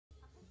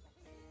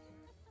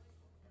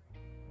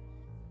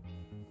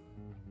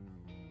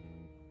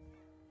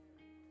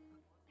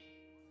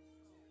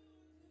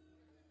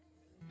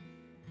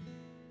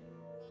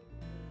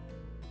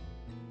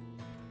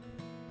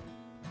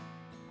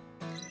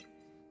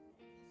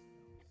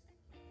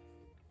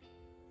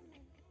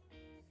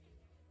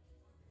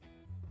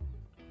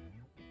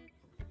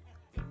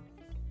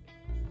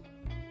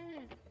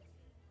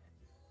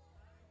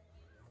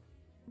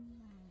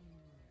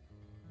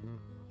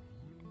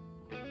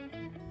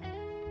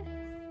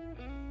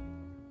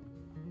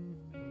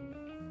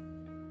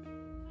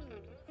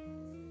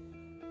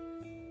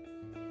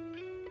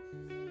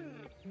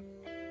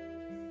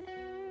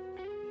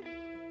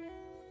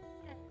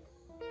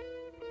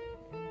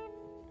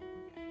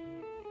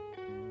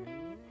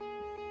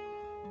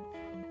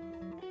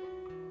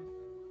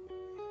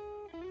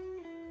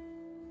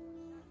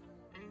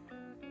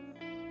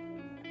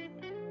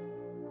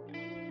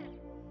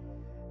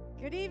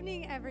Good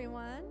evening,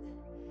 everyone,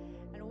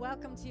 and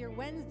welcome to your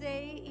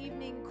Wednesday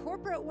evening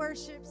corporate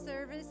worship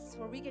service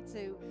where we get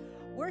to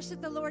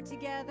worship the Lord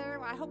together.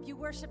 I hope you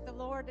worship the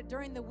Lord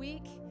during the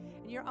week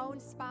in your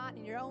own spot,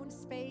 in your own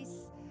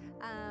space.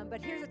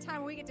 But here's a time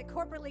where we get to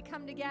corporately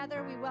come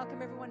together. We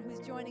welcome everyone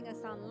who's joining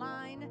us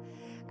online.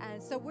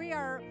 And so we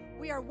are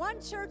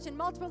one church in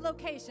multiple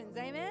locations,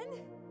 amen?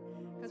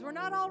 Because we're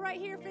not all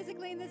right here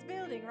physically in this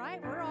building,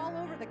 right? We're all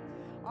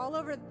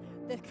over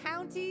the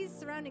counties,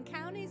 surrounding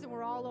counties, and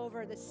we're all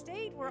over the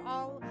state. We're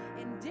all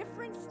in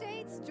different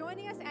states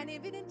joining us, and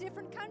even in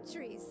different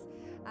countries.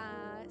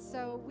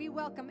 So we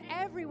welcome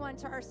everyone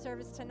to our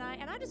service tonight.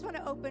 And I just want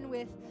to open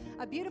with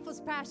a beautiful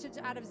passage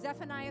out of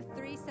Zephaniah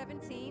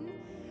 3:17.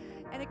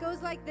 And it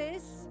goes like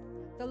this: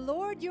 "The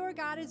Lord your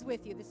God is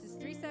with you." This is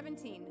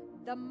 3:17.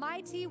 "The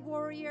mighty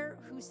warrior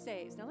who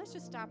saves." Now let's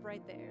just stop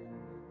right there.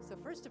 So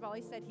first of all,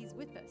 he said he's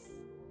with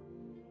us.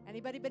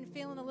 Anybody been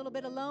feeling a little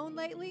bit alone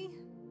lately?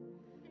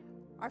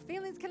 Our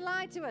feelings can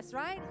lie to us,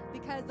 right?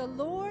 Because the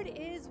Lord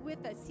is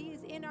with us. He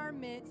is in our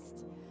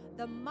midst.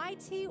 The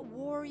mighty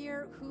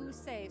warrior who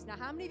saves. Now,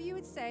 how many of you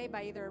would say,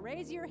 by either a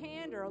raise your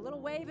hand or a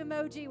little wave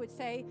emoji, would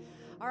say,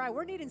 all right,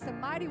 we're needing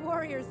some mighty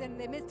warriors in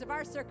the midst of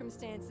our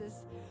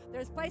circumstances.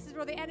 There's places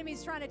where the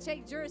enemy's trying to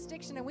take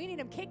jurisdiction and we need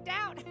them kicked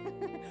out.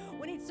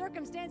 We need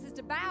circumstances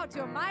to bow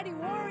to a mighty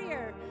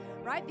warrior,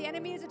 right? The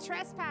enemy is a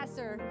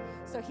trespasser.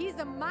 So he's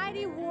a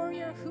mighty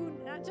warrior who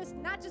not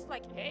just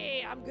like,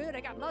 hey, I'm good,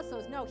 I got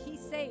muscles. No, he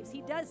saves.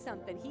 He does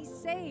something. He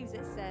saves,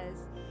 it says.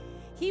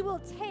 He will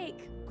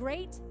take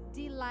great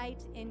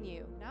delight in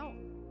you. Now,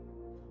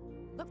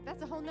 look,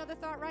 that's a whole nother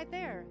thought right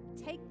there.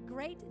 Take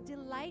great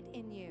delight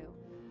in you.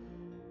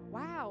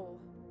 Wow.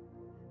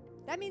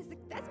 That means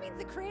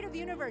the creator of the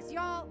universe.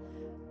 Y'all,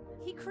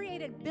 he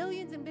created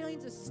billions and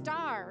billions of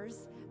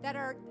stars that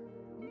are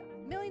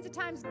millions of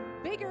times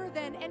bigger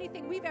than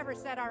anything we've ever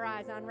set our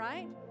eyes on,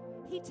 right?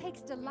 He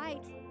takes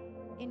delight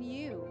in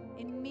you,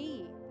 in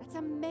me. That's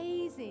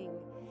amazing.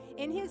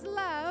 In his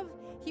love,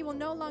 he will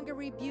no longer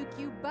rebuke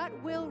you, but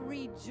will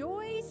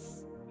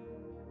rejoice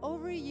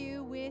over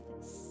you with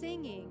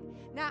singing.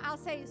 Now, I'll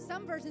say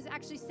some versions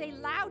actually say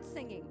loud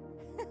singing.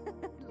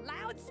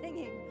 Loud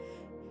singing.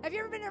 Have you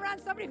ever been around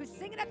somebody who's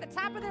singing at the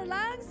top of their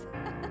lungs?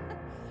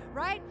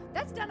 Right?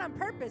 That's done on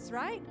purpose,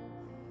 right?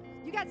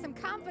 You got some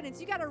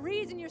confidence. You got a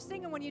reason you're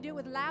singing when you do it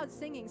with loud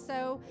singing.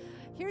 So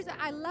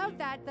I love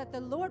that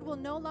the Lord will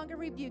no longer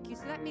rebuke you.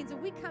 So that means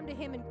that we come to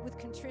him with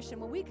contrition.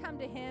 When we come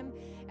to him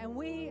and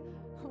we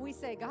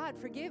say, God,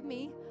 forgive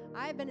me.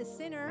 I've been a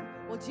sinner.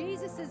 Well,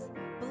 Jesus'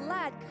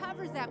 blood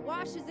covers that,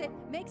 washes it,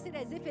 makes it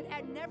as if it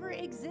had never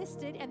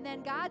existed. And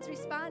then God's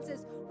response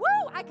is,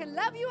 woo, I can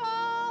love you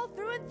all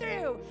through and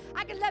through.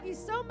 I can love you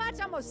so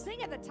much, I'm going to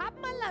sing at the top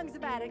of my lungs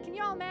about it. Can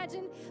you all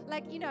imagine,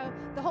 like,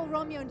 the whole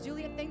Romeo and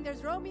Juliet thing?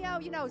 There's Romeo,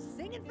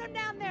 singing from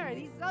down there.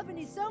 He's loving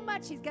you so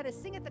much, he's got to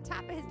sing at the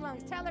top of his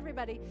lungs. Tell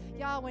everybody,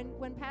 y'all,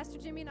 when Pastor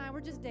Jimmy and I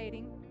were just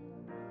dating,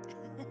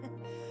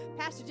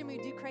 Pastor Jimmy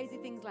would do crazy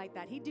things like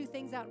that. He'd do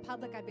things out in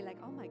public. I'd be like,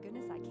 oh my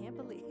goodness, I can't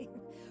believe.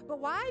 But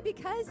why?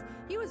 Because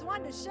he was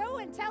wanting to show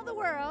and tell the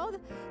world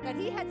that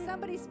he had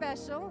somebody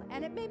special,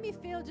 and it made me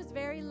feel just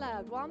very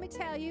loved. Well, let me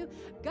tell you,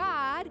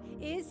 God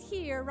is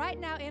here right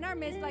now in our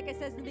midst, like I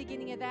said in the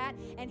beginning of that,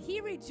 and he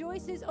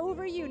rejoices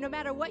over you no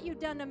matter what you've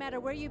done, no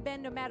matter where you've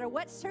been, no matter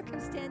what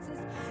circumstances,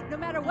 no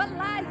matter what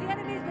lies the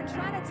enemy's been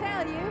trying to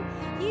tell you.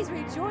 He's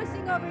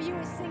rejoicing over you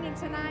with singing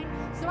tonight.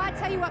 So I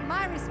tell you what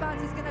my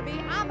response is going to be.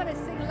 I'm going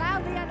to sing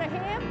loudly under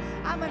him.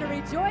 I'm going to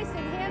rejoice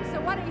in him.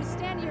 So why don't you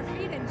stand to your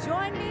feet and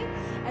join me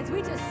as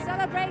we just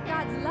celebrate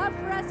God's love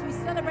for us. We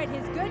celebrate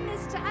his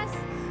goodness to us.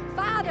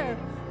 Father,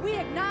 we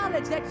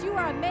acknowledge that you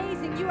are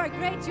amazing. You are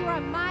great. You are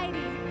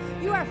mighty.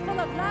 You are full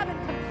of love and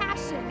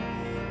compassion.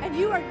 And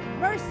your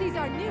mercies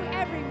are new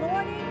every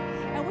morning.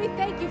 And we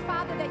thank you,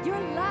 Father, that your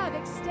love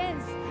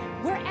extends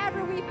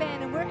wherever we've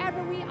been and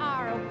wherever we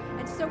are.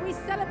 And so we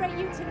celebrate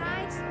you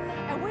tonight.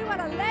 And we want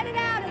to let it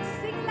out and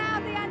sing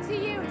loudly unto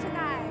you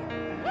tonight.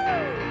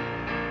 Woo!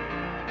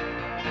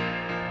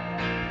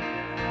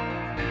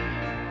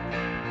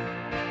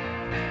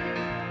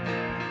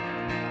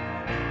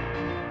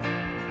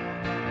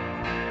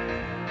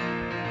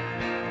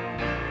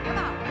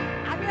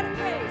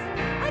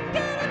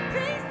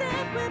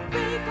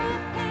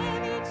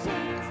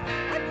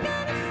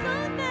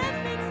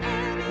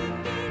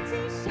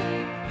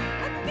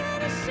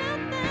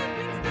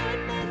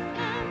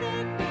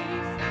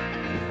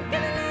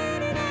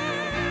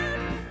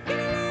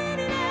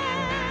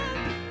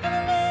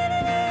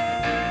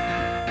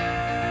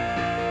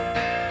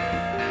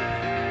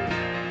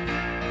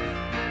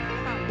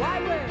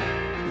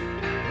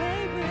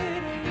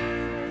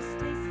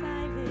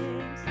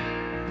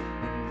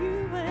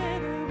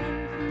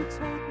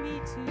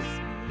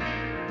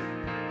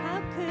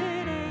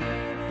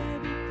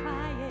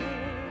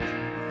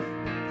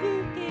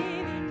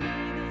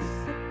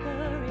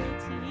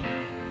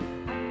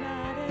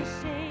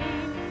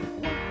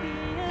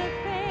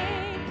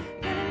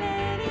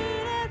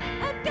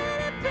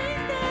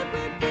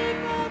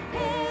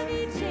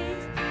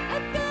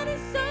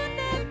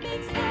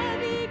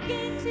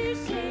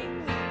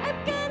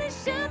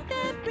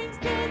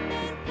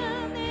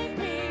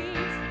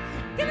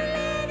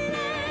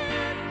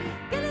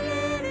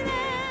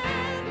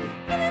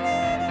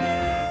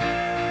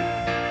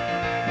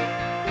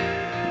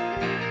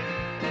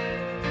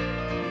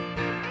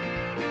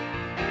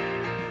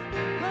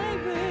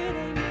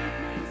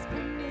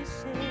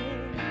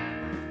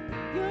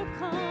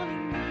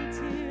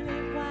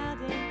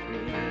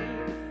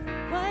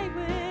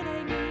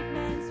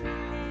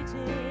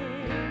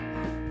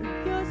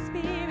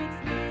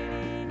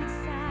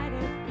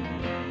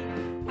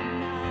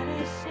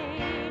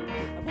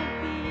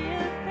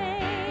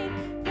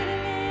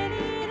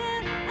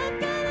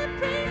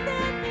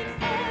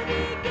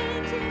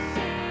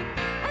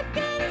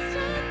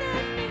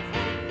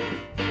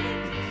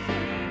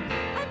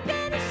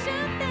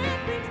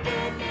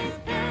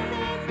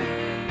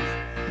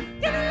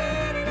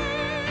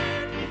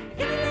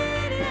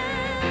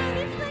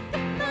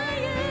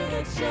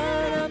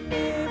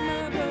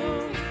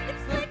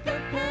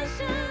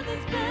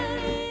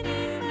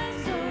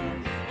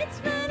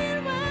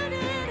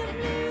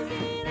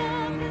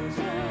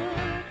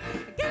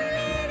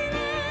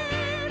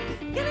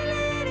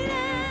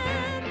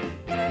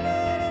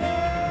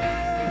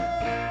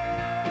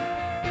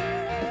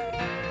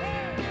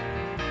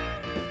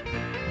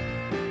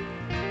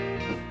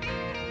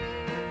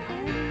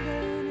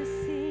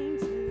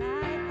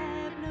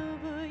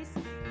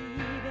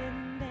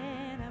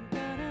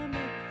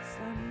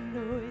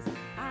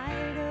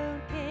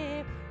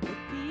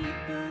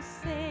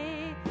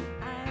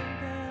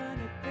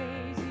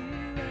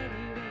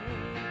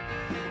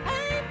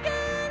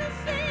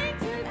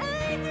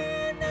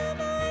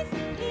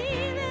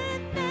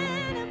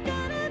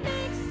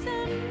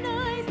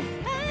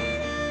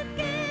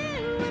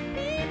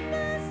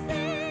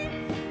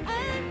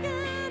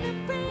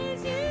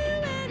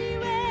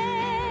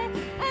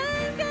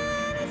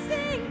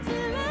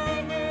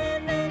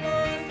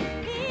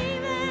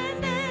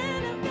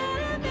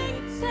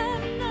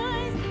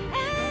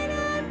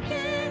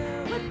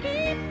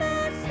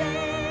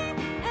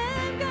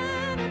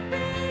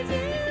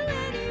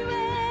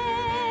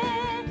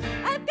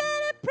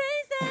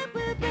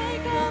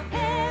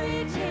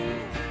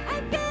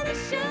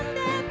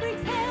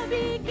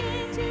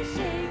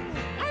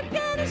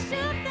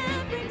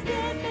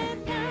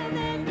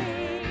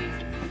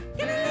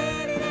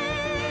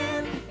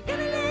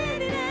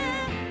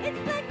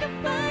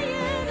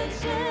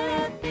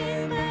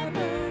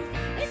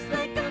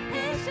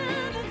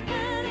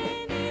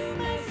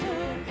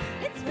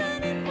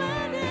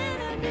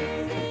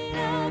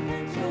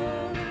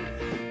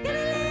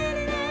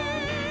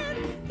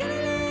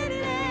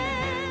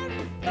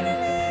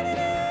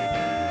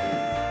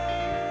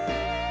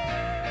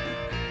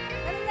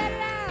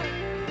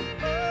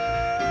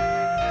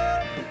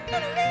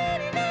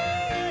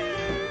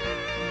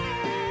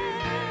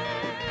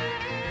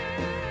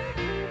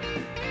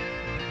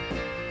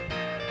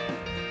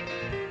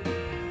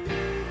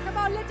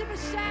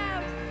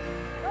 shout.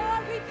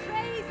 Lord, we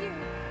praise you.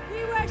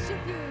 We worship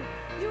you.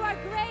 You are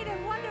great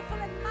and wonderful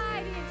and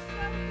mighty and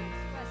so good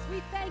to us.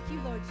 We thank you,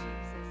 Lord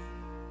Jesus.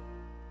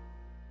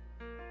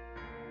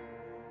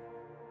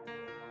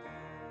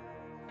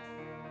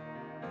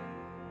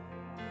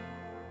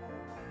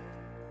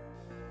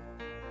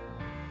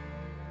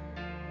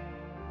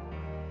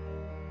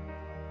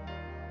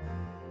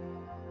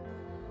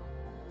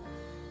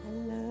 I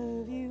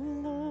love you,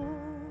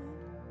 Lord.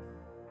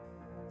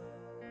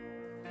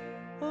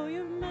 Oh,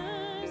 your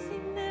mercy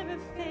never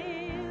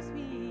fails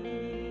me,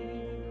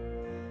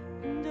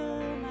 and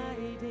all my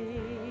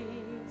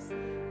days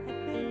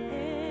have been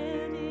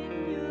held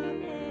in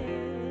your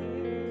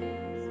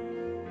hands.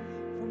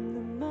 From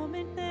the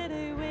moment that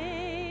I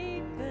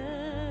wake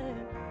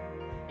up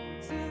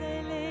till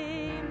I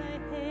lay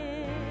my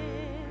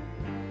head,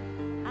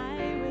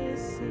 I will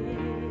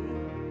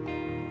sing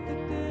the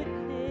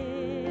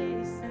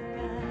goodness of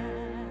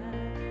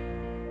God.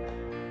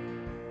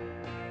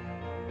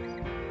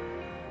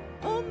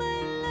 All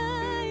my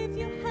life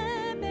you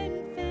have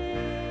been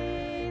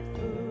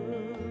faithful.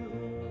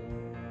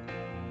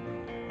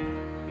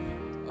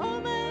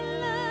 All my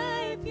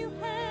life you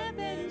have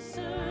been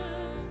so,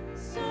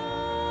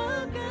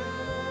 so good.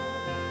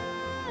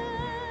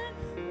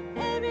 With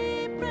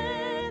every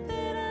breath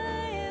that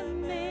I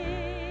am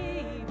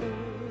able,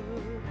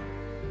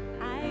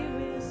 I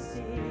will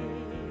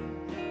sing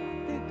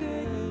the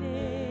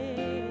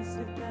goodness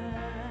of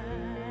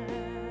God.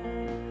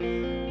 I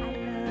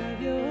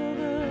love your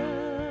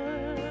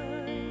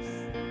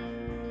voice.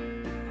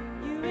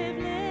 You have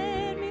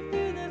led me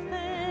through the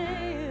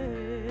fire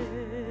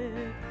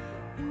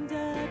in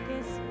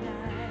darkest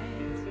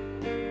night.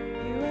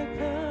 You are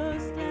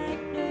close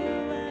like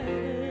no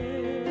other.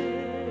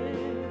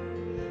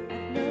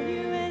 I've known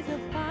you as a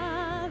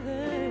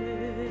father.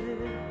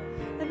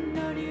 I've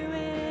known you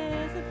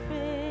as a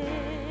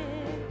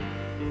friend.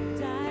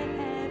 And I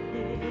have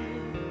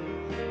lived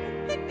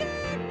the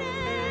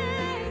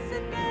goodness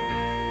of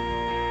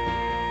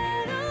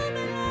God all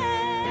my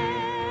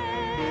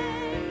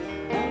life.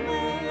 All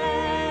my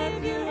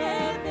life you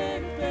have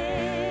been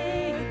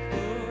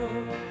faithful.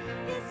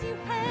 Yes, you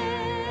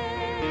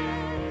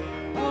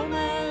have. All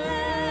my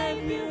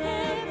life you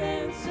have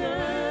been so,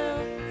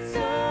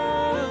 so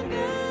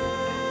good.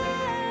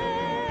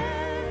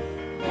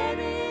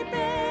 Every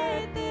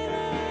breath that I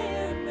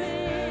am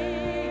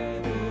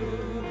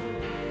able,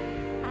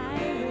 I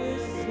will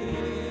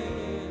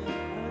sing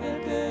the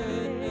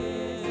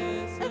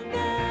goodness of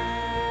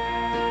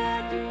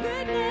God.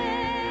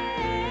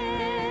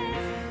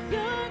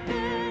 Your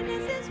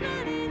goodness is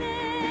running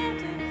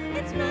after,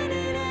 it's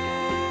running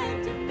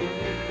after me.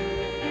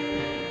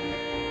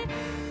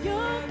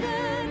 Your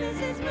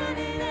goodness is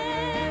running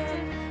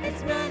after,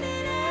 it's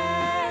running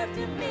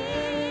after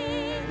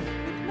me.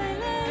 With my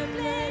life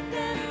laid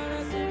down,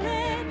 I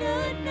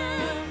surrender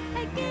now.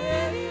 I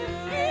give you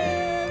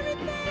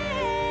everything.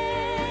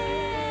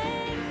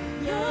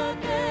 Your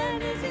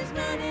goodness is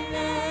running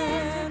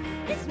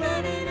after, it's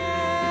running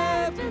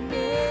after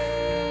me.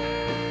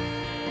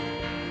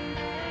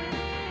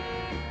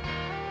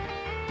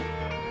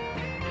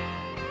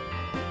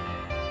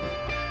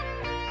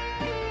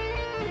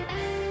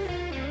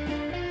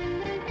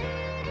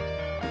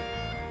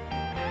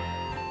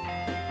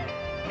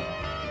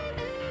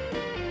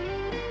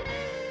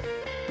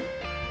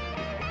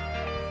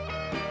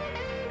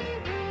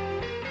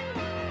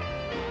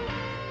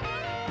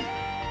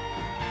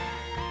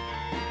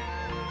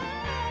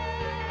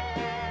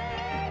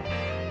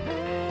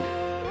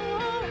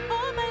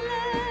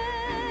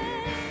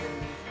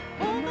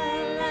 All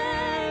my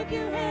life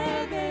you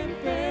have been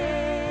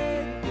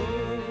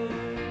faithful.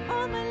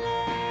 All my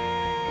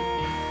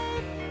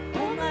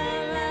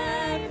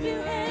life you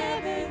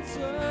have been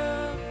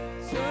so,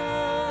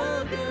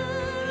 so good.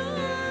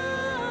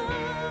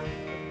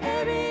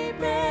 Every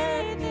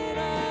breath that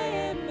I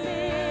am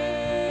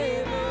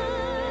able,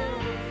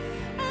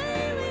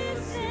 I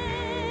will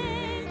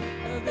sing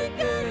of the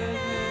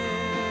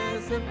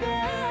goodness of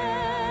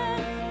God.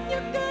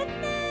 Your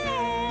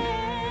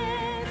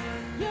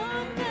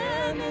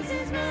goodness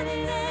is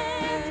running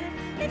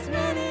after, it's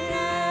running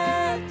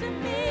after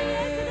me.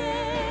 Yes, it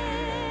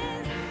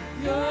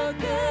is. Your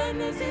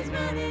goodness is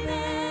running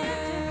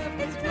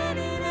after, it's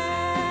running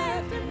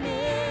after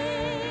me.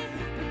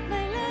 With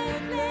my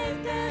life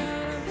laid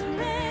down, I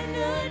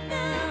surrender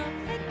now.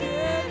 I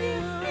give you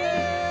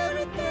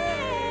everything.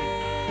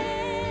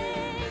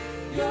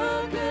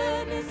 Your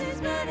goodness is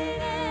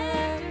running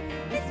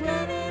after, it's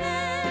running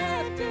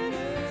after.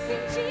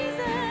 Sing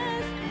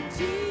Jesus,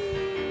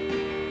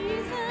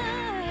 Jesus.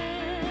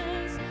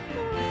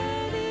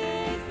 Worthy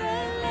is the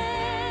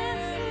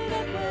Lamb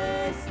that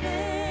was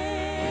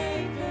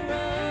slain for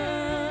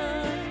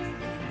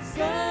us.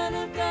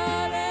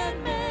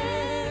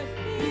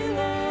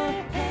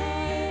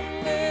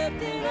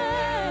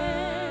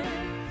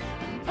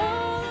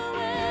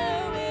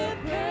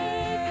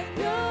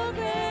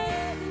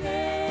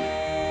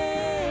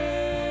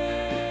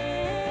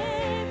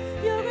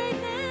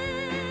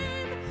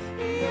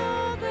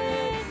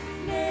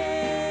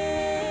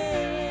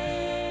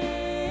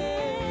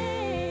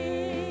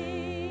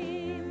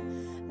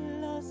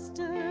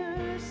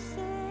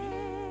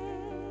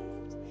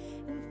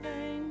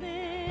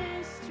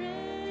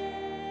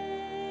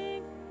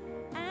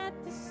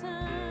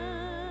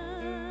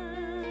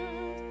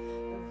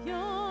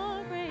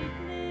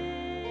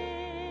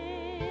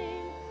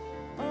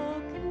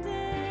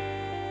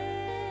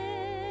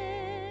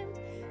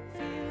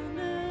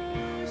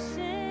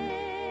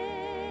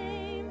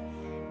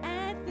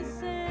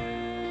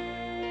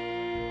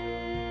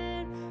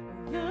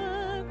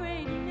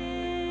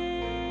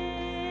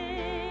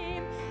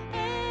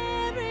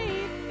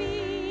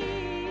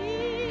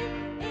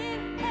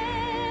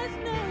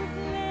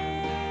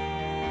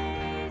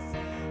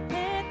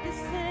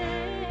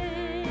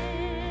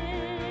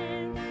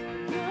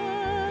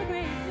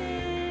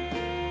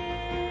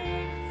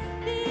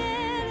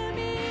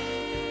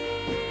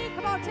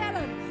 Come on, tell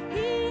him.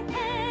 He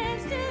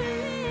has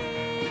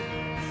delivered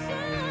the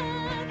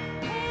sun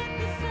and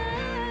the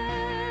sun.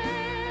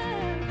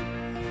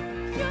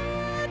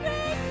 Your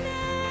great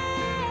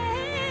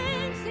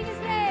name, Sing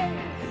his name.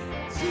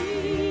 Jesus.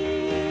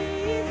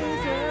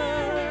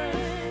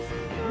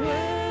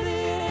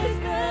 Worthy is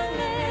the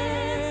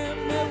Lamb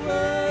that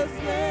was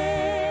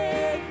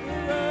slain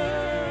for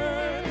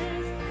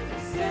us.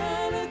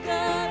 Son of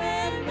God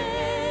and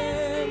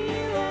man,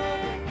 you are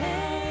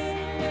high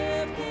and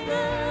lifted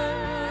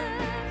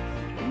up.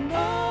 And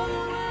all the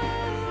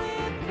world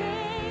will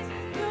praise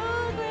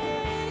your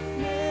great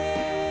name.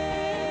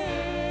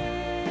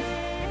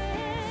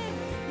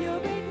 Your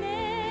great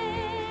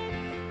name.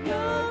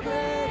 Your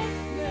great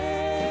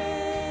name.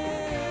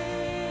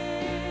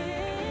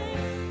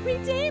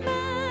 Redeemer.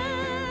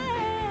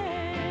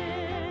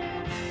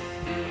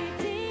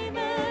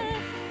 Redeemer,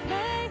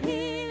 my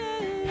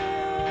healer,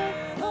 Lord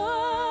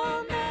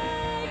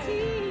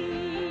Almighty.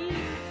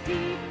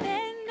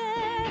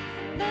 Defender,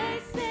 my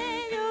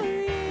Savior,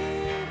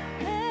 you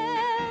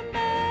are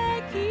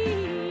my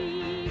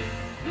King.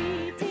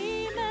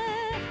 Redeemer,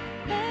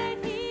 my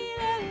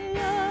healer,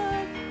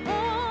 Lord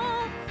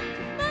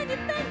my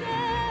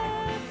defender.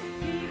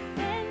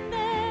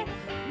 Defender,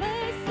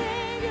 my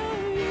Savior,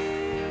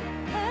 you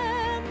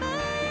are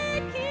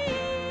my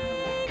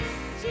King.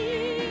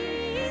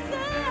 Jesus,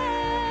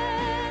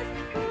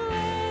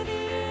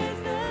 worthy is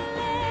the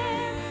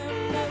Lamb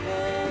that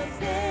was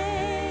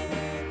slain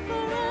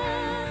for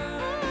us.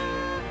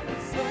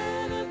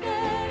 Son of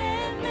God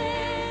and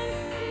man,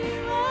 you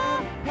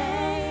are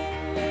high and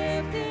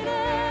lifted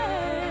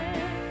up.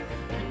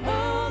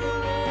 All the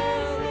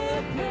world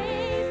will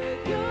praise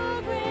your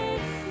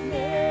great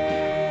name.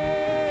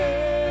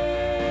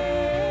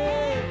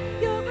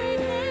 Your great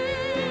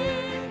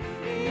name.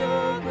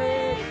 Your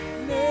great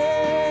name.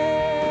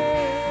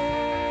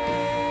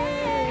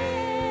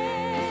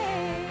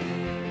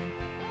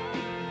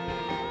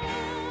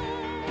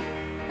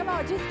 Come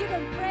on, just give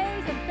him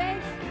praise and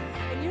thanks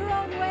in your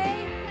own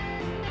way.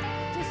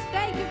 Just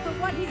thank him for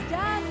what he's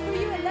done for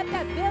you and let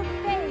that build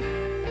faith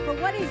for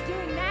what he's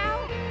doing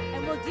now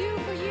and will do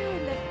for you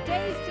in the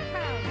days to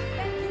come.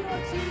 Thank you,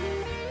 Lord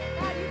Jesus.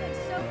 God, you've been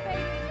so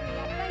faithful to me.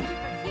 I thank you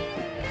for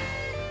healing me.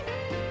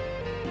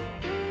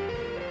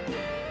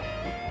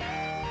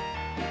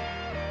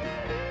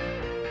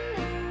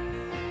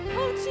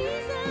 Oh,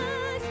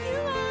 Jesus, you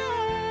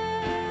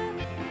are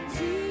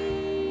Jesus.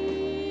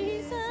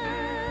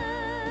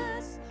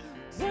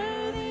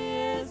 Worthy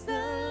is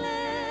the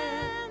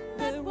Lamb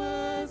that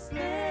was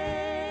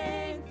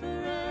slain for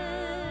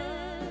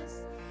us.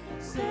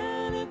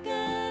 Son of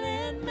God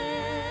and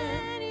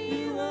man,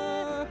 you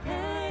are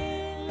high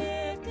and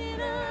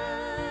lifted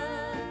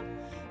up.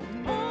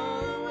 And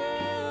all the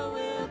world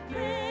will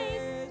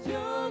praise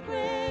your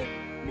great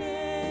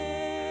name.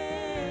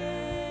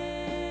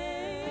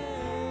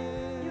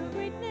 Your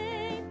great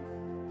name.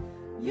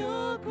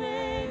 Your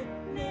great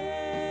name.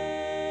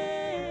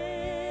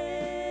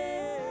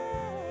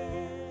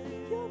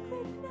 Your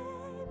great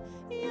name.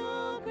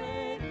 Your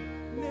great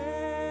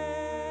name.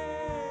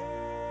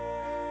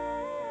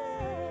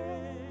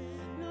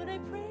 Lord, I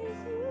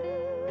praise you.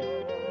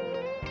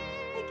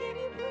 I give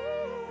you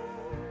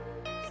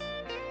praise.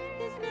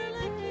 There's none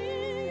like you.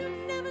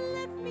 You've never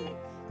left me.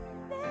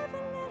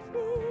 Never left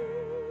me.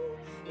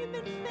 You've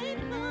been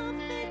faithful,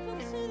 faithful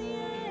to the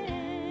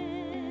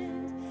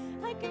end.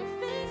 I can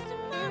face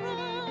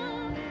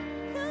tomorrow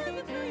because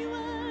of who you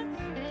are,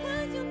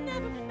 because you'll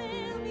never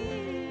fail me.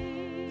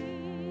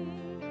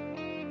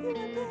 You are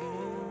good.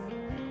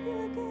 You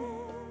are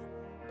good.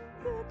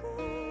 You are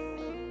good.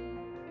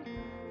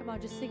 Come on,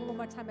 just sing it one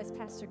more time as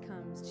Pastor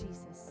comes.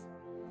 Jesus.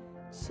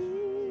 Jesus,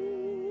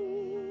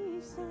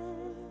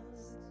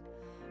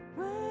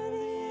 worthy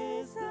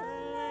is the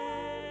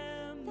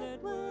Lamb that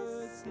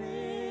was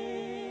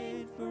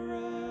slain for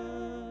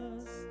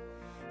us.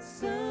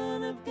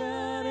 Son of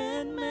God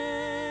and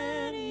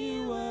man,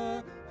 you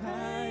are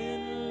high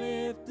and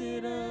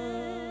lifted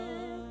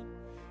up.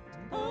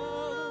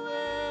 All the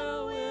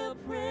world will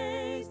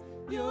praise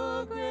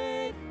your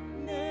great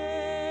name.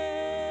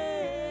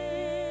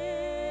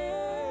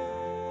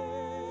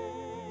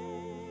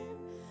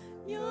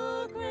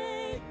 Your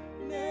great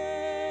name.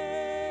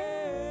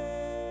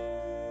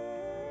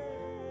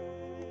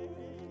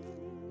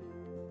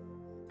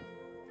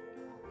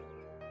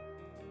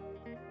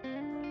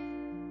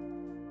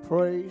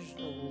 Praise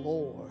the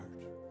Lord.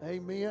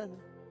 Amen.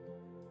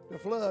 The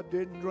flood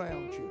didn't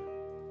drown you.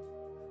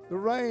 The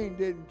rain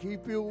didn't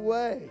keep you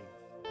away.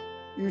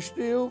 You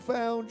still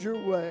found your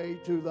way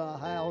to the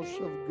house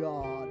of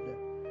God.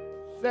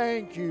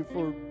 Thank you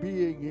for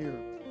being here.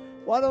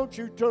 Why don't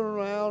you turn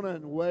around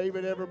and wave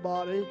at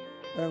everybody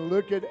and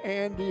look at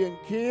Andy and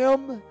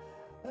Kim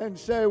and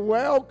say,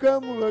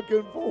 welcome,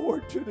 looking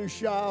forward to the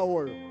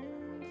shower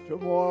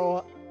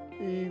tomorrow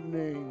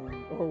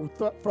evening, or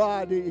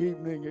Friday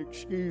evening,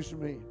 excuse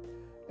me.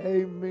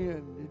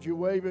 Amen. Did you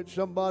wave at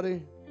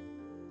somebody?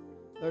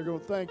 They're going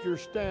to think you're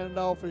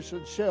standoffish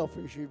and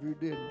selfish if you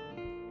didn't.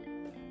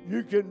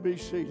 You can be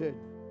seated.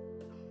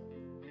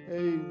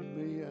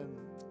 Amen.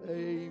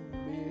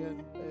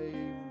 Amen.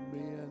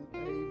 Amen.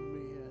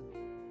 Amen.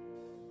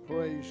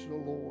 Praise the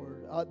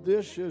Lord.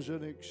 This is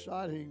an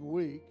exciting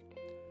week.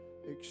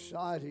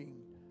 Exciting.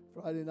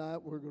 Friday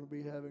night we're going to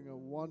be having a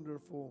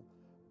wonderful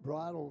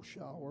bridal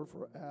shower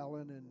for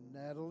Alan and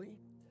Natalie.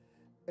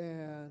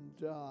 And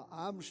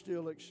I'm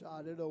still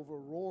excited over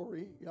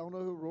Rory. Y'all know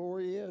who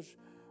Rory is?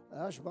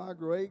 That's my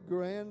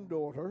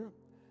great-granddaughter.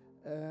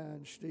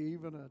 And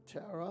Steve and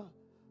Tara.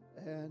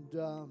 And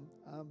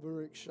I'm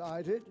very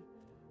excited.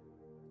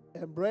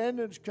 And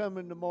Brandon's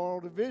coming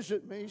tomorrow to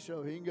visit me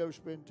so he can go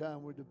spend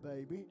time with the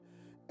baby.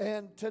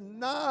 And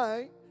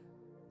tonight,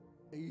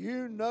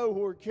 you know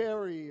where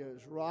Carrie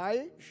is,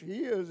 right? She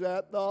is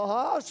at the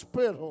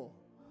hospital.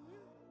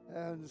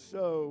 And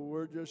so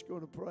we're just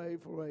going to pray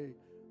for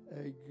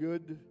a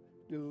good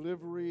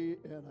delivery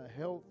and a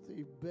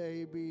healthy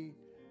baby.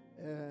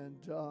 And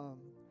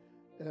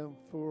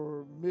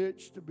for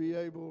Mitch to be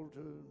able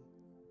to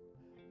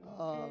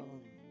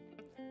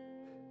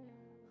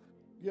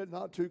get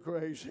not too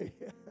crazy.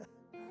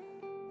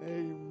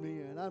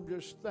 Amen. I'm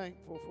just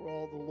thankful for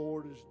all the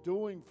Lord is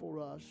doing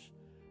for us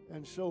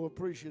and so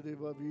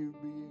appreciative of you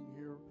being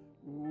here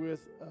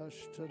with us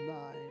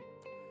tonight.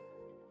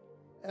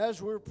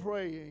 As we're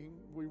praying,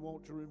 we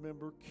want to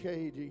remember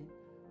Katie.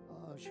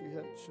 She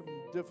had some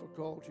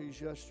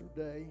difficulties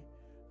yesterday,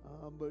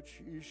 but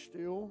she's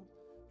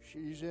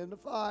in the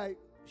fight.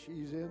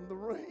 She's in the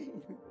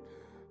ring.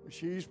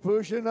 She's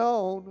pushing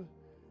on.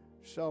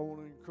 So I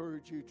want to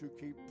encourage you to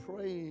keep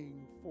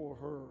praying for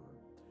her.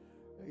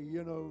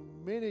 You know,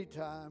 many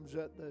times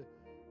at the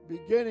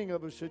beginning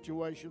of a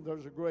situation,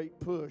 there's a great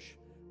push,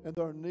 and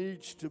there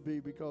needs to be,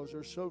 because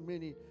there's so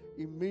many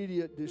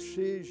immediate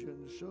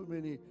decisions, so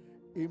many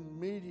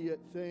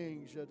immediate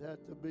things that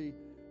have to be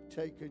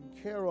taken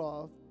care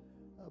of.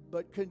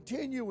 But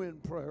continue in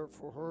prayer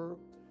for her.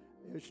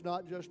 It's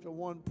not just a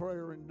one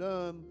prayer and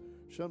done.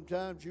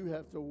 Sometimes you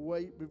have to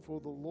wait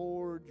before the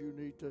Lord. You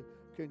need to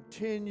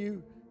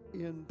continue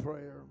in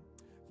prayer.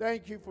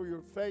 Thank you for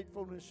your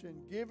faithfulness in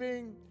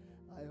giving.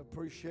 I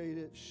appreciate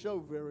it so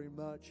very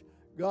much.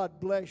 God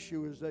bless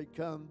you as they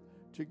come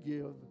to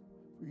give,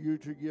 for you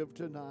to give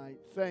tonight.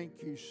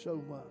 Thank you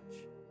so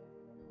much.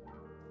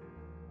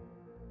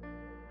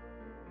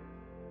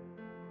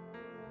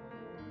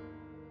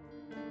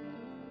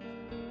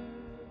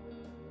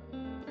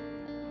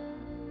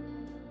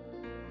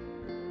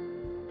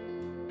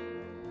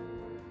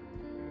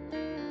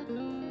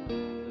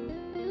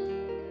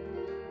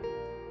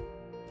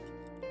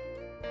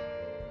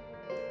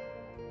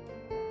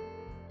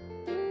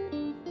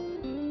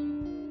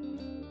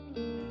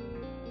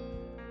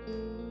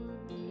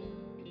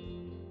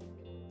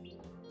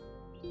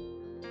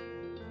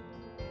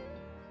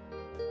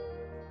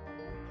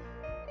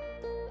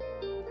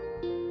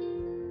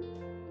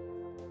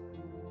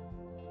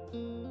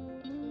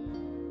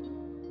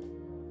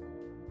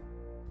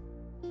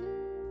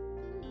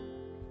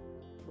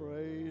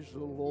 Praise the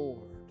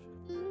Lord.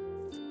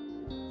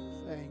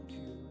 Thank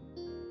you.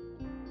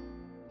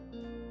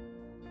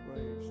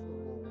 Praise the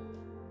Lord.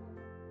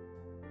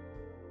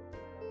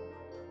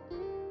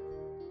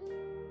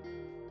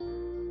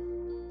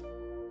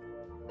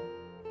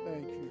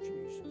 Thank you,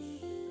 Jesus.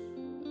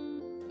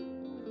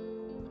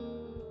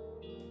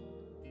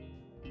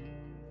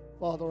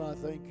 Father, I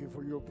thank you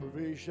for your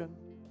provision.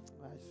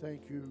 I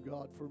thank you,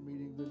 God, for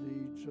meeting the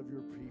needs of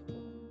your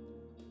people.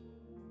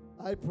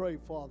 I pray,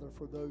 Father,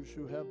 for those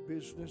who have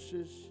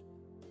businesses,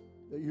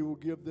 that you will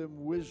give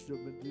them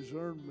wisdom and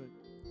discernment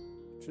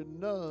to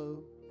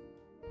know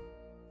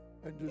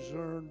and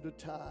discern the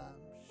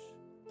times.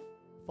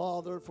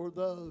 Father, for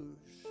those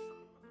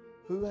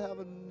who have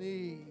a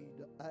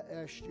need, I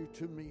ask you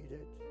to meet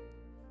it.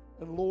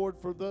 And Lord,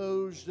 for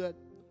those that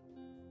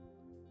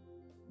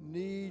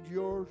need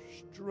your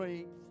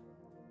strength,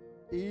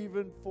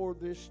 even for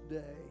this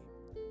day,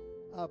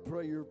 I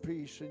pray your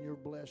peace and your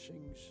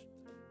blessings.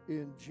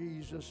 In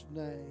Jesus'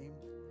 name,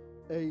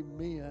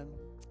 amen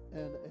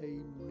and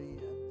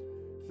amen.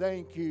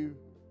 Thank you.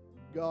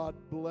 God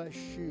bless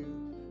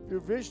you. If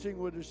you're visiting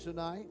with us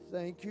tonight,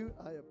 thank you.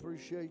 I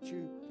appreciate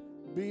you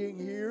being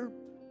here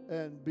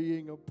and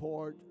being a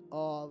part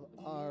of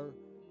our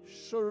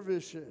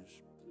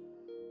services.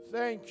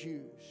 Thank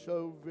you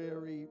so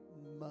very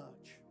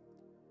much.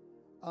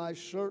 I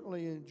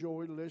certainly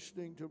enjoyed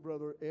listening to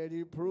Brother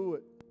Eddie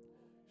Pruitt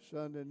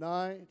Sunday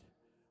night.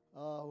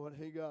 When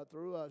he got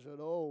through, I said,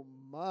 oh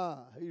my,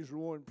 he's the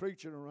one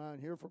preaching around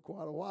here for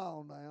quite a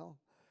while now,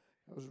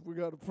 because we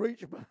got to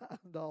preach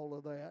behind all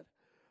of that.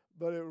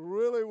 But it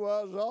really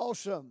was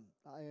awesome.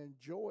 I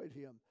enjoyed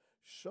him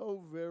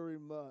so very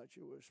much.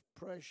 It was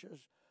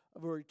precious, a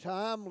very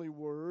timely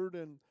word,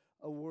 and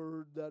a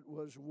word that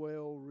was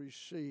well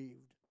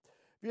received.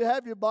 If you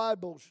have your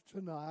Bibles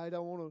tonight, I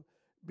want to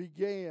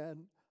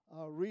begin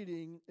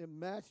reading in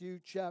Matthew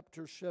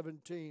chapter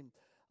 17.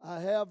 I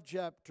have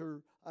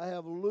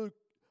Luke,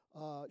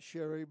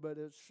 Sherry, but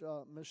it's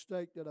a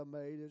mistake that I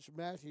made. It's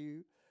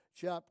Matthew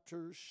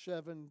chapter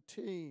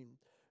 17.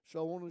 So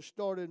I want to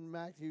start in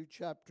Matthew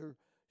chapter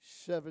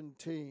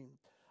 17.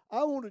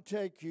 I want to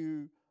take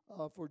you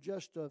for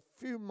just a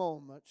few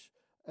moments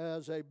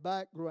as a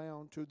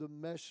background to the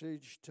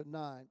message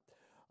tonight.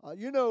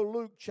 You know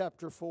Luke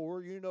chapter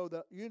 4. You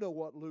know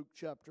what Luke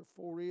chapter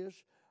 4 is.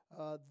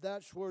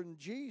 That's when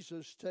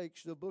Jesus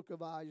takes the book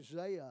of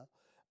Isaiah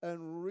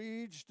and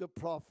reads the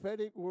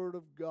prophetic word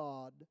of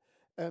God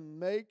and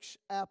makes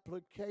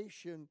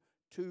application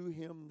to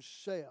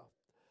himself.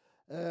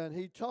 And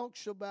he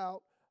talks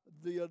about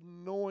the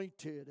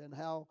anointed and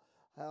how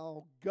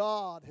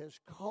God has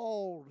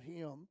called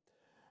him.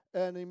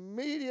 And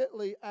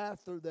immediately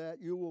after that,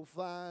 you will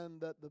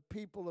find that the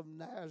people of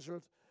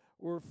Nazareth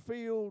were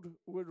filled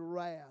with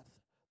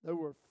wrath. They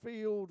were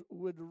filled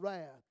with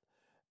wrath.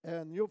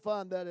 And you'll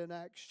find that in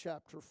Acts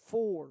chapter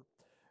 4.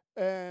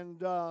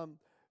 And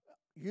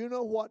you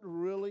know what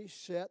really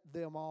set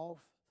them off?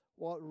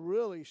 What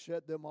really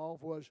set them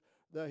off was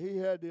that he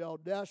had the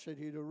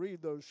audacity to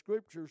read those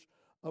scriptures,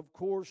 of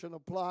course, and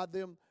apply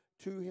them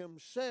to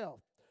himself.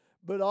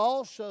 But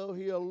also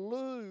he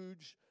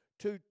alludes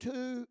to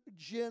two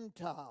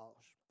Gentiles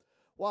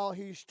while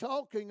he's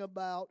talking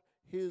about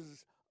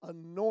his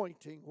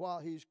anointing, while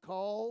he's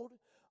called,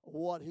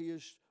 what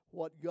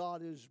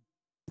God has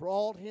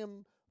brought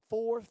him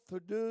forth to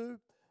do.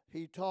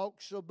 He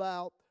talks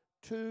about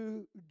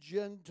two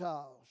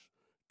Gentiles,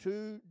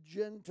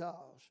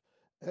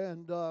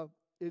 and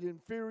it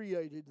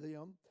infuriated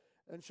them.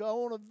 And so I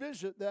want to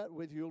visit that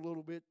with you a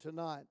little bit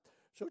tonight.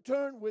 So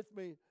turn with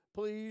me,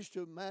 please,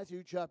 to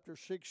Matthew chapter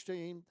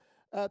 16.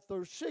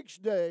 After 6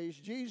 days,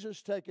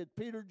 Jesus taketh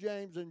Peter,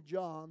 James, and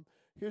John,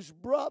 his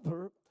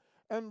brother,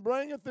 and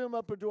bringeth them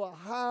up into a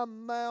high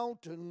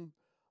mountain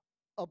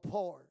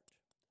apart.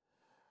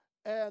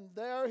 And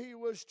there he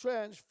was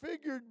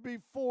transfigured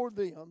before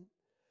them.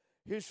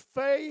 His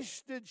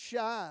face did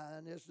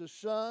shine as the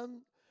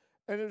sun,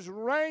 and his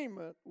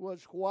raiment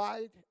was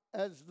white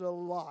as the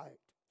light.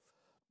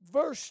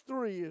 Verse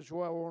 3 is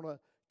where I want to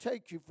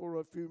take you for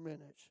a few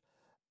minutes.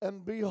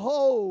 And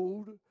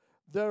behold,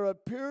 there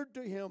appeared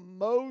to him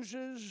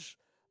Moses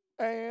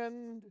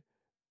and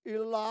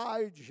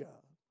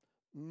Elijah.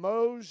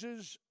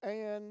 Moses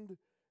and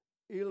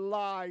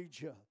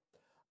Elijah.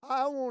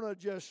 I want to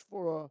just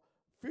for a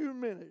few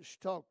minutes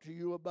talk to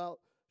you about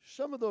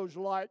some of those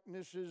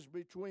likenesses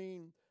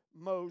between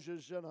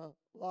Moses and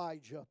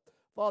Elijah.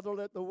 Father,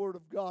 let the word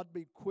of God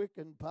be quick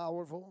and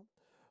powerful.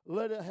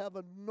 Let it have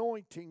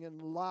anointing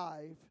and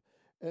life,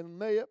 and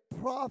may it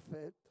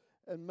profit,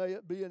 and may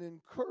it be an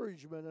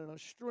encouragement and a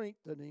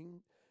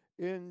strengthening.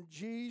 In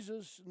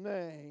Jesus'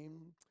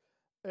 name,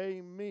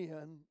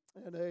 amen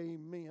and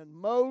amen.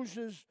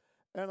 Moses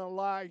and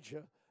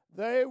Elijah,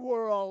 they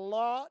were a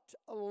lot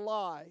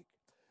alike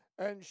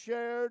and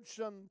shared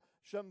some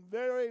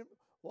very,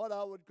 what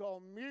I would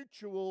call,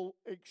 mutual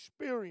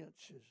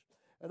experiences.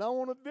 And I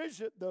want to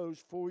visit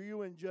those for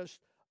you in just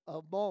a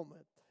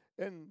moment.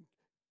 In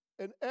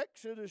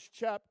Exodus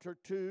chapter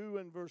 2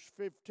 and verse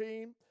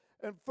 15,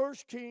 and 1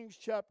 Kings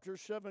chapter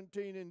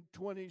 17 and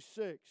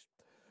 26,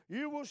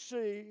 you will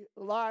see,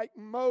 like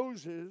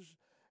Moses,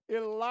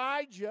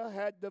 Elijah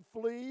had to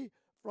flee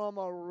from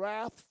a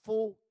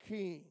wrathful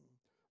king.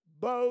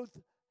 Both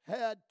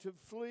had to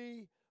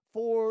flee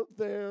for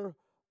their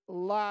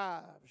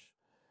lives.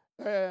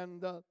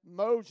 And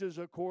Moses,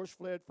 of course,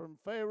 fled from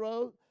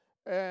Pharaoh,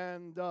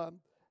 and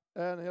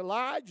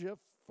Elijah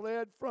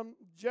fled from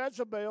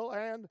Jezebel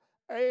and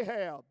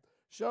Ahab.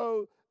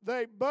 So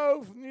they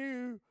both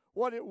knew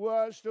what it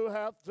was to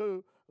have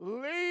to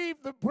leave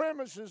the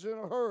premises in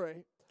a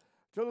hurry,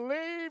 to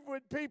leave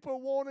with people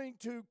wanting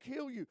to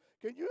kill you.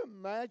 Can you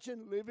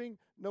imagine living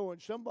knowing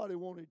somebody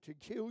wanted to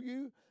kill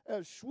you?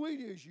 As sweet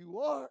as you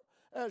are,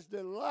 as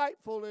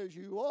delightful as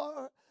you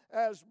are,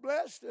 as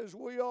blessed as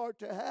we are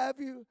to have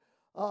you,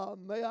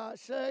 may I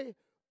say,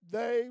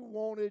 they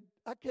wanted,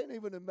 I can't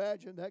even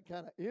imagine that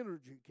kind of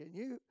energy, can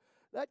you?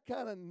 That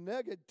kind of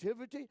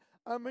negativity.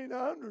 I mean,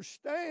 I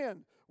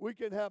understand we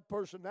can have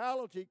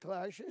personality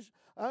clashes.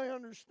 I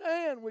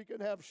understand we can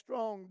have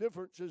strong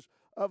differences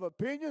of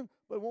opinion,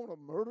 but want to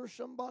murder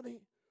somebody?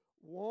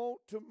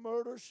 Want to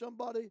murder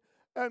somebody?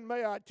 And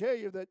may I tell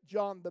you that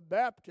John the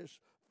Baptist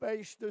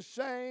faced the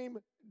same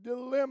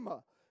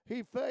dilemma.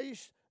 He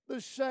faced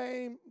the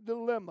same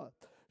dilemma.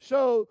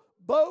 So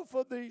both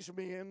of these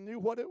men knew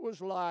what it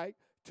was like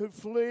to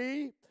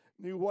flee,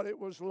 knew what it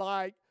was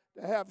like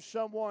to have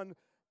someone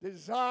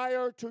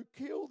desire to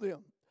kill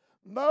them.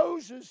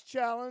 Moses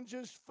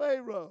challenges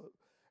Pharaoh.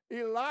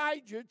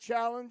 Elijah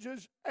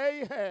challenges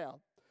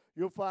Ahab.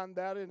 You'll find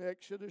that in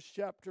Exodus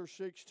chapter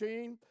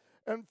 16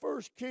 and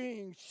 1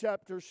 Kings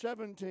chapter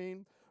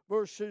 17,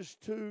 verses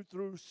 2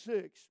 through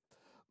 6.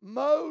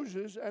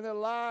 Moses and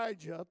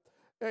Elijah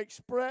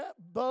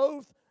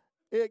both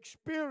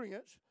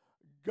experience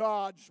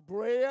God's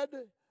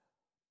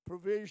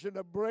provision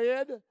of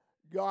bread,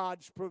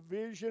 God's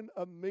provision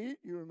of meat.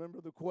 You remember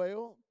the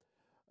quail?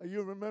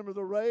 You remember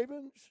the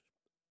ravens?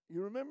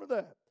 You remember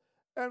that?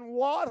 And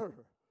water.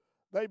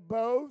 They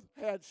both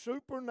had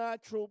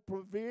supernatural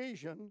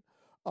provision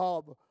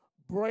of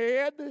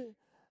bread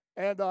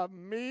and of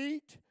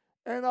meat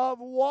and of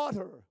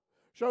water.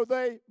 So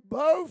they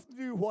both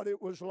knew what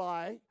it was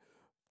like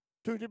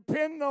to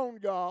depend on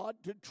God,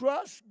 to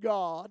trust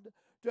God,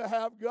 to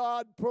have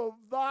God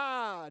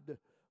provide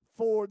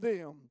for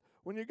them.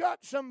 When you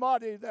got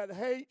somebody that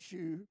hates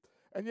you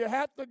and you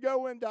have to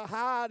go into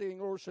hiding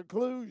or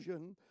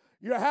seclusion,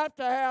 you have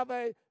to have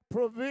a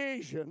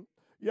provision.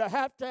 You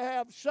have to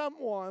have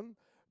someone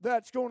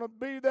that's going to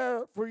be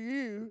there for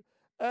you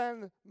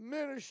and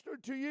minister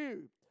to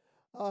you.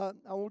 I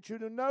want you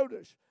to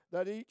notice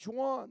that each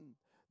one,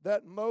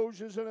 that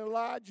Moses and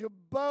Elijah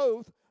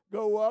both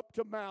go up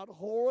to Mount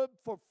Horeb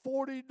for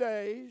 40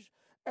 days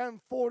and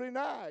 40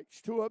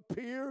 nights to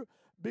appear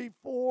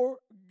before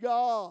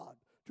God.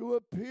 To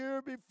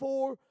appear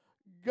before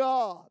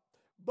God.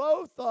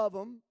 Both of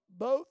them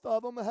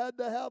had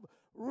to have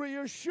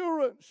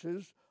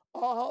reassurances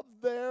of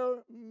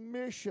their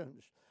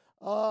missions.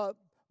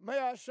 May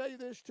I say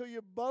this to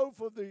you,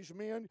 both of these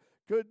men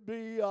could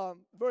be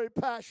very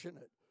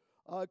passionate,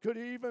 could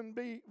even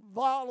be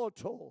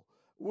volatile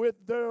with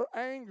their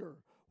anger.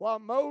 While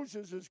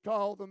Moses is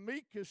called the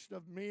meekest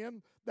of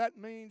men, that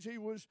means he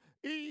was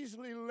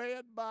easily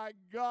led by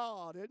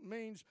God. It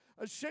means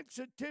a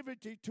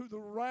sensitivity to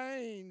the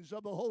reins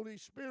of the Holy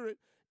Spirit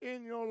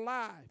in your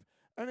life.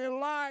 And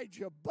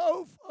Elijah,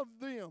 both of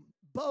them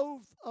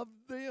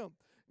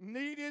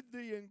needed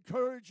the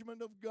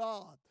encouragement of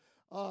God.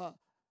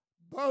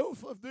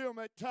 Both of them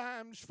at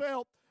times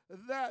felt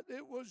that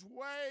it was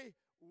way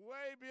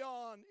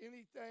beyond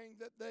anything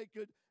that they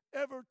could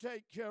ever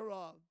take care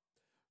of.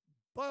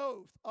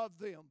 Both of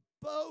them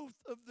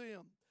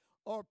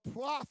are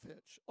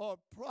prophets of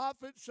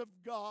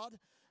God,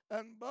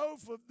 and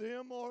both of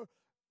them are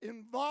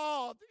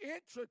involved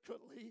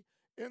intricately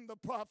in the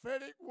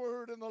prophetic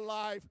word in the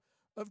life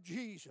of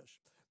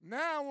Jesus.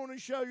 Now I want to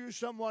show you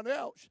someone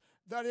else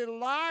that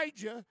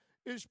Elijah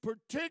is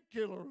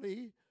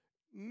particularly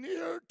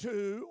near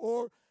to,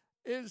 or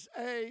is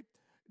a...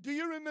 Do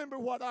you remember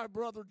what our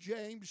brother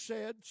James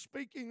said,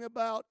 speaking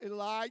about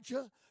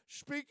Elijah,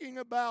 speaking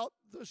about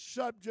the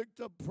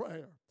subject of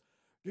prayer?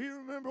 Do you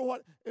remember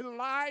what?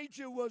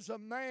 Elijah was a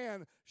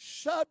man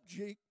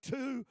subject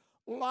to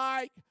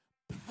like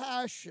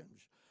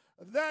passions.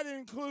 That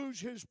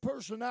includes his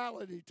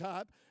personality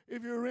type,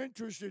 if you're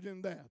interested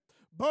in that.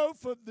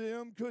 Both of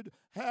them could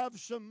have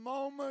some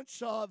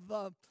moments of,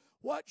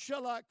 what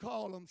shall I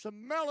call them?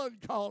 Some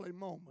melancholy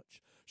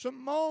moments.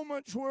 Some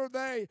moments where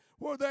they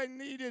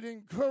needed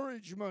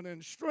encouragement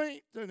and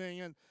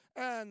strengthening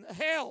and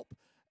help.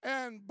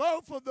 And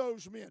both of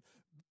those men.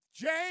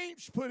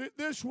 James put it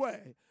this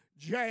way.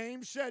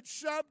 James said,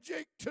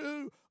 subject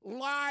to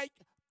like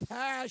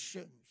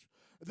passions.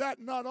 That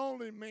not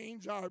only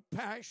means our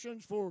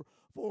passions for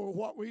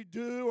what we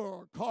do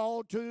or are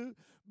called to,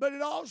 but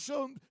it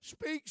also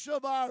speaks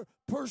of our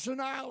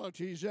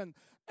personalities.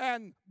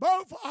 And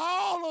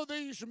all of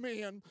these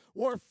men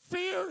were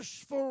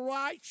fierce for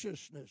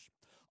righteousness.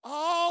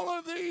 All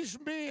of these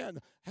men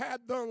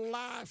had their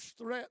lives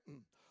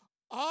threatened.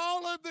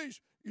 All of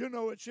these, you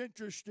know, it's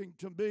interesting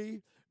to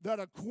me that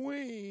a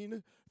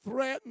queen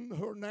threatened,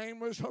 her name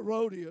was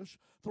Herodias,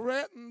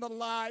 threatened the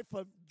life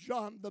of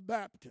John the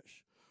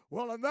Baptist.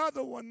 Well,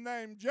 another one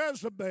named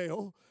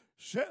Jezebel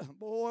said,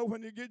 boy,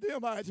 when you get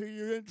them out here,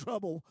 you're in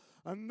trouble.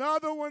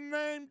 Another one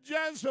named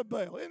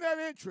Jezebel. Isn't that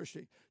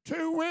interesting?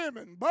 Two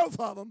women, both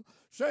of them,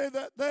 say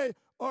that they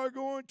are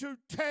going to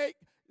take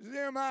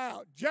them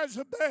out.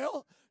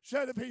 Jezebel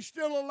said, if he's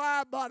still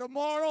alive by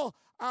tomorrow,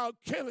 I'll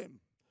kill him.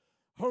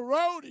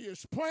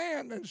 Herodias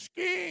planned and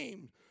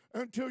schemed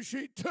until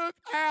she took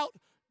out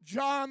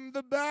John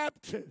the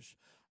Baptist.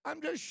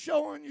 I'm just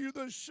showing you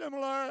the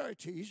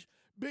similarities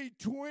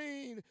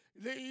between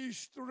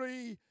these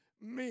three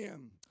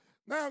men.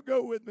 Now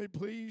go with me,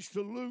 please,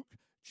 to Luke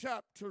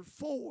chapter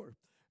 4.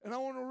 And I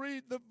want to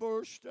read the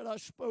verse that I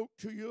spoke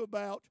to you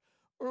about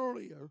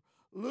earlier.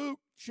 Luke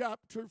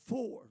chapter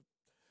 4.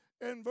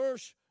 In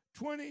verse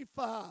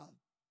 25.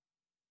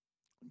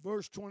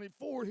 Verse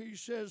 24, he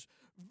says,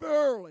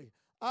 verily,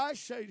 I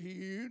say to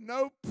you,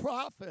 no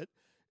prophet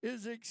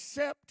is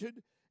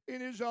accepted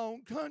in his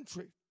own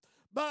country.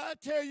 But I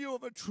tell you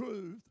of a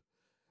truth,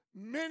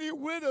 many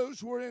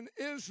widows were in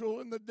Israel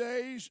in the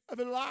days of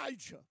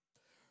Elijah,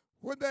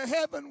 when the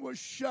heaven was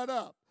shut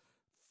up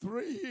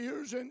 3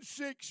 years and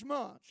 6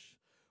 months,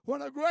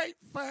 when a great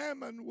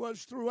famine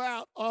was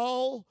throughout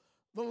all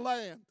the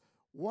land.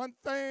 One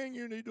thing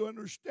you need to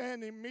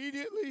understand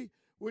immediately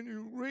when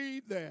you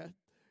read that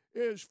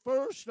is,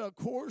 first, of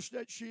course,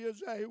 that she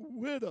is a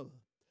widow,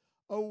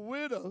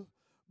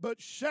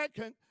 but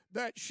second,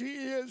 that she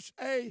is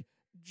a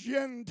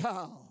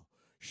Gentile.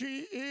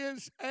 She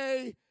is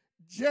a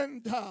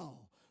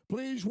Gentile.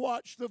 Please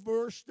watch the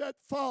verse that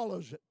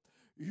follows it.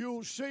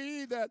 You'll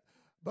see that,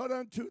 but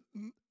unto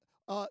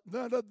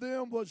none of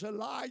them was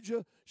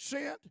Elijah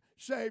sent,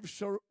 save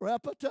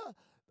Sarepta,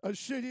 a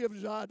city of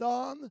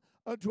Zidon,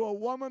 unto a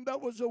woman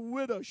that was a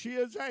widow. She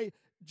is a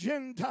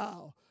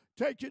Gentile.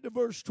 Take it to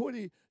verse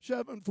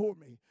 27 for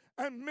me.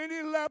 And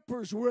many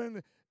lepers were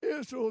in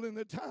Israel in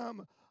the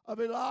time of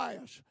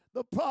Elias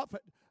the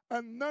prophet,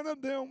 and none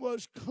of them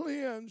was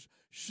cleansed,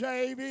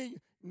 saving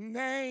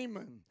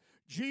Naaman.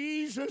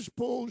 Jesus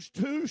pulls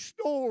two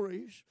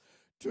stories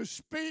to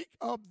speak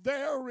of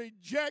their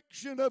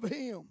rejection of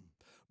him.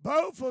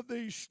 Both of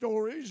these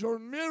stories or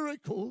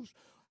miracles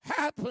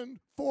happened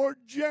for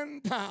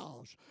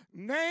Gentiles.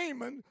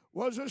 Naaman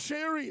was a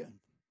Syrian.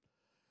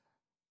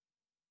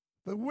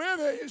 The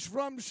widow is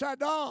from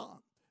Sidon.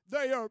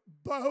 They are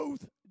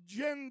both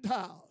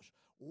Gentiles.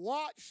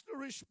 Watch the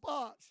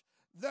response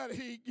that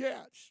he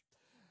gets.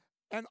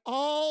 And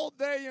all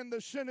they in the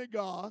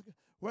synagogue,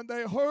 when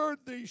they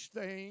heard these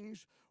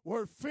things,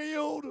 were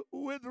filled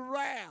with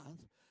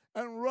wrath,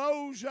 and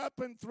rose up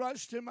and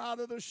thrust him out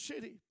of the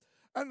city,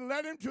 and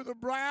led him to the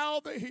brow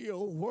of the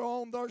hill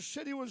whereon their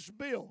city was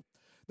built,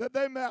 that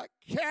they might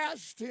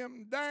cast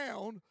him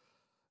down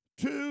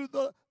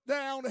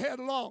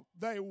headlong.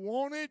 They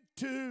wanted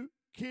to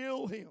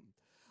kill him.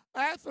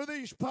 After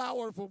these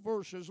powerful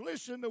verses,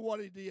 listen to what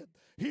he did.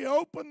 He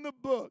opened the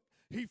book.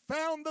 He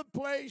found the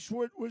place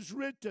where it was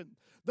written,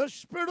 "The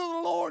Spirit of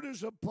the Lord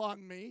is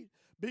upon me,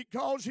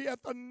 because he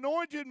hath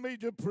anointed me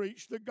to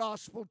preach the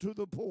gospel to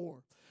the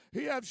poor.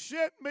 He hath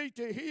sent me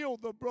to heal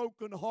the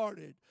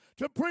brokenhearted,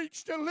 to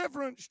preach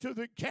deliverance to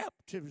the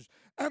captives,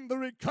 and the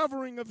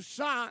recovering of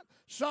sight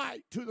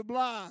to the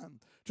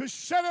blind, to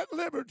set at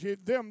liberty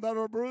them that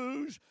are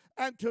bruised,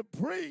 and to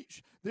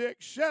preach the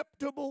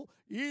acceptable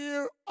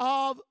year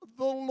of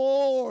the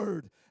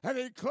Lord." And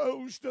he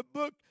closed the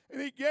book, and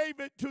he gave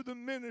it to the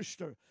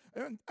minister,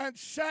 and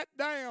sat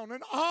down,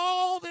 and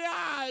all the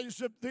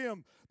eyes of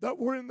them that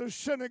were in the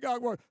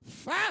synagogue were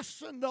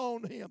fastened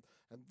on him.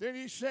 And then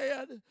he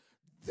said,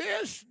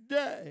 "This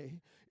day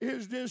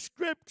is this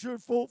scripture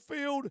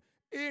fulfilled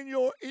in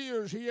your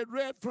ears." He had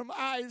read from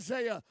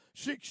Isaiah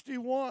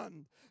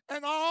 61.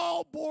 And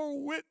all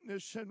bore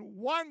witness and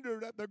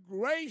wondered at the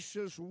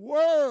gracious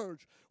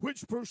words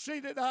which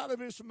proceeded out of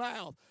his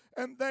mouth.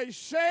 And they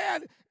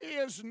said,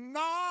 "Is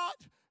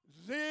not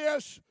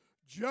this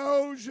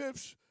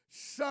Joseph's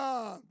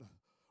son?"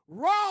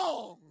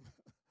 Wrong.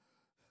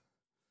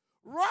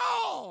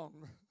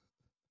 Wrong.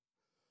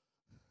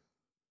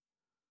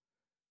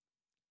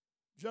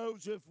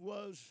 Joseph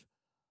was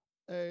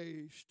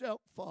a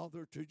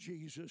stepfather to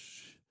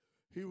Jesus.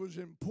 He was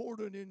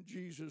important in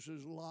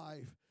Jesus'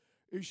 life,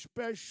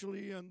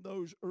 especially in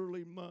those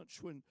early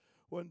months when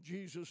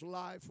Jesus'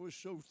 life was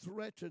so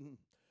threatened.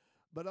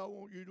 But I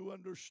want you to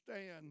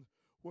understand,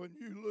 when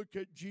you look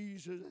at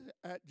Jesus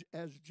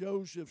as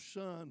Joseph's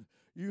son,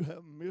 you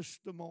have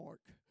missed the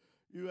mark.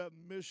 You have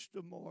missed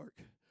the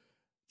mark.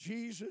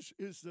 Jesus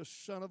is the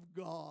Son of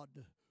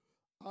God.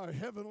 Our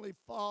Heavenly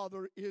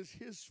Father is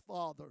His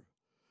Father.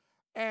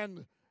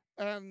 And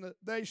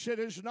they said,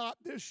 "Is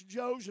not this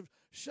Joseph?"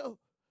 So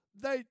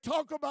they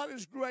talk about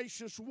His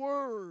gracious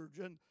words,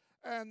 and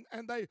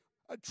they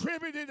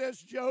attribute it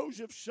as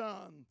Joseph's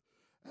son.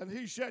 And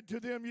He said to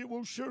them, "You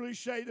will surely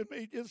say to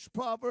me this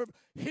proverb,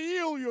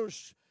 heal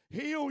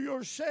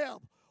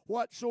yourself.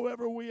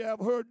 Whatsoever we have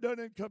heard done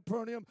in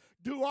Capernaum,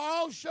 do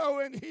also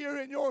here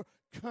in your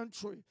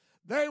country."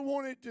 They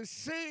wanted to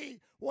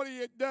see what He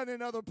had done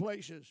in other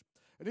places.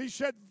 And He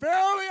said,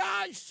 "Verily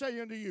I say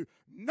unto you,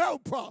 no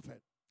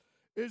prophet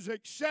is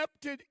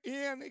accepted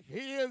in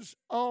his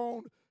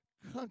own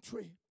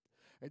country."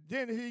 And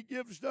then He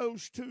gives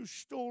those two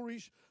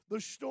stories, the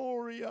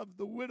story of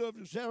the widow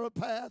of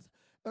Zarephath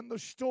and the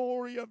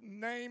story of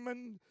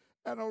Naaman,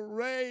 and a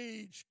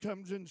rage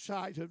comes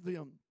inside of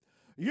them.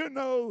 You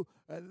know,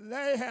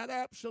 they had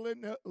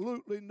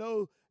absolutely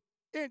no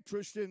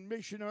interest in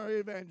missionary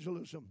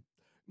evangelism.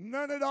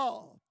 None at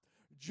all.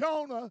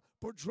 Jonah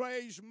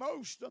portrays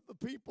most of the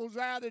people's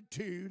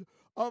attitude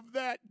of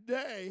that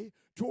day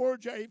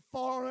towards a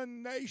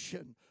foreign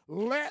nation.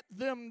 Let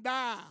them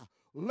die.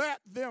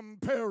 Let them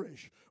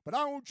perish. But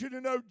I want you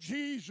to know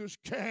Jesus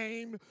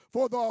came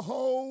for the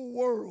whole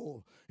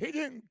world. He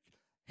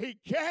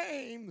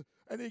came,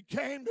 and He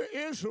came to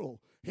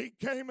Israel. He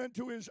came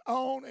into His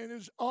own, and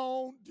His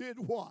own did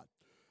what?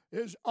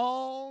 His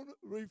own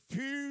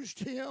refused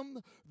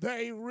Him.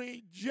 They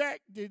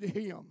rejected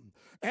Him.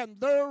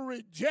 And their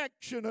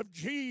rejection of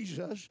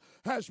Jesus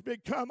has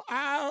become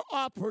our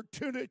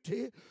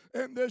opportunity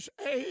in this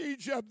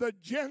age of the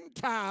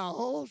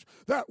Gentiles,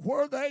 that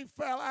where they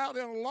fell out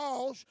and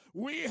lost,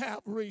 we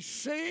have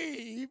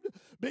received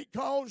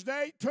because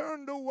they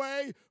turned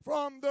away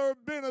from their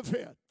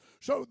benefit.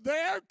 So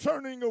their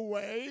turning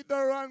away,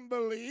 their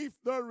unbelief,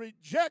 their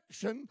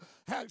rejection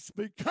has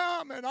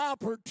become an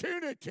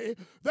opportunity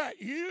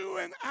that you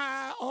and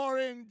I are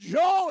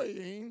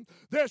enjoying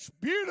this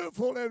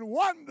beautiful and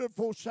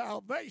wonderful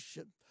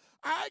salvation.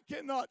 I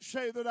cannot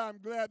say that I'm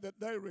glad that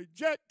they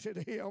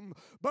rejected Him,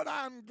 but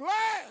I'm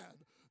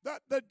glad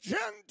that the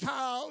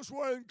Gentiles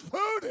were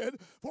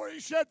included, for He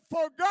said,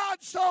 "For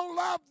God so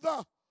loved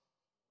the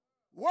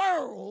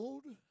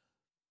world."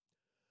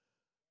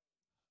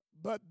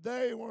 But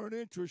they weren't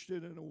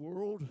interested in the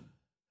world.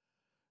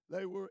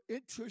 They were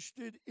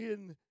interested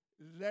in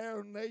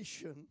their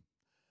nation.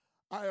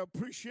 I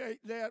appreciate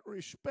that,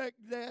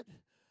 respect that,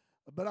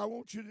 but I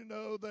want you to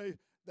know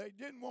they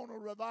didn't want a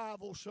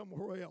revival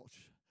somewhere else.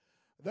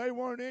 They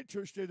weren't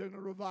interested in a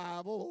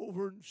revival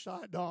over in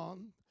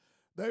Sidon.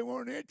 They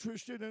weren't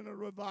interested in a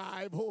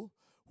revival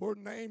where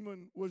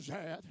Naaman was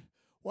at.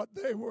 What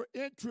they were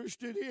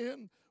interested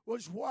in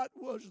was what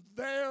was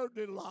their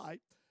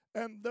delight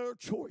and their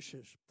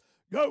choices.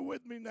 Go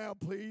with me now,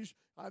 please.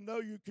 I know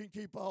you can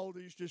keep all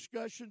these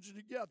discussions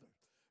together.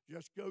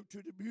 Just go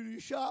to the beauty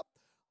shop.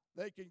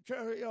 They can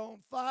carry on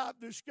 5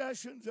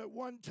 discussions at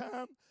one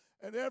time,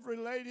 and every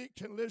lady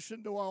can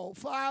listen to all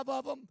 5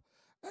 of them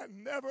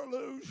and never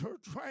lose her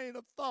train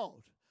of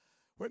thought.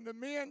 When the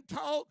men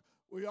talk,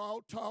 we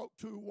all talk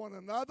to one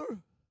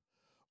another,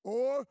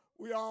 or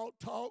we all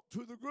talk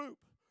to the group.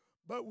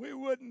 But we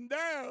wouldn't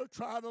dare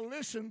try to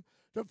listen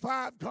to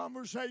 5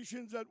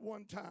 conversations at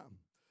one time.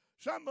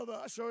 Some of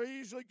us are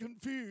easily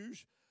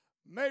confused,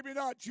 maybe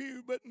not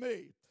you, but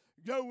me.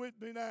 Go with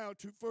me now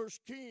to 1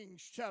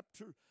 Kings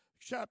chapter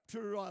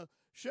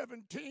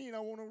 17. I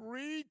want to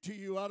read to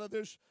you out of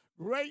this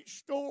great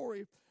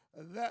story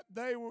that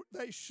they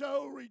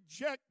so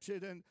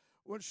rejected and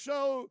were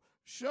so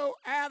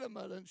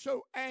adamant and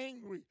so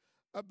angry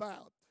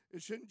about.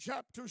 It's in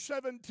chapter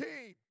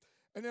 17.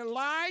 And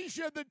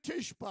Elijah the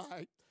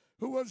Tishbite,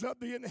 who was of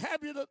the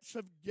inhabitants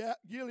of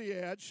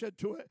Gilead, said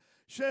to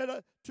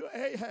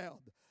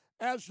Ahab,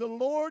 "As the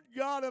Lord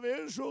God of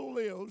Israel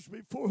lives,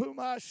 before whom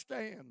I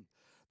stand,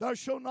 there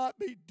shall not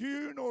be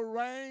dew nor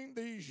rain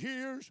these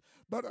years,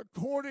 but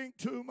according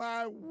to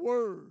my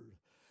word."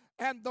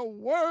 And the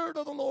word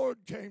of the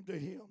Lord came to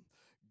him,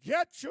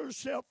 "Get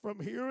yourself from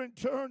here and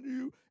turn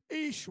you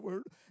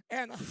eastward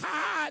and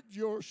hide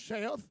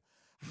yourself.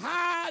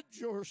 Hide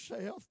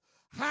yourself.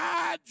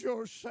 Hide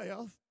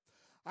yourself."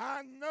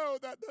 I know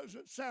that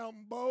doesn't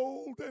sound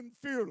bold and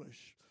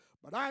fearless,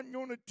 but I'm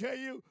going to tell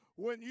you,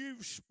 when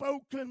you've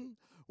spoken,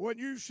 when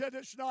you said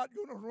it's not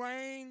going to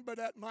rain but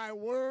at my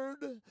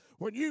word,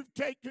 when you've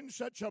taken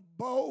such a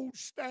bold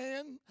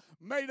stand,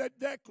 made a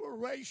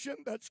declaration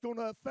that's going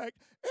to affect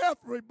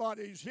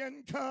everybody's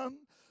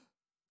income,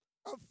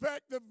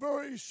 affect the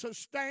very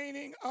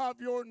sustaining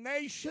of your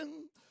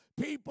nation,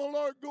 people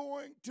are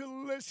going to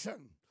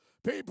listen.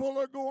 People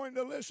are going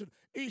to listen.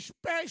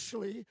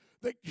 Especially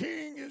the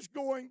king is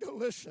going to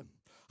listen.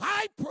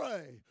 I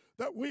pray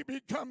that we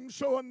become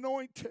so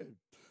anointed,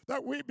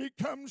 that we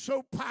become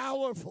so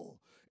powerful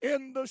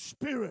in the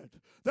Spirit,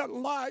 that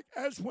like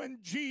as when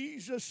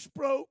Jesus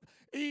spoke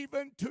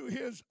even to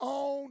his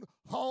own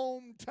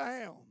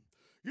hometown.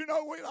 You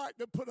know, we like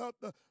to put up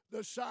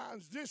the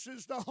signs, "This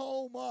is the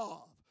home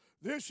of."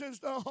 This is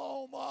the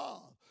home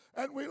of.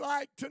 And we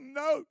like to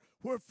note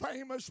where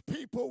famous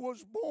people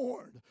was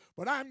born.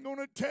 But I'm going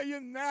to tell you,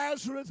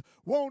 Nazareth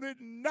wanted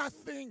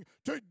nothing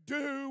to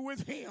do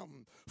with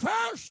him.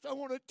 First, I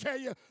want to tell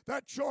you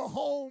that your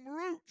home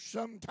roots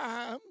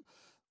sometime,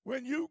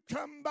 when you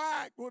come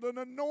back with an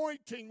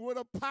anointing, with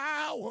a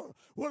power,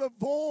 with a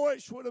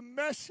voice, with a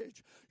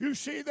message, you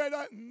see, they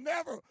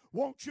never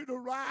want you to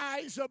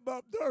rise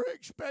above their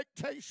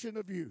expectation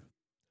of you.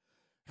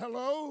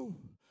 Hello?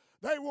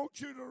 They want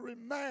you to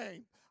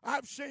remain.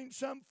 I've seen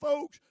some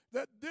folks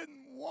that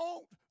didn't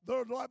want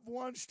their loved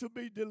ones to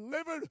be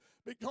delivered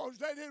because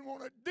they didn't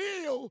want to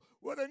deal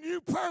with a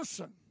new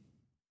person.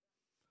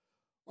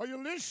 Are you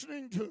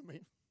listening to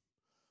me?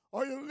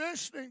 Are you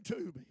listening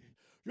to me?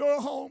 Your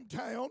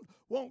hometown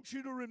wants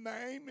you to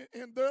remain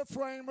in their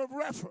frame of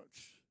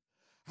reference.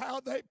 How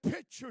they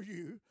picture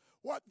you,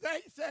 what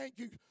they think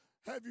you.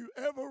 Have you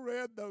ever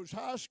read those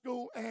high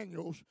school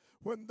annuals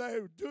when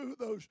they do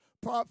those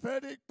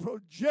prophetic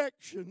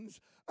projections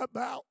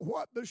about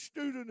what the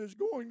student is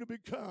going to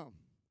become?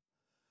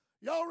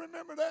 Y'all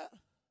remember that?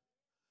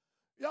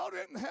 Y'all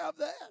didn't have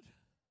that.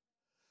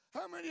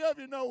 How many of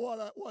you know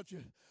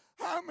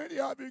how many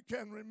of you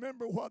can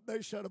remember what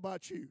they said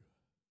about you?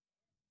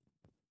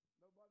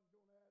 Nobody's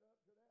going to add up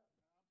to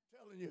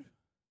that. I'm telling you.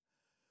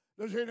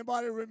 Does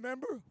anybody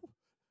remember?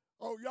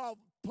 Oh, y'all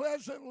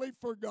pleasantly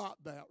forgot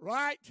that,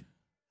 right?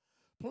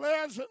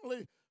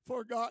 Pleasantly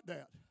forgot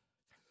that.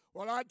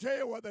 Well, I tell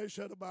you what they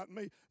said about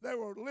me. They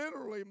were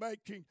literally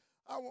making,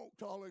 I won't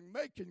call it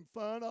making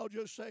fun, I'll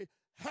just say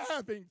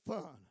having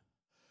fun.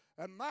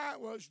 And mine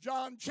was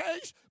John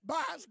Chase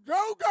buys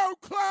Go-Go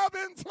Club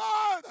in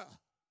Florida.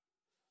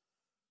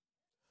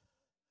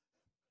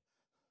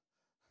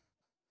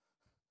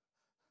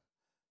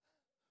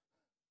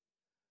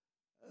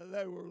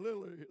 They were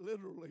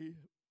literally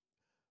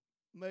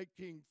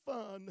making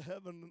fun,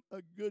 having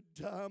a good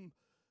time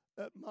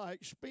at my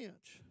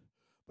expense.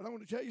 But I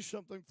want to tell you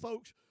something,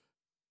 folks.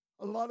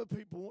 A lot of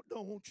people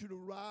don't want you to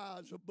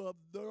rise above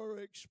their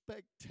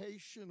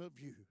expectation of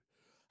you,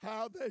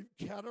 how they've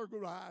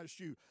categorized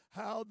you,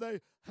 how they,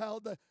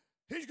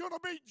 he's going to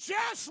be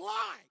just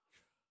like.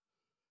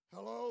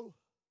 Hello?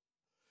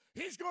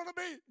 He's going to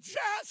be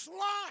just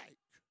like.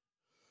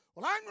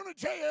 Well, I'm going to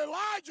tell you,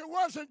 Elijah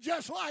wasn't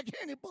just like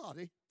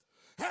anybody.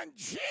 And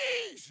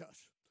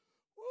Jesus,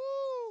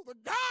 the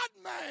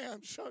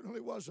God-man certainly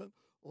wasn't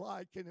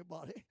like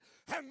anybody.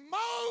 And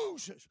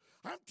Moses,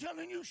 I'm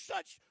telling you,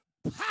 such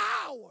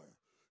power,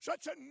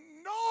 such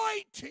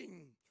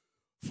anointing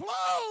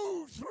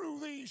flow through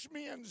these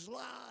men's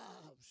lives.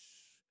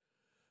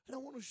 And I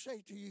want to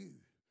say to you,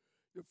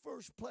 the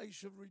first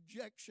place of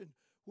rejection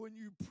when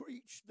you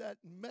preach that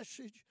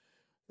message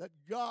that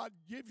God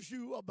gives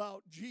you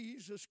about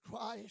Jesus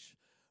Christ,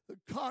 the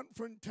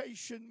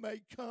confrontation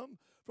may come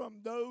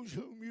from those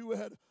whom you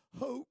had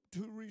hoped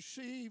to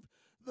receive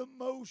the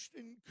most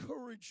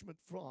encouragement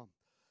from.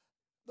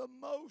 The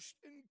most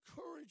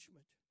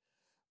encouragement.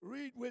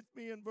 Read with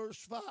me in verse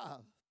 5.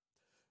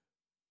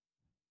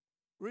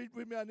 Read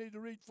with me. I need to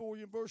read for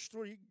you in verse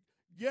 3.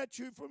 Get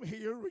you from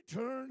here,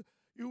 return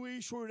you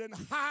eastward, and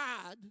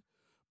hide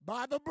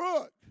by the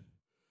brook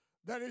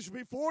that is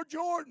before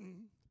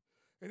Jordan.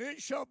 And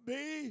it shall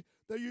be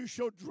that you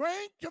shall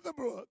drink of the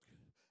brook.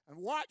 And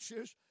watch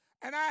this.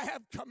 And I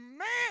have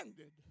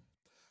commanded.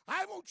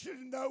 I want you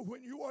to know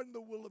when you are in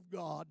the will of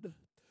God,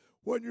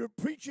 when you're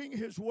preaching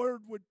His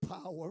word with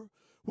power,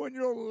 when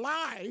your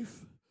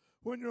life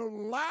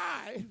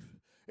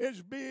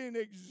is being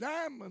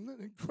examined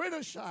and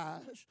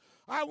criticized,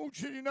 I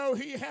want you to know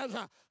He has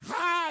a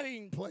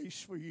hiding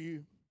place for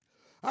you.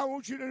 I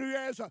want you to know He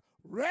has a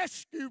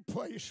rescue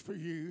place for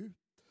you.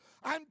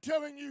 I'm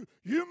telling you,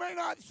 you may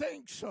not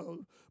think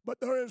so, but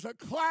there is a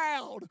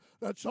cloud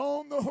that's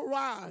on the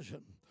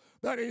horizon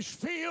that is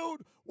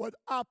filled with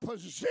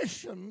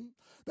opposition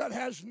that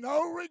has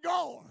no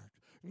regard,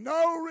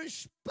 no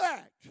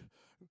respect.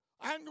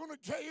 I'm going to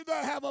tell you they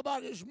have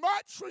about as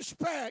much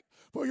respect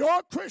for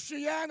your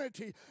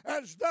Christianity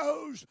as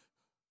those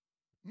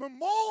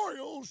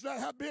memorials that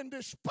have been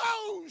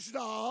disposed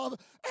of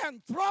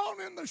and thrown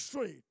in the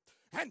street.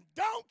 And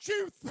don't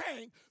you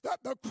think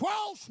that the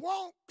cross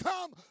won't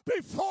come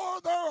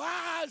before their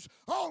eyes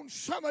on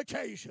some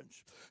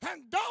occasions?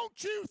 And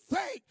don't you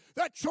think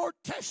that your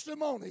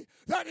testimony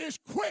that is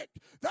quick,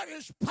 that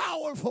is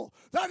powerful,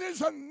 that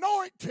is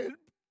anointed,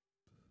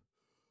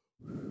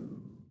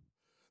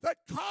 that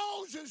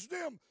causes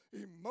them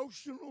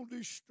emotional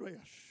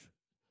distress?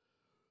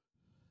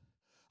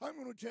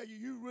 I'm going to tell you,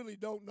 you really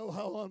don't know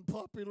how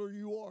unpopular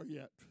you are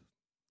yet.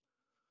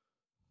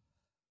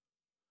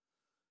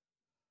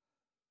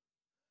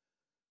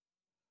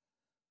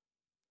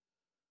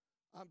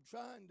 I'm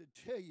trying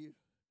to tell you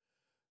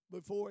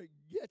before it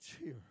gets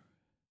here,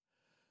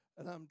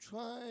 and I'm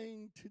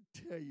trying to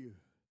tell you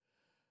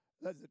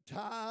that the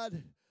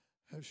tide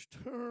has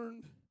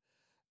turned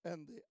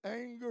and the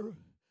anger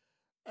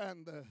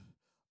and the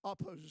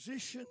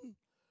opposition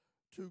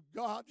to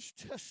God's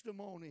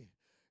testimony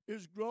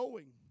is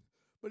growing.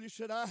 But He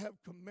said, I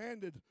have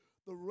commanded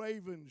the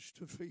ravens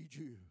to feed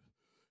you.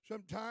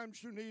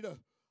 Sometimes you need a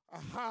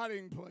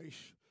hiding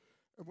place.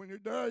 And when you're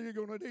there, you're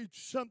going to need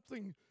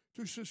something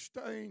to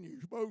sustain you,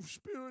 both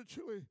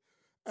spiritually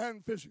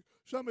and physically.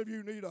 Some of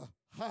you need a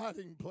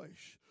hiding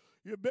place.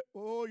 You've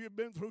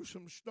been through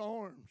some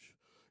storms.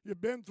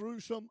 You've been through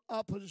some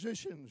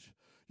oppositions.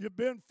 You've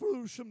been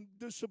through some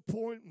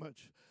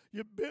disappointments.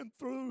 You've been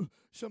through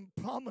some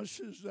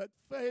promises that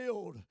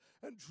failed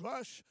and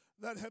trusts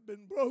that have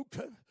been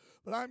broken.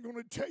 But I'm going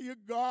to tell you,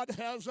 God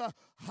has a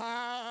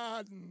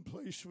hiding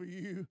place for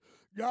you.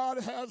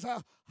 God has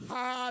a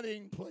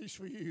hiding place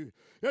for you.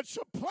 It's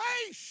a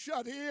place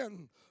shut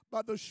in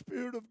by the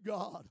Spirit of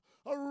God,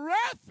 a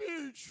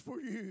refuge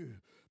for you,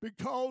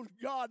 because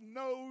God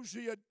knows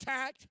the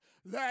attack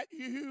that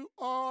you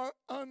are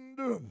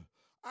under.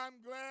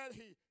 I'm glad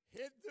He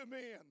hid them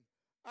in.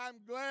 I'm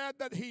glad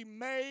that He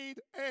made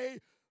a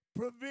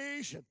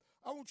provision.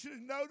 I want you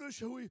to notice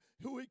who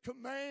he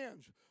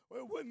commands.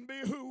 Well, it wouldn't be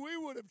who we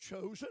would have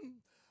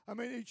chosen. I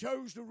mean, He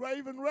chose the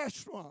Raven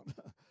restaurant.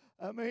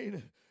 I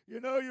mean, you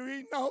know, you're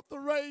eating off the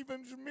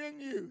Raven's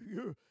menu.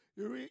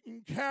 You're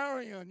eating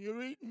carrion.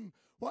 You're eating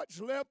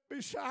what's left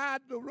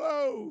beside the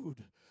road.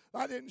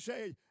 I didn't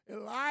say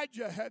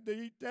Elijah had to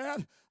eat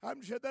that. I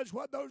said that's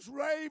what those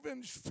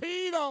ravens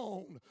feed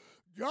on.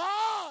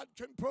 God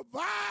can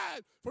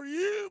provide for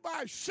you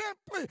by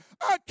simply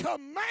a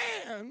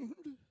command.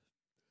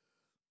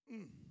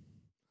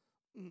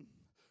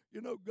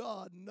 You know,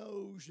 God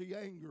knows the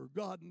anger.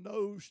 God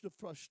knows the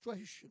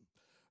frustration.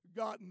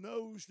 God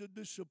knows the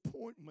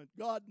disappointment.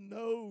 God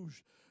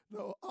knows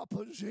the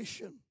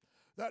opposition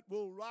that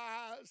will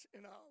rise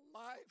in our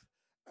life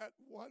at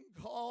one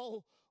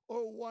call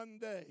or one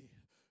day.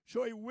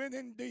 So He went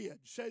and did.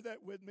 Say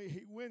that with me.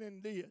 He went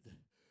and did.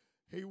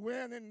 He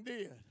went and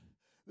did.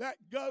 That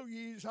go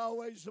ye is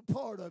always a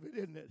part of it,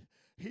 isn't it?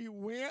 He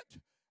went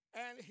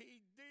and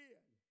He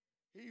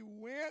did. He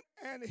went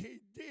and He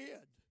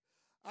did.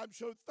 I'm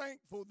so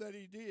thankful that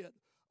He did,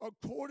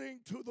 according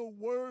to the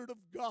word of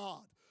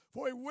God.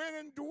 For He went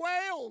and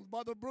dwelled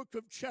by the brook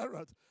of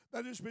Cherith,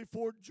 that is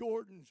before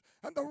Jordan.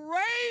 And the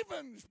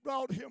ravens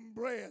brought Him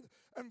bread,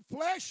 and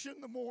flesh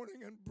in the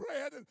morning, and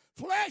bread and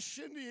flesh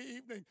in the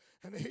evening.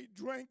 And He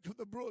drank of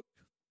the brook.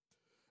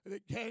 And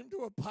it came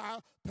to a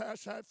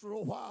pass after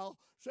a while.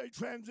 Say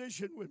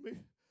transition with me.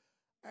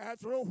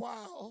 After a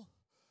while,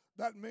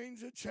 that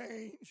means a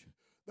change.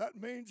 That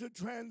means a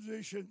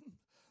transition.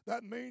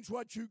 That means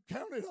what you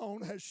counted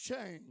on has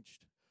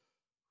changed.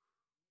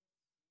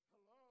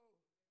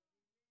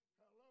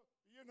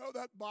 Hello. know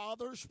that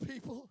bothers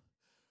people?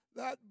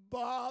 That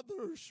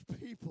bothers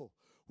people.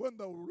 When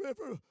the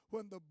river,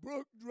 when the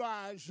brook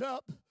dries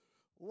up,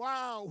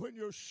 wow, when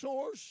your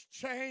source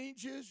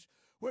changes,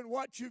 when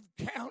what you've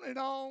counted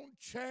on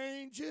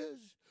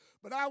changes.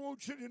 But I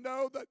want you to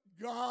know that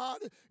God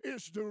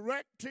is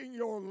directing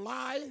your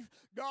life.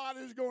 God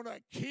is going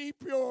to keep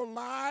your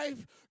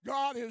life.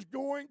 God is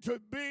going to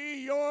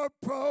be your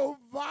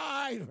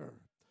provider.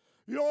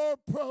 Your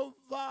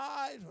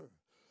provider.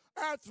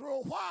 After a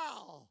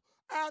while,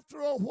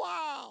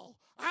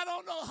 I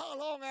don't know how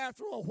long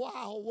after a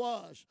while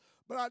was,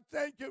 but I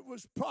think it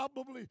was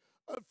probably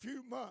a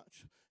few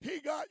months.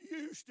 He got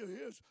used to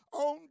his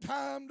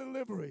on-time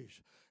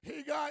deliveries.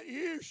 He got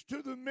used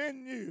to the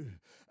menu,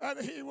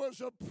 and he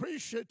was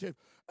appreciative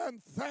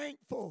and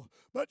thankful.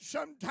 But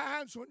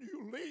sometimes when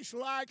you least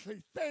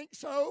likely think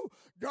so,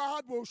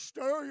 God will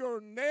stir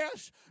your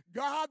nest.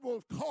 God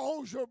will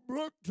cause your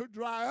brook to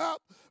dry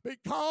up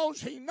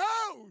because he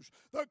knows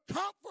the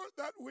comfort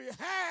that we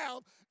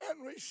have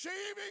in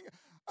receiving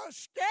a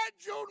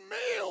scheduled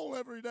meal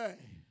every day.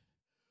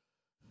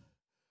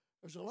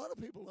 There's a lot of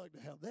people like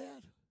to have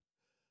that.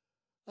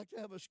 Like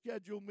to have a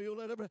scheduled meal.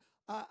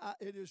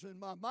 It is in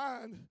my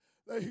mind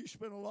that he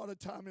spent a lot of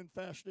time in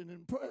fasting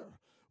and prayer.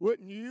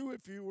 Wouldn't you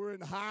if you were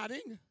in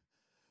hiding?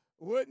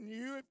 Wouldn't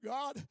you if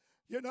God,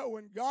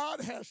 when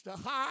God has to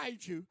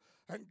hide you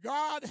and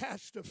God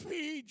has to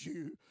feed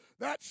you,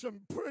 that's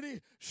some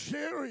pretty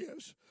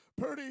serious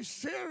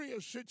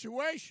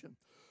situation.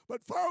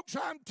 But folks,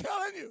 I'm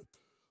telling you,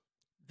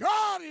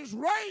 God is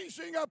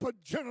raising up a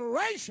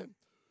generation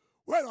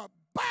with a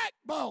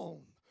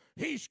backbone.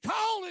 He's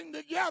calling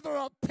together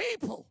a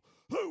people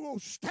who will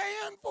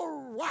stand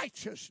for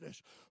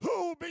righteousness,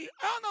 who will be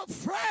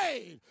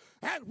unafraid.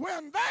 And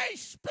when they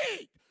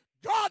speak,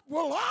 God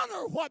will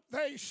honor what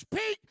they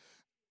speak,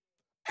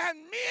 and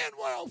men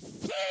will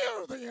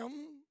fear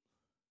them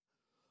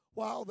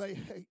while they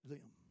hate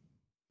them.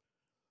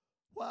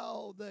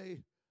 While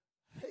they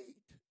hate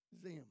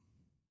them.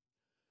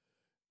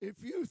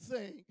 If you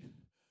think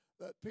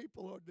that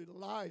people are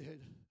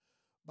delighted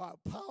by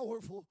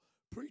powerful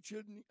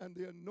preaching and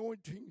the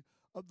anointing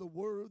of the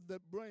word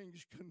that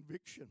brings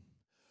conviction,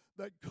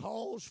 that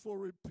calls for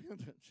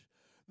repentance,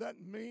 that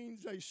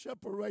means a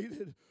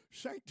separated,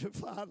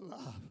 sanctified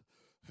life.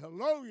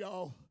 Hello,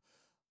 y'all.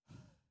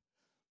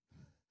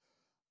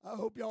 I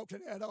hope y'all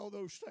can add all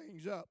those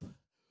things up.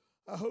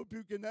 I hope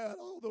you can add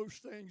all those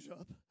things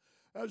up.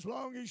 As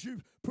long as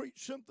you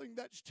preach something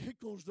that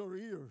tickles their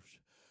ears.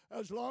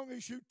 As long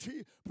as you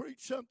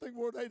preach something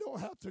where they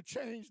don't have to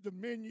change the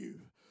menu.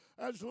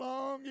 As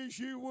long as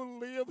you will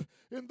live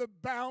in the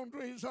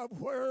boundaries of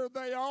where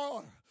they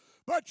are.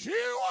 But you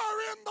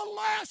are in the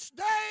last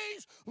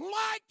days,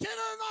 like it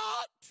or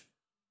not.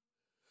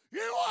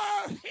 You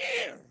are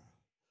here.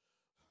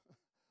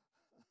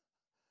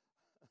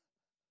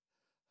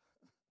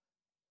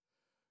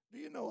 Do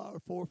you know our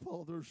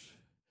forefathers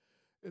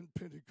in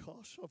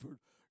Pentecost suffered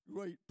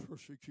great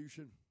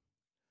persecution?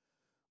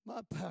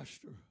 My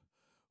pastor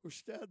was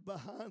stabbed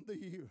behind the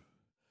ear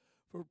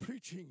for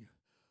preaching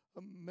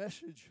a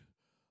message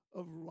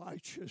of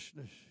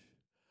righteousness.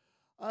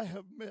 I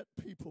have met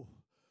people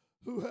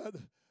who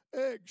had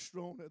eggs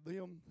thrown at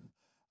them,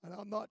 and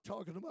I'm not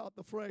talking about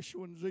the fresh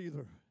ones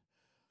either.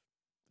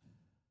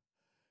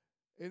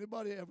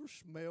 Anybody ever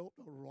smelled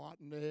a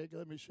rotten egg?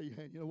 Let me see your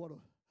hand. You know what?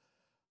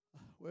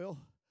 Well,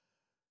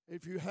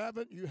 if you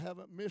haven't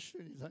missed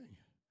anything.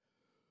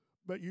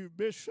 But you've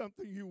missed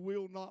something you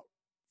will not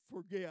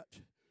forget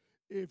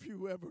if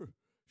you ever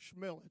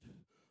smell it.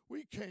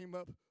 We came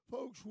up,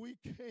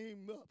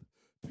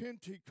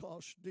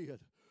 Pentecost did.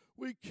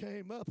 We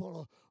came up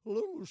on a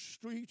little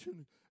street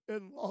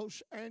in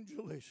Los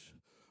Angeles.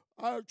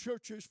 Our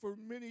churches for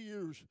many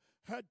years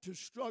had to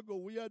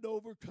struggle. We had to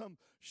overcome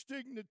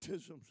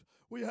stigmatisms.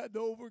 We had to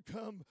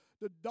overcome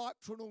the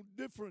doctrinal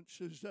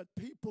differences that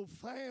people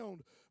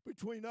found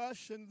between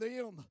us and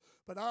them.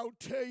 But I'll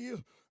tell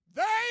you,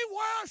 they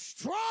were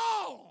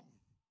strong.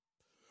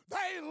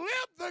 They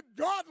lived the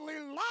godly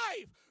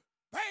life.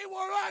 They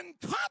were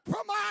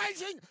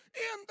uncompromising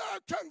in their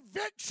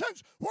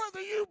convictions,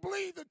 whether you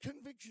believe the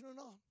conviction or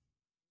not.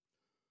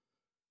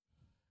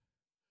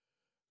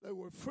 They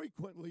were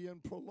frequently in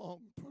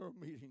prolonged prayer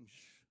meetings,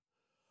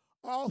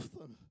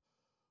 often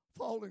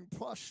falling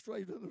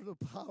prostrate under the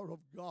power of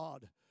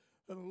God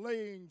and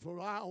laying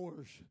for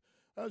hours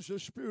as the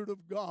Spirit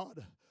of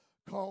God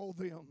called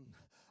them.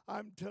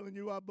 I'm telling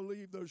you, I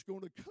believe there's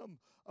going to come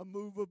a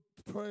move of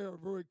prayer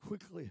very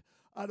quickly.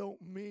 I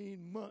don't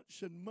mean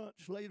months and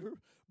months later,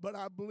 but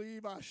I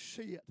believe I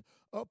see it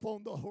up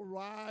on the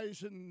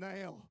horizon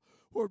now,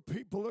 where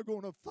people are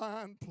going to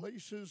find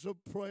places of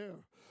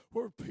prayer,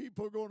 where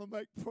people are going to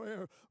make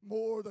prayer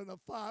more than a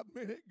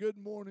 5-minute good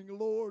morning,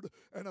 Lord,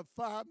 and a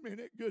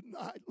 5-minute good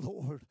night,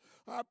 Lord.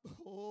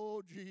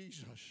 Oh,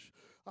 Jesus.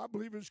 I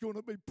believe it's going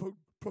to be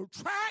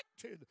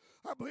protracted.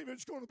 I believe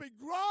it's going to be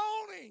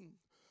groaning.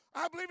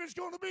 I believe it's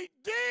going to be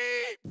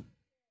deep.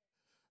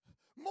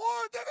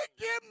 More than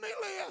a give me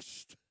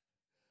list.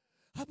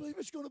 I believe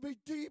it's going to be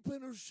deep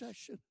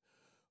intercession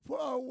for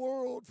our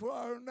world, for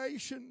our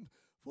nation,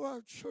 for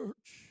our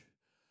church.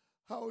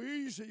 How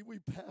easy we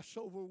pass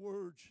over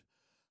words.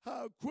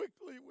 How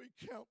quickly we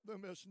count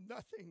them as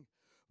nothing.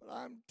 But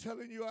I'm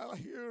telling you, I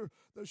hear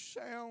the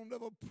sound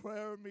of a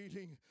prayer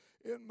meeting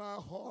in my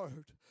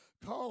heart,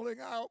 calling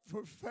out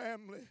for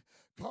family,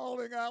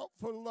 calling out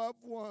for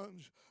loved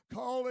ones,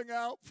 calling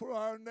out for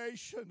our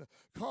nation,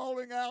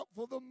 calling out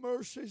for the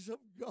mercies of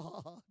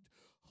God.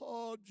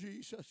 Oh,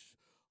 Jesus.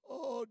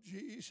 Oh,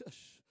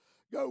 Jesus.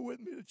 Go with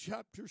me to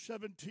chapter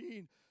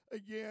 17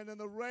 again. And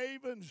the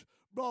ravens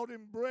brought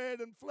him bread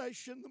and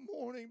flesh in the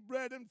morning,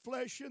 bread and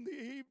flesh in the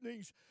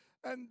evenings,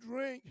 and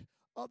drink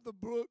of the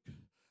brook.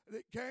 And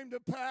it came to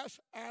pass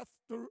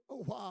after a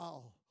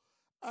while,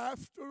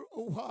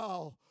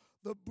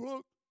 the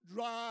brook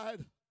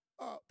dried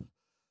up.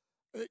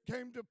 It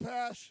came to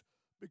pass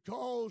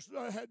because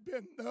there had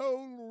been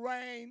no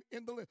rain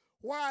in the land.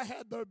 Why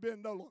had there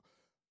been no rain?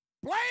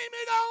 Blame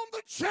it on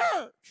the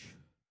church.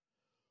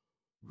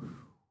 Whew.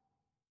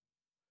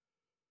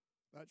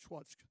 That's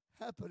what's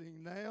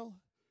happening now.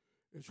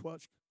 It's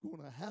what's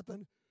going to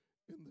happen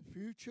in the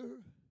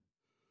future.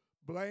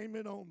 Blame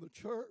it on the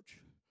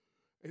church.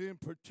 And in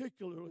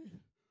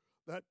particularly,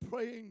 that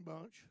praying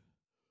bunch,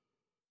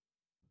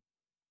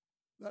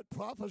 that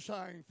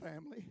prophesying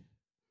family.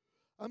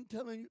 I'm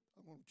telling you,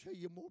 I'm going to tell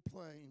you more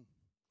plain,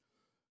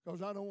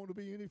 because I don't want to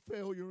be any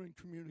failure in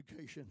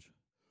communications.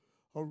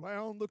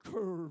 Around the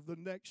curve, the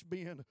next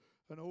bend,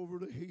 and over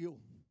the hill.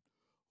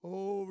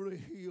 Over the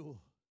hill.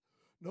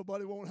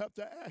 Nobody won't have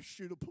to ask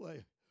you to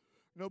pray.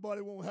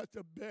 Nobody won't have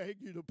to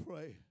beg you to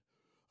pray.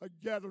 A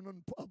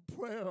gathering of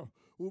prayer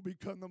will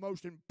become the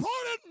most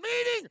important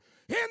meeting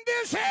in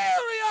this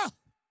area.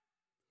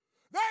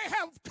 They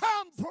have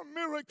come for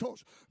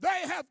miracles.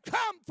 They have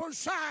come for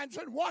signs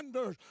and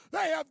wonders.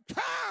 They have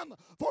come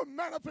for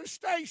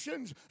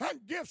manifestations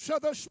and gifts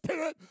of the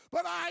Spirit.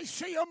 But I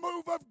see a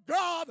move of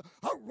God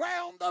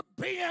around the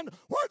bend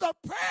where the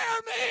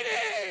prayer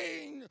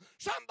meeting.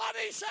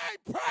 Somebody say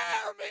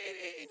prayer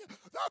meeting.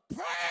 The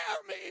prayer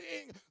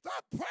meeting.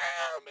 The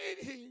prayer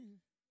meeting.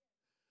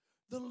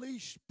 The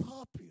least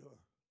popular.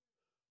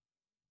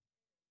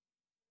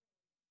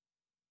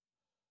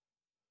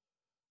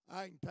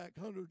 I can pack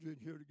hundreds in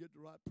here to get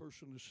the right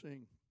person to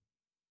sing.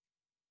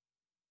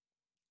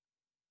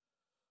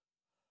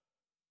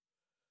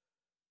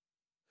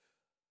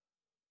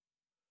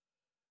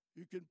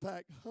 You can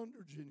pack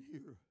hundreds in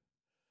here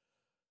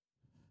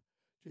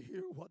to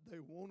hear what they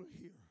want to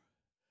hear.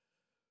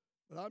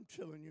 But I'm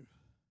telling you,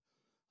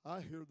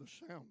 I hear the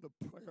sound of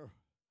prayer.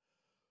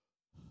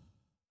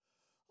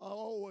 I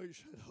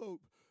always had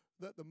hoped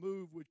that the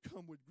move would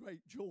come with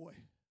great joy.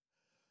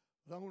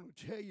 But I'm going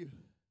to tell you,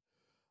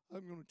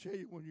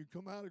 when you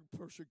come out of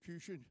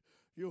persecution,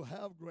 you'll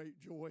have great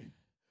joy.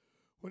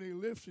 When he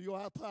lifts you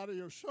up out of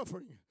your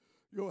suffering,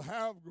 you'll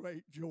have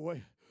great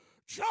joy.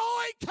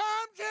 Joy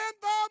comes in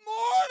the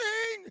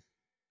morning.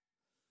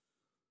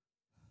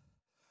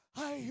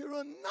 I hear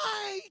a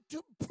night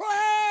of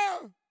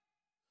prayer.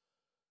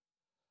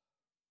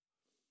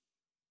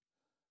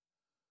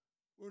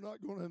 We're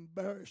not going to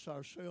embarrass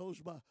ourselves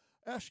by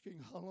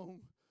asking how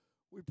long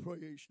we pray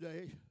each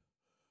day,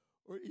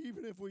 or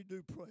even if we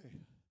do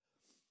pray.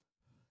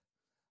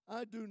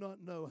 I do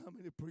not know how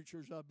many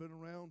preachers I've been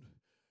around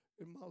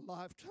in my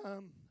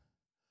lifetime.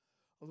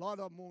 A lot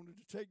of them wanted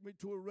to take me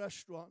to a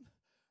restaurant,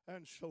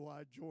 and so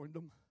I joined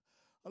them.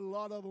 A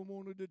lot of them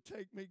wanted to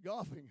take me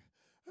golfing,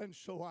 and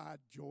so I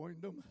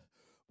joined them.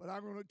 But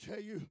I'm going to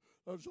tell you,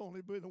 there's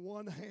only been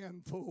one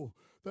handful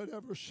that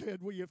ever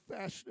said, will you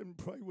fast and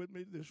pray with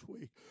me this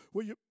week?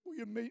 Will you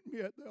meet me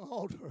at the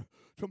altar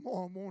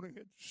tomorrow morning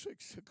at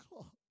 6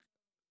 o'clock?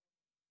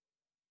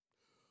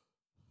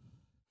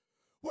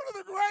 One of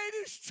the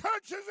greatest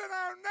churches in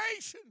our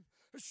nation,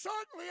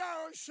 certainly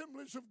our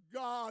Assemblies of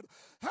God,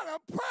 had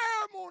a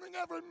prayer morning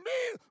every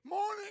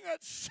morning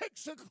at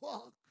 6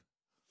 o'clock.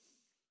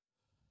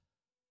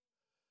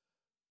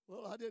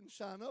 Well, I didn't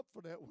sign up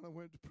for that when I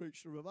went to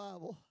preach the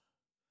revival.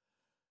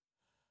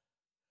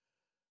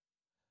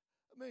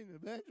 I mean, the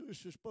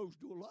evangelist is supposed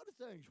to do a lot of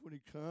things when he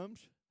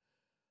comes.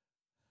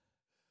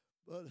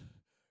 But,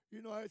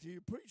 you know, after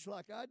you preach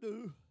like I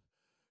do,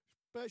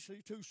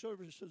 especially 2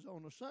 services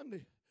on a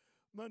Sunday,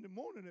 Monday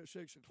morning at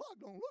 6 o'clock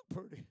don't look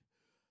pretty.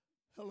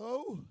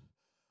 Hello?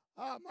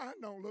 Mine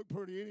don't look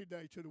pretty any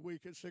day to the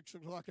week at 6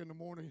 o'clock in the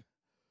morning.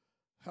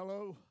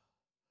 Hello?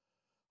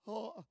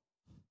 Oh.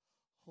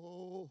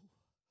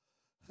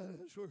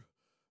 As we're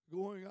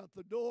going out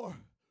the door,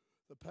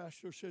 the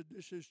pastor said,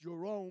 this is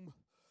Jerome,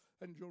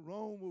 and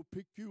Jerome will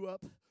pick you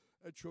up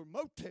at your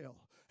motel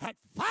at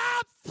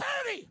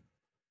 5:30.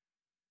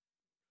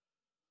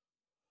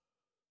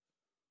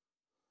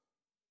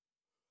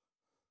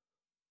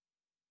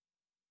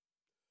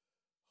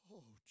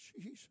 Oh,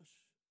 Jesus.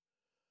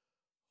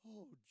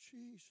 Oh,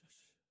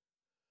 Jesus.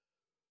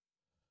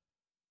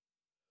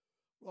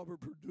 Robert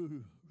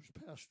Perdue,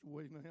 who's passed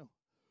away now,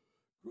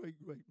 great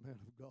man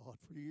of God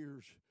for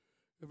years.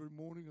 Every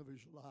morning of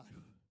his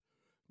life,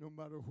 no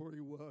matter where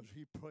he was,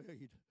 he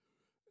prayed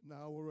an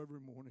hour every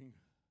morning.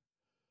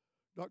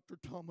 Dr.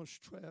 Thomas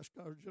Trask,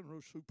 our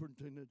general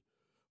superintendent,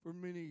 for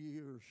many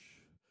years,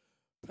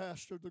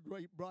 pastored the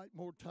great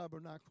Brightmoor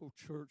Tabernacle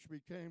Church,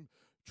 became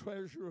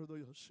treasurer of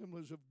the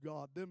Assemblies of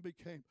God, then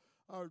became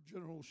our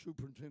general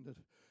superintendent.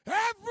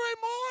 Every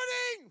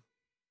morning,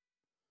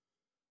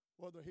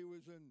 whether he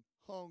was in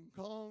Hong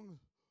Kong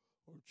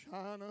or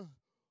China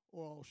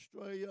or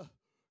Australia,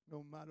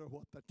 no matter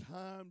what the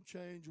time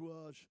change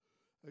was,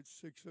 at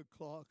 6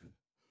 o'clock,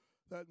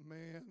 that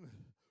man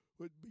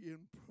would be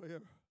in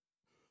prayer.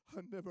 I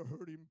never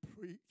heard him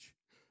preach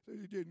that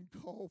he didn't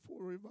call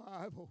for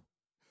revival.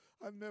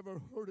 I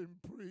never heard him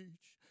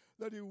preach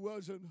that he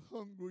wasn't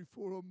hungry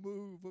for a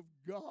move of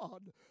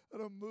God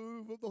and a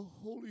move of the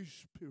Holy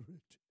Spirit.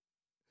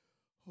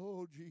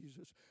 Oh,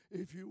 Jesus,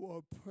 if you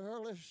are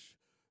prayerless,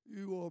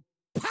 you are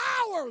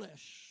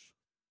powerless.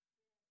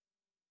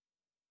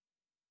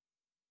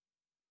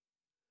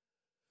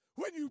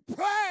 When you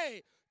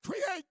pray,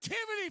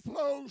 creativity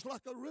flows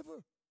like a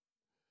river.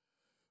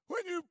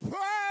 When you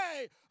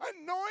pray,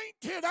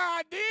 anointed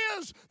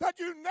ideas that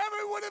you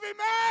never would have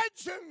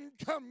imagined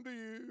come to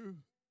you.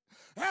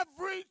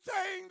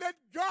 Everything that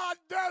God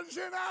does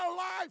in our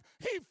life,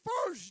 He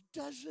first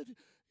does it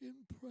in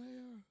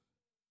prayer.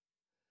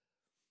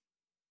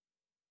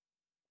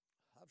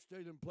 I've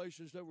stayed in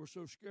places that were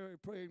so scary,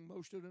 praying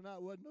most of the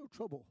night wasn't no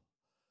trouble.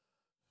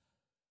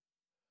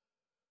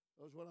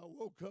 Because when I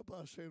woke up,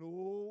 I said,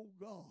 oh,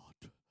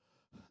 God.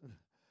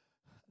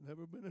 I've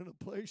never been in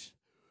a place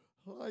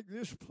like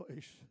this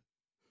place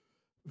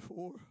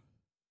before.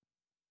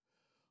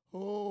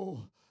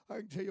 Oh, I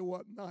can tell you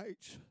what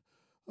nights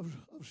of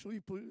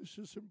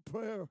sleeplessness and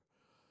prayer,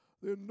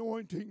 the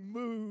anointing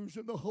moves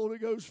and the Holy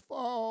Ghost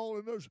fall,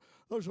 and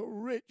there's a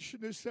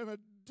richness and a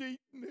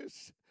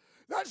deepness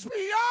that's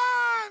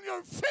beyond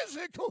your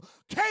physical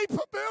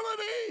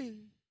capability.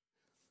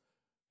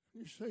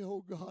 You say,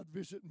 oh, God,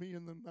 visit me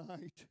in the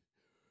night.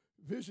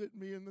 Visit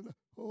me in the night.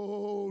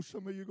 Oh,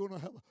 some of you are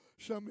going to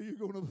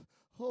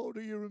oh,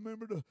 do you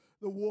remember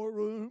the war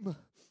room?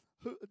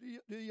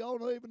 Do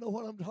y'all even know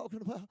what I'm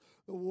talking about?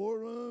 The war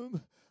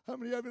room. How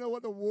many of you know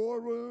what the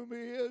war room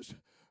is?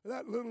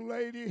 That little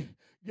lady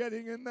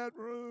getting in that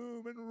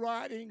room and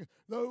writing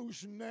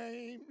those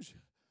names.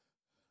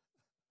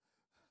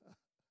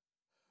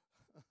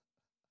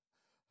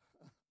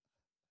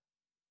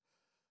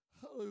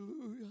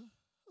 Hallelujah.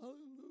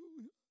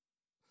 Hallelujah.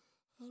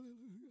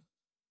 Hallelujah.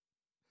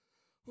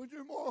 When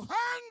you're more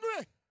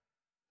hungry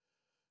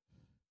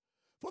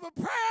for the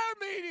prayer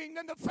meeting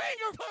than the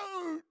finger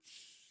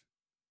foods.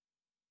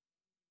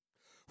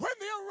 When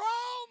the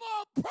aroma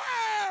of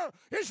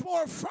prayer is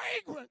more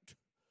fragrant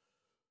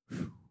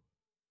than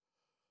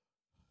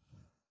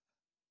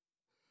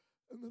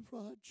the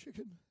fried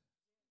chicken.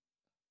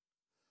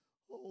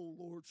 Oh,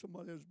 Lord,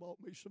 somebody has bought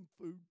me some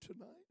food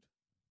tonight.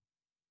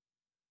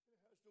 It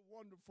has the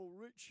wonderful,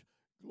 rich,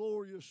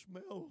 glorious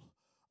smell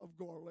of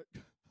garlic.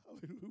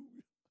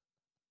 Hallelujah.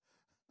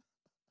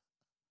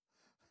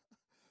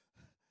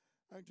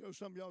 I can tell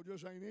some of y'all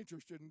just ain't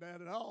interested in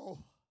that at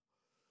all.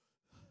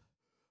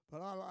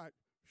 But I like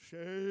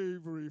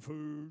savory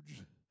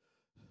foods.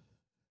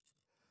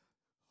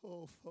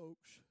 Oh,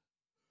 folks.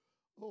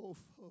 Oh,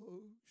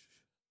 folks.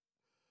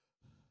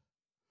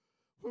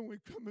 When we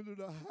come into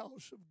the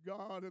house of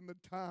God and the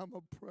time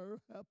of prayer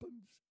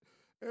happens,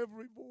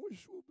 every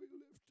voice will be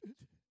lifted.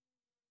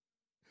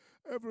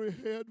 Every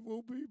head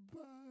will be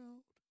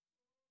bowed.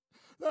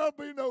 There'll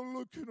be no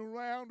looking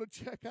around to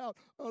check out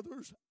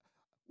others'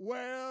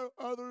 wear,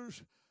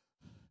 others'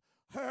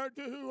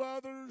 hairdo,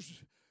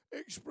 others'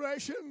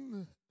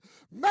 expression.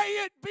 May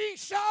it be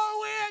so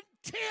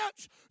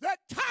intense that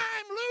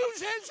time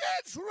loses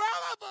its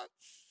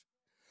relevance.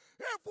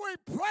 If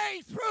we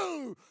pray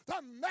through,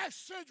 the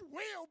message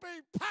will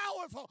be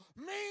powerful,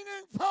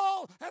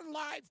 meaningful, and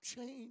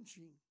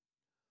life-changing.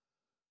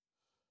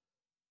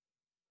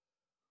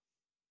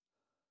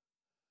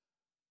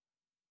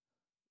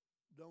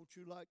 Don't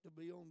you like to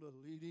be on the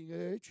leading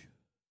edge?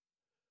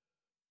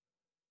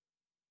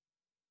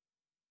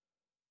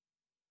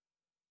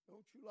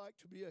 Don't you like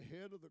to be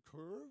ahead of the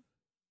curve?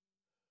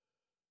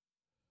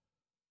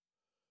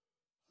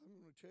 I'm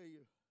going to tell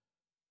you,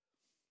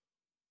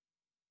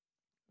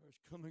 there's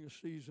coming a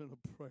season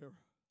of prayer,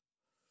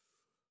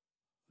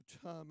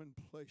 a time and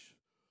place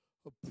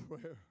of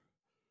prayer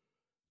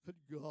that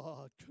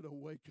God could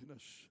awaken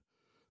us,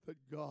 that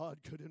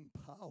God could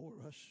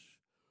empower us.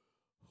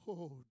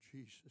 Oh,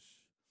 Jesus.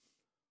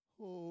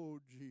 Oh,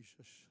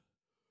 Jesus.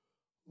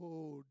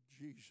 Oh,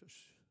 Jesus.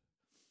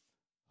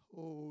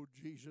 Oh,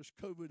 Jesus.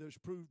 COVID has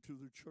proved to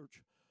the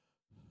church,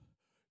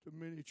 to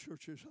many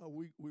churches, how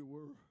weak we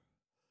were.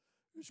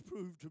 It's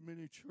proved to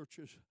many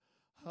churches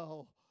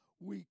how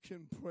weak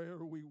in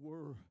prayer we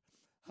were,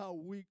 how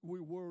weak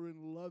we were in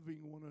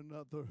loving one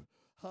another,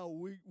 how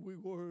weak we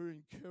were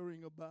in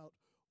caring about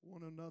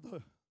one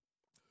another.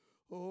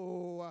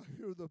 Oh, I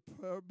hear the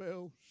prayer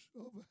bells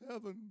of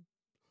heaven.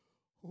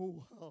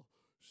 Oh, how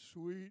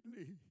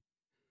sweetly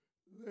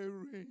they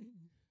ring,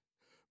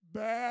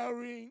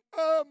 bearing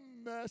a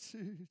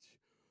message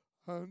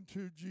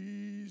unto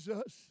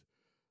Jesus,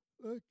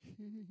 the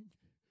King.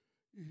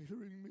 You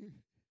hearing me?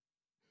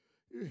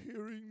 You're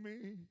hearing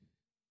me?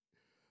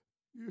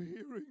 You're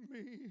hearing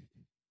me?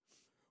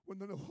 When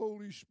the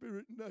Holy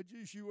Spirit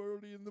nudges you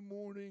early in the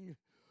morning,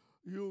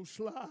 you'll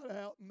slide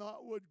out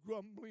not with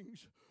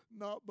grumblings,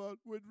 not but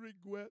with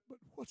regret, but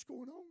what's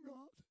going on,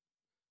 God?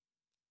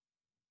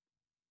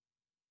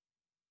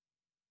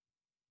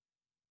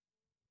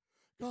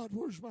 God,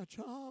 where's my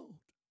child?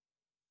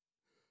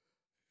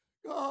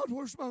 God,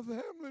 where's my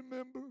family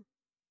member?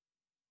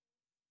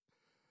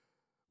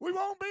 We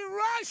won't be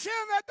rushing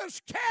at the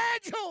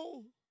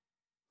schedule.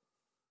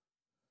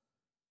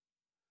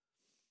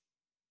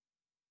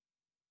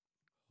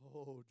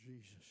 Oh,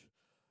 Jesus.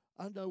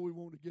 I know we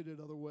want to get it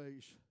other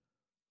ways.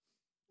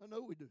 I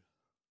know we do.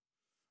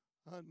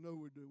 I know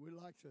we do. We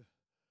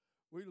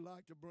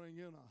like to bring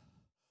in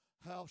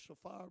a house of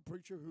fire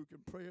preacher who can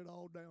pray it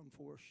all down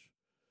for us.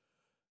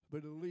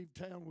 But it'll leave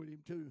town with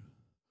him too.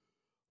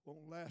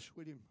 Won't last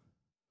with him.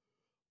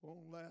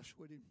 Won't last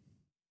with him.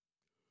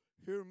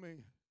 Hear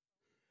me.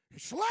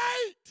 It's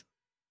late.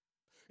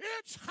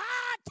 It's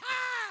high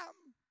time.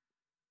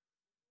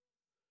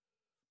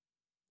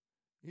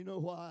 You know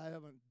why I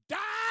haven't died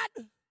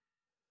and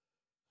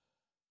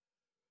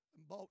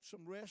bought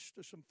some rest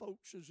to some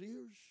folks'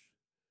 ears?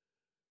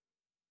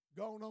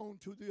 Gone on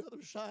to the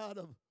other side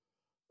of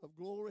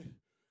glory?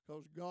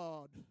 Because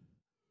God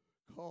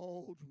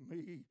called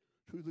me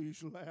to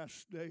these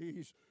last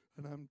days,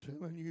 and I'm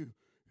telling you,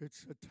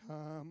 it's a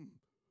time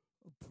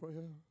of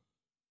prayer.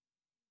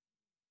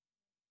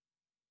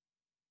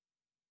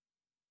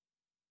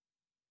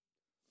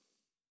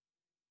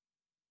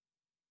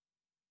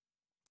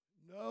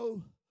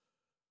 No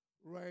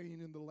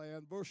rain in the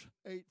land. Verse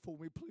 8 for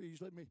me,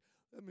 please. Let me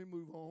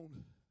move on.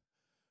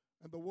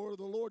 And the word of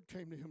the Lord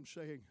came to him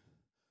saying,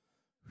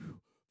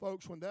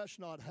 folks, when that's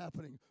not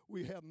happening,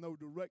 we have no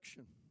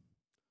direction.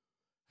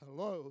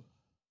 Hello.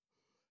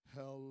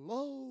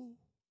 Hello.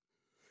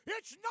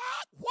 It's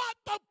not what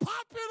the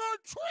popular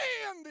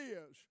trend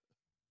is.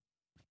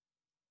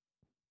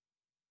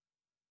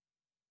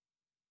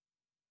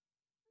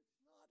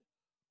 It's not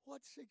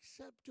what's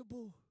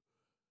acceptable.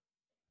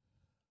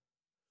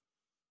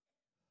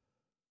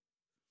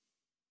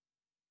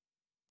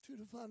 To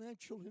the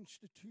financial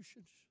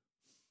institutions.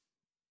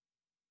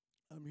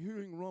 I'm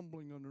hearing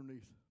rumbling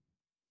underneath.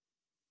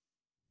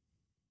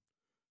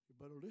 You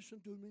better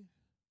listen to me.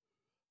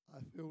 I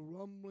feel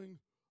rumbling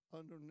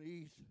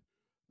underneath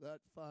that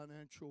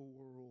financial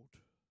world.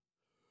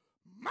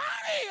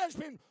 Money has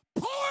been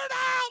poured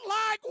out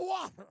like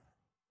water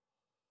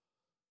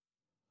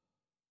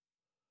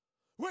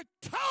with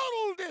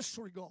total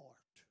disregard.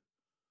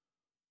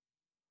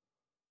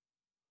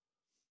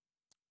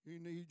 You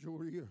need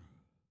your ear.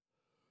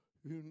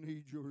 You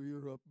need your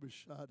ear up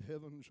beside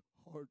heaven's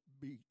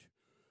heartbeat.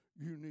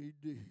 You need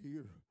to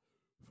hear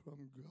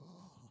from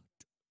God.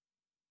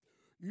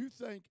 You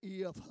think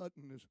E.F.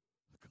 Hutton has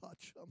got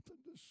something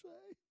to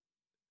say?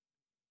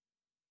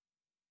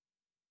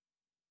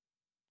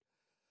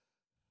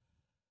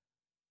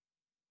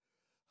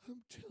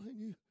 I'm telling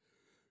you,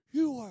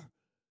 you are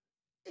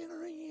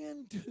entering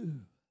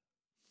into.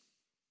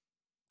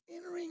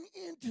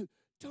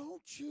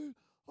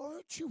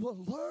 Aren't you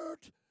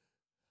alert?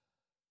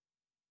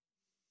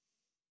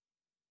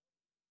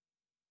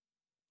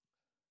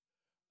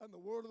 And the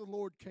word of the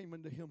Lord came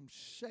unto him,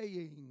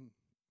 saying,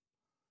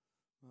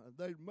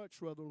 they'd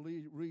much rather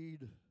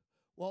read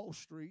Wall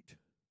Street.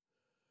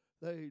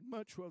 They'd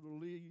much rather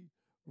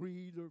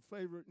read their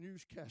favorite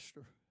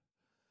newscaster.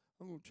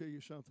 I'm going to tell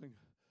you something.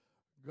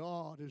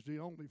 God is the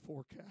only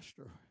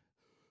forecaster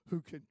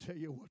who can tell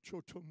you what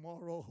your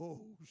tomorrow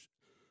holds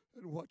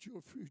and what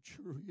your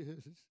future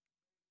is.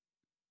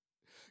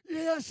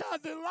 Yes, I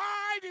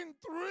delight in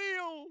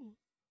thrill.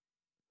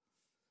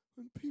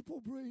 When people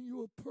bring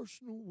you a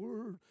personal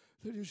word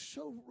that is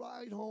so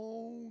right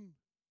on.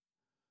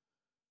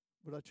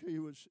 But I tell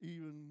you, it's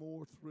even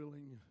more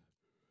thrilling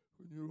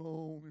when you're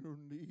on your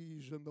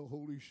knees and the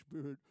Holy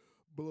Spirit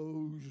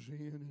blows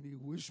in and he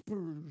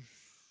whispers.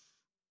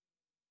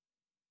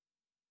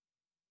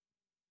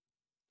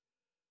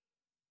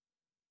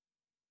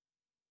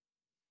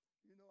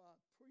 You know, I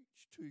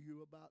preached to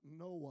you about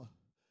Noah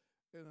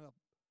in a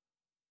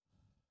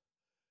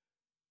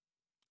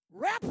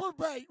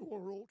reprobate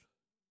world.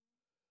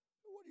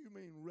 What do you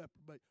mean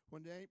reprobate?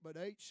 When there ain't but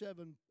 8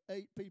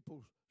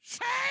 people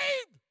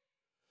saved,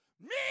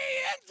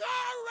 millions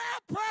are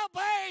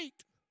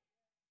reprobate.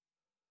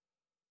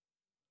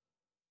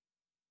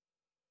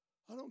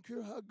 I don't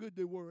care how good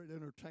they were at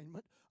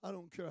entertainment. I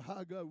don't care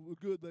how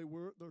good they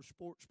were at their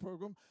sports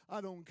program.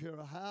 I don't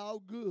care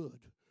how good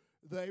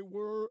they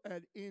were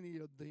at any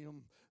of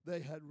them.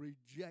 They had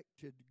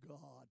rejected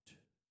God.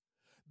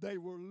 They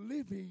were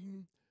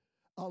living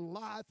a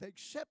life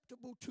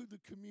acceptable to the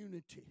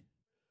community,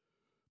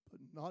 but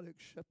not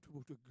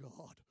acceptable to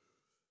God.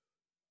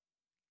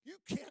 You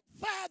can't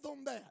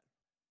fathom that.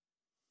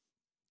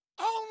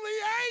 Only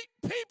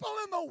 8 people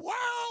in the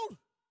world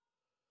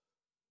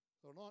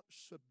are not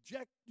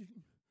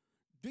subjecting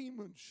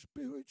demon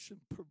spirits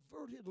and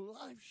perverted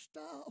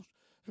lifestyles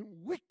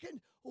and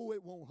wicked. Oh,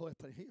 it won't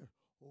happen here.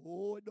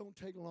 Oh, it don't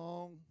take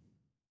long.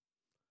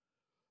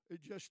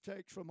 It just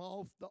takes from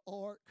off the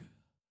ark.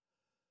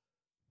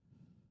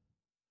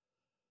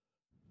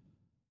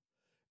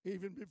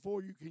 Even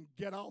before you can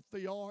get off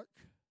the ark,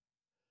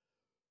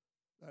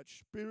 that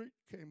spirit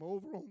came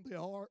over on the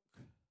ark.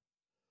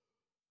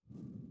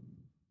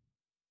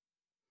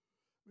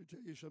 Let me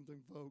tell you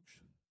something, folks.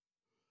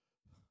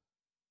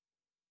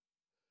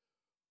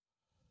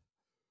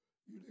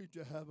 You need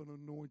to have an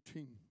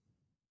anointing.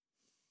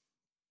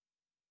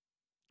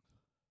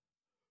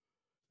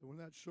 And when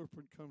that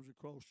serpent comes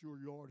across your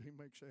yard, he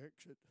makes an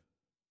exit.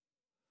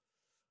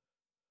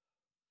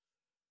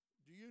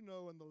 Do you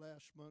know in the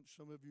last month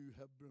some of you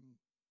have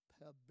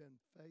been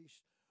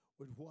faced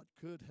with what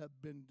could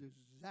have been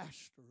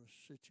disastrous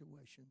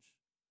situations?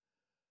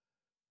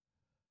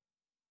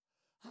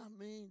 I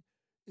mean,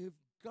 if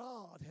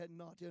God had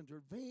not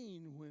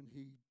intervened when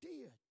he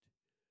did,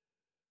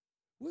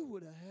 we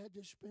would have had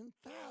to spend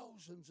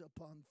thousands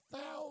upon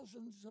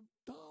thousands of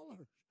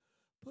dollars.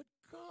 But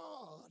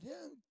God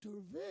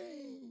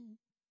intervened.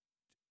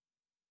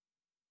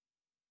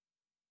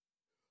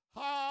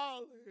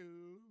 Hallelujah.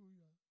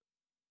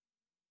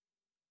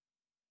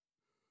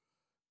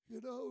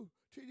 You know,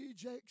 T.D.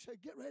 Jakes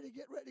said, get ready,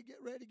 get ready, get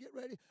ready, get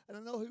ready. And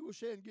I know he was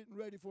saying getting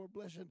ready for a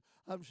blessing.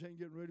 I'm saying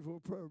getting ready for a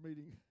prayer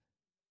meeting.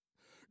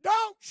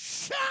 Don't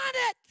shun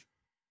it.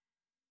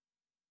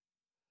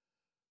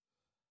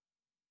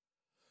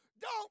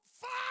 Don't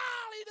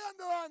file it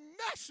under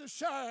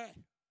unnecessary.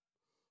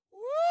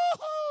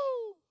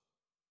 Woo-hoo!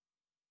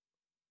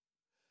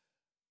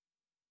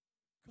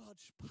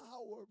 God's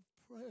power of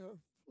prayer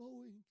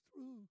flowing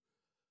through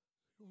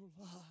your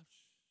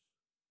lives.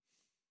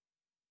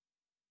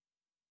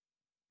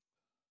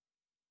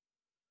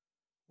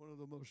 One of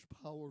the most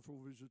powerful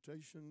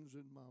visitations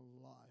in my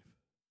life.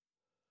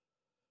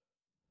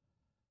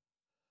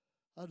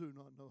 I do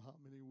not know how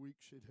many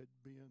weeks it had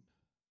been.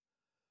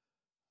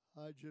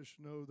 I just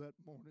know that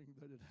morning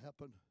that it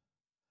happened.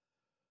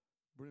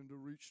 Brenda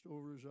reached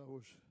over as I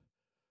was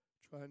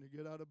trying to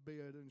get out of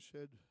bed and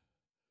said,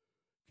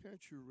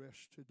 "Can't you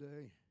rest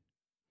today?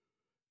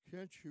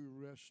 Can't you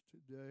rest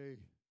today?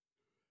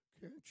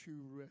 Can't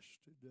you rest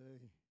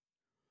today?"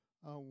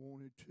 I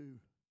wanted to.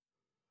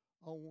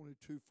 I wanted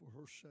to for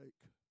her sake.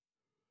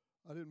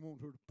 I didn't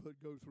want her to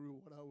go through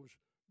what I was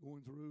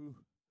going through.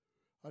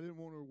 I didn't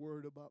want her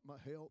worried about my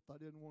health. I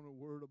didn't want her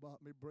worried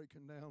about me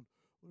breaking down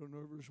with a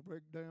nervous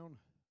breakdown.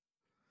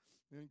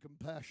 In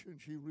compassion,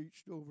 she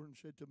reached over and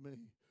said to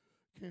me,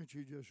 "Can't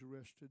you just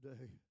rest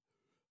today?"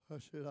 I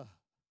said, I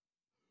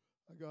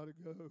got to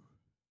go.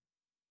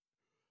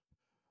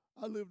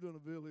 I lived in a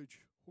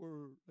village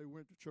where they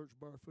went to church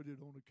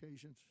barefooted on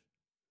occasions.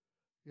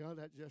 You know,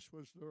 that just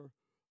was their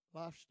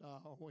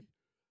lifestyle.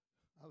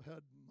 I've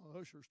had my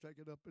ushers take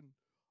it up and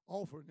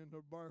offering in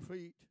their bare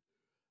feet.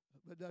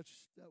 But that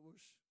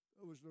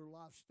was their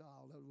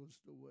lifestyle. That was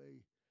the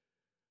way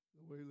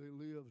they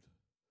lived.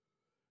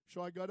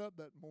 So I got up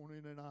that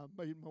morning and I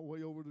made my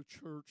way over to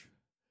church.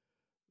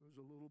 It was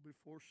a little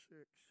before 6.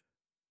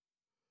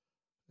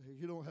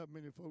 You don't have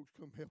many folks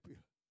come help you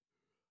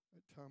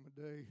that time of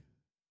day.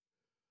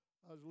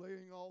 I was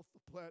laying on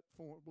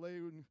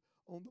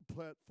the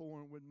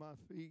platform with my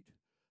feet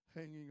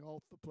hanging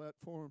off the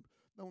platform.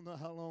 Don't know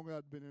how long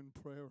I'd been in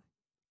prayer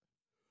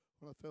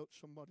when I felt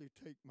somebody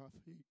take my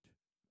feet.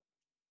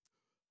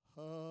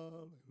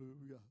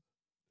 Hallelujah.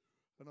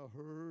 And I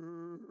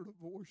heard a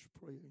voice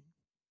praying.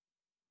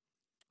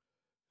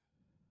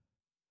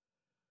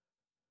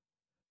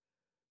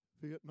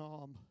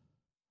 Vietnam,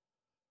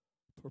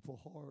 Purple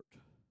Heart,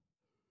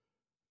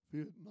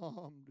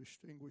 Vietnam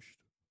Distinguished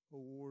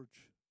Awards.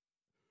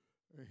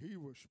 And he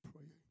was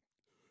praying.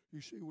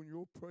 You see, when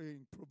your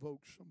praying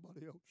provokes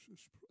somebody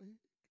else's praying.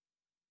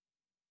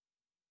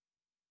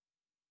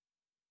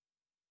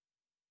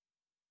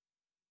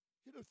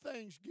 You know,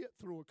 things get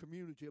through a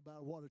community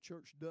about what a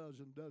church does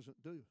and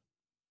doesn't do.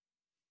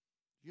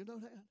 You know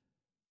that?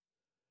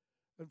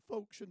 And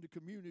folks in the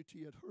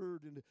community had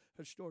heard and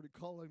had started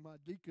calling my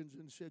deacons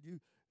and said, you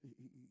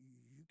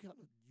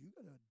gotta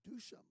do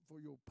something for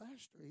your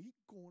pastor.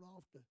 He's going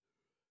off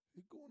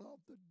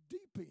the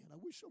deep end. I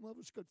wish some of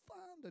us could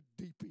find the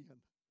deep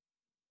end.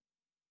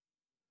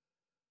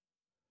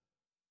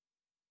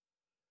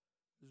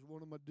 There's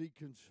one of my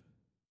deacons.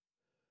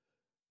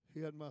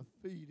 He had my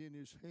feet in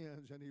his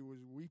hands and he was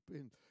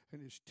weeping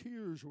and his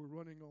tears were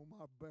running on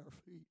my bare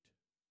feet.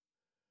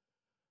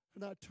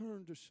 And I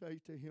turned to say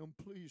to him,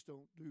 "Please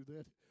don't do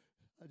that."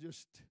 It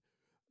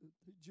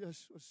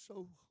just was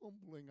so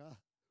humbling.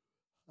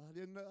 I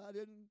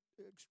didn't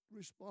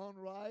respond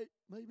right,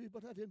 maybe,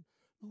 but I didn't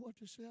know what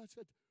to say. I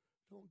said,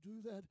 "Don't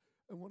do that."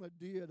 And when I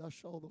did, I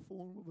saw the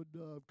form of a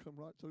dove come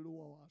right through the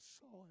wall. I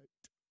saw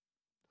it.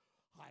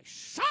 I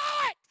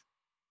saw it.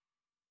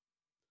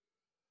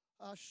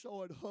 I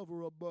saw it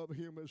hover above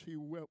him as he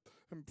wept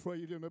and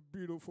prayed in a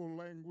beautiful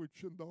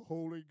language in the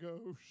Holy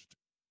Ghost.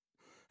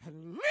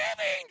 And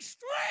living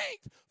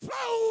strength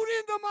flowed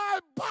into my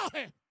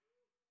body.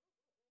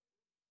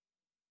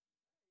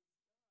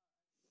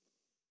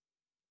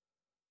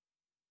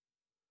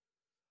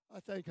 I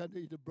think I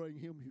need to bring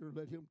him here and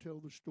let him tell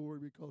the story,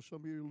 because some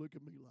of you look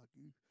at me like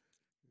you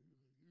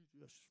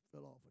just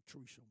fell off a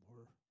tree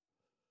somewhere.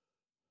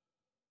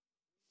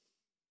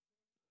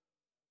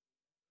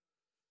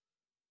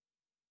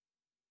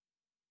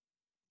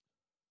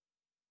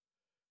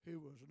 He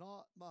was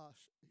not my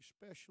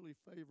especially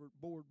favorite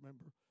board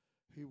member.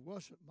 He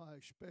wasn't my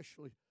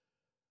especially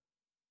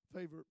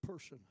favorite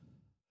person.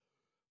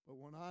 But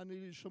when I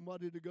needed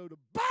somebody to go to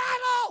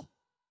battle,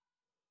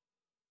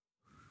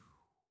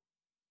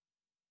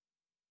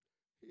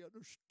 he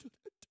understood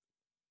it.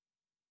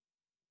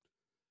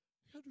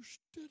 He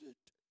understood it.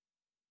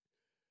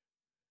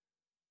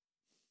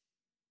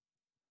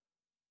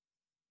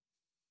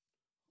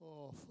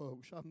 Oh,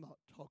 folks, I'm not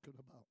talking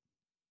about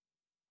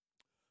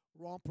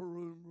romper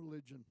room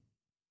religion.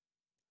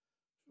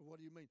 So what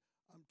do you mean?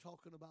 I'm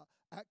talking about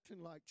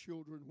acting like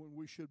children when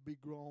we should be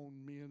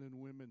grown men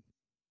and women.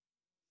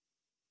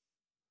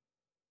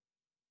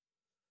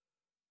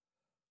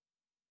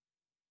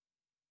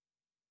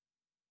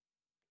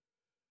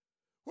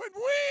 When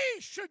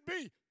we should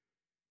be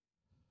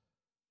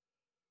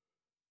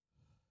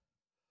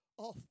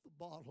off the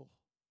bottle,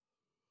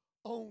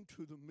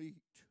 onto the meat.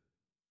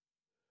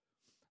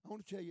 I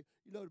want to tell you,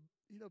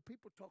 you know,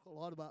 people talk a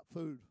lot about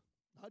food.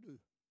 I do.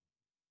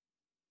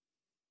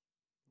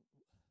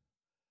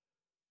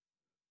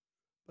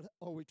 But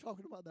are we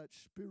talking about that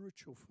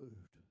spiritual food?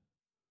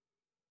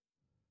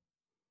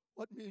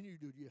 What menu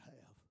do you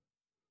have?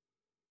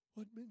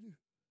 What menu?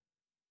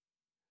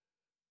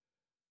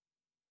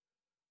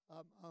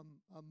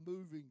 I'm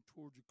moving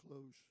towards a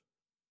close.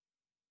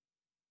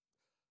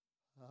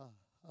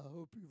 I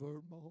hope you've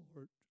heard my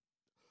heart.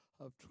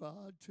 I've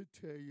tried to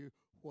tell you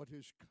what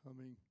is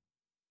coming.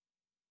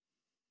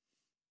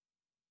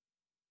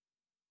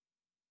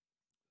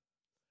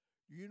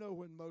 You know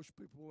when most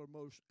people are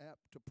most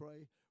apt to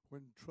pray?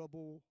 When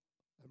trouble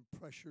and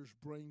pressures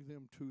bring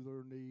them to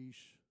their knees.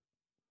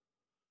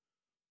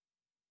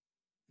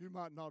 You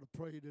might not have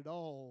prayed at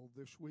all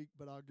this week,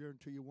 but I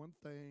guarantee you one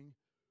thing.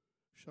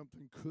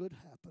 Something could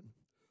happen,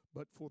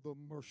 but for the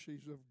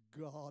mercies of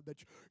God,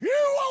 that you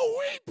will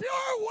weep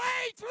your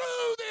way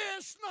through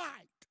this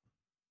night.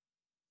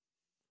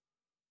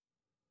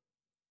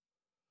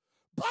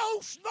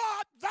 Boast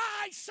not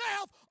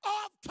thyself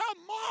of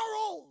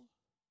tomorrow.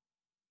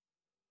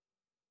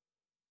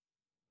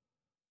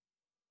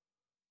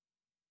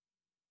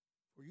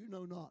 For you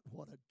know not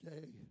what a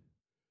day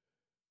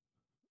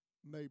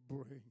may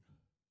bring.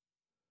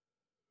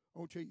 I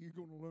want to tell you,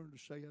 you're going to learn to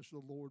say, as the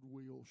Lord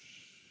wills.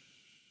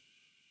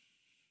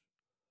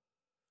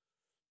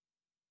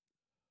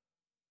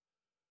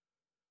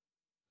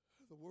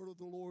 The word of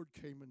the Lord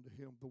came into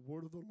him. The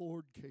word of the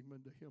Lord came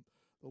into him.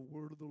 The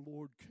word of the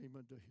Lord came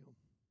into him.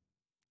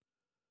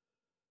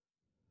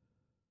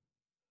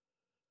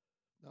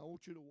 Now I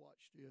want you to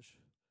watch this.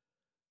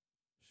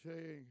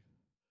 Saying,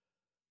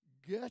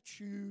 get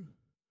you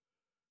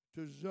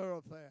to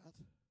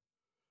Zarephath,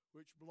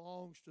 which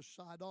belongs to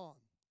Sidon.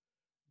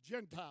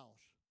 Gentiles.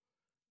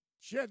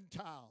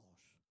 Gentiles.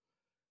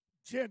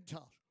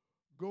 Gentiles.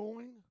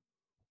 Going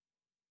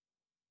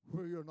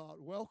where you're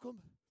not welcome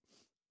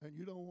and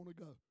you don't want to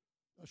go.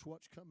 That's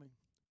what's coming.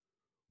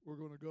 We're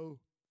going to go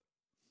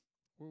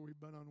where we've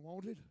been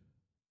unwanted,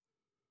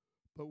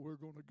 but we're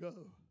going to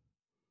go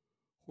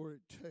where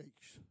it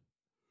takes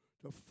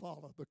to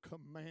follow the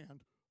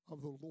command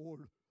of the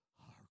Lord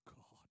our God.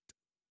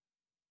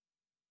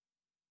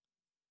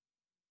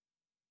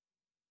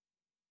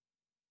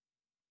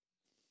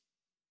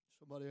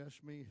 Somebody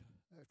asked me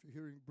after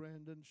hearing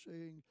Brandon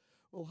saying,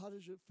 well, how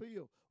does it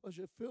feel? What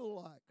does it feel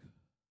like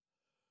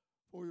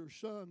for your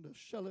son to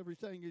sell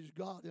everything he's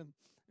got in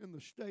the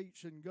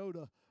States and go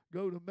to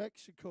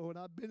Mexico? And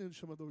I've been in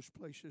some of those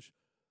places.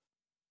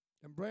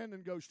 And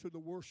Brandon goes to the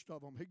worst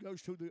of them. He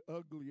goes to the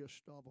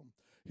ugliest of them.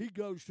 He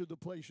goes to the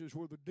places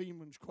where the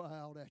demons cry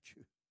out at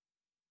you.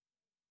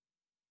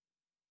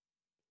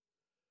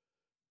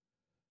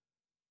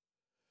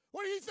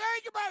 What do you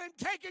think about him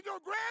taking your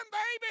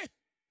grandbaby?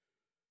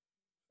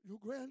 Your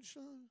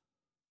grandson?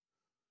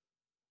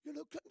 You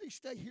know, couldn't he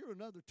stay here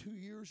another 2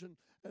 years and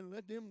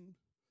let them...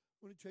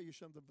 Let me tell you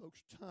something,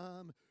 folks.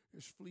 Time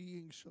is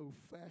fleeing so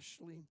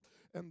fastly,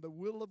 and the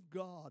will of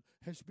God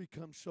has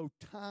become so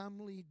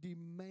timely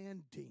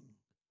demanding.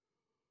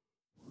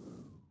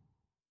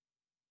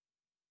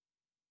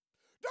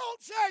 Don't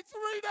say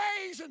 3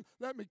 days and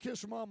let me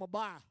kiss mama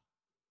bye.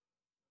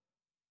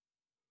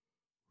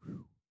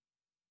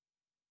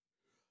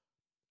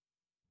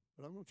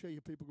 But I'm going to tell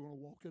you, people are going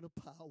to walk in a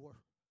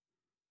power,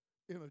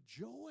 in a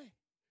joy.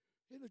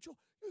 In a joy.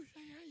 You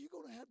say, how are you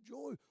going to have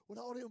joy with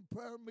all them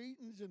prayer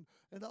meetings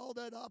and all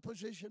that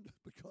opposition?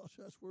 Because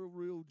that's where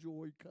real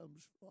joy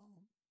comes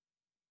from.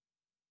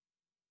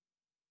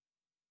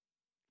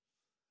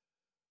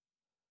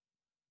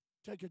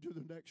 Take it to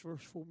the next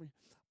verse for me.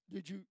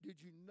 Did you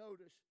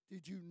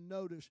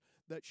notice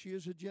that she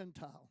is a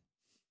Gentile?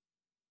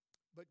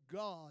 But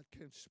God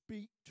can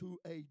speak to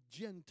a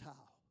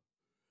Gentile.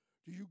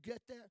 Do you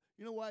get that?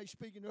 You know why he's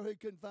speaking to her? He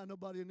couldn't find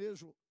nobody in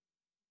Israel.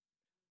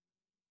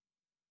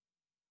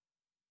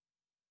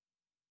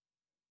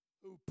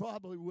 who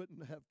probably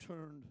wouldn't have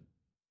turned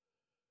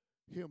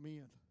him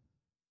in.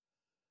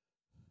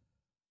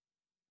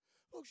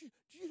 Folks,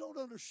 you don't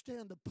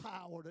understand the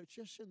power that's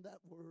just in that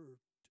word.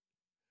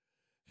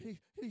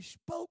 He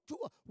spoke to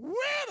a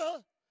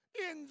widow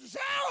in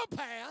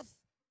Zarephath.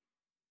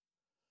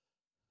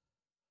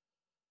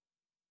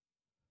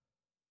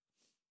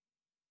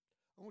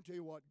 I want to tell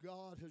you what,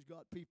 God has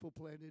got people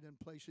planted in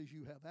places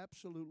you have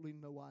absolutely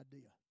no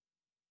idea.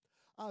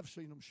 I've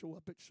seen them show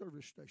up at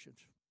service stations.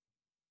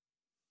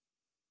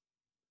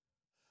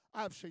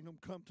 I've seen them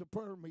come to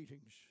prayer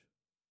meetings.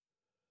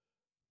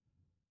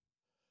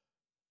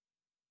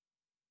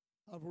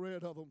 I've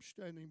read of them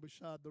standing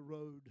beside the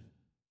road,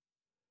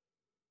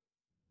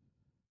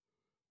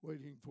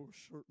 waiting for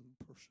a certain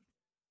person.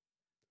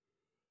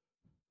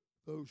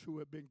 Those who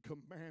have been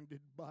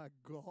commanded by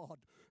God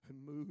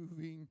and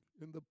moving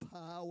in the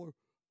power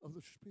of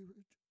the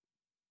Spirit.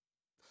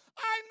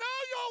 I know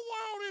your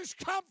world is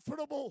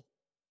comfortable.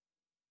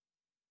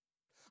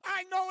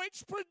 I know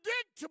it's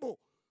predictable.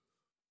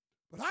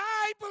 But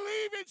I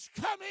believe it's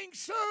coming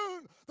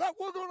soon that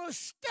we're going to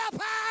step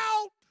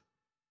out.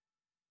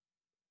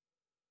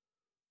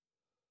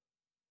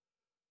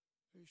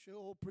 He said,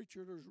 oh,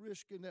 preacher, there's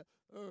risk in that.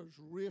 There's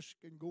risk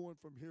in going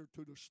from here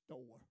to the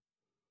store.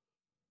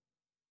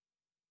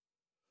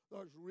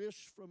 There's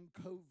risk from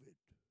COVID.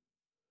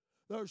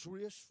 There's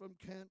risk from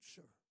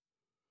cancer.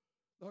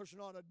 There's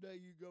not a day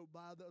you go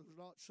by that there's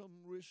not some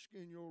risk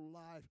in your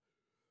life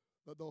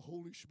that the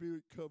Holy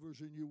Spirit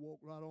covers and you walk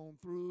right on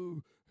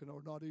through and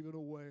are not even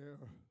aware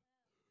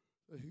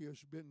that He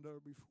has been there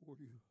before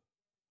you.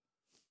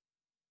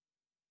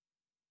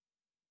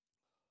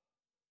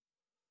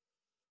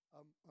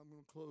 I'm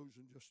going to close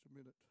in just a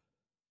minute.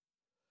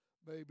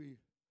 Baby,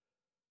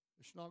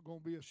 it's not going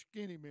to be a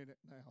skinny minute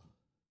now.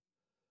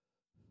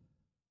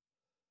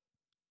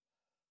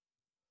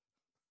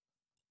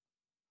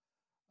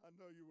 I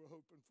know you were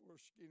hoping for a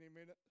skinny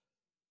minute.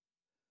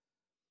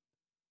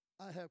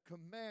 I have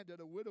commanded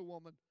a widow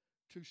woman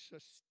to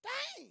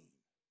sustain.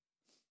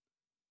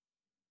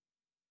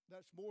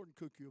 That's more than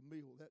cook you a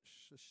meal. That's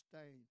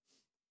sustain.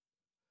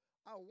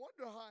 I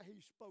wonder how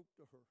He spoke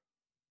to her.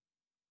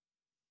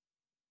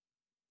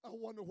 I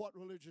wonder what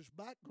religious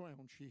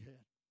background she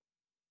had.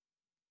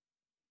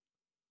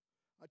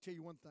 I tell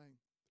you one thing.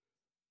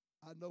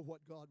 I know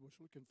what God was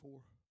looking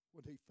for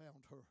when He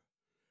found her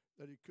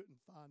that He couldn't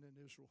find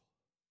in Israel.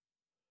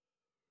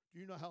 Do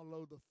you know how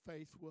low the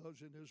faith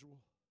was in Israel?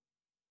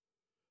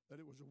 That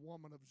it was a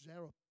woman of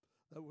Zarephath,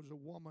 that was a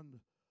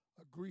woman,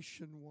 a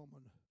Grecian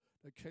woman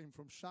that came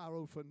from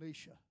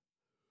Syrophoenicia.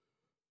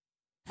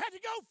 Had to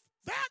go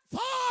that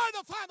far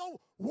to find a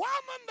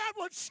woman that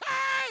would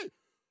say,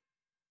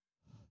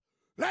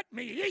 let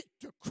me eat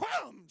the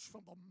crumbs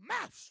from the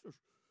master's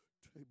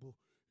table.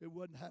 It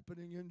wasn't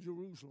happening in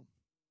Jerusalem.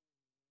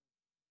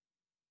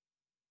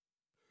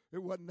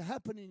 It wasn't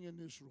happening in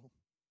Israel.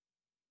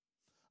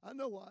 I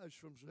know why it's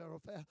from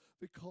Zarephath,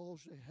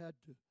 because they had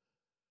to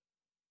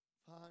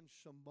find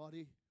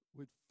somebody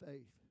with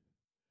faith.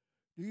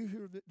 Do you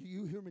hear that? Do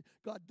you hear me?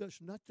 God does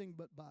nothing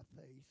but by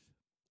faith.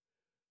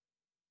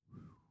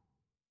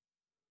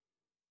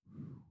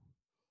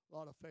 A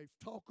lot of faith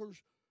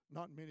talkers,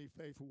 not many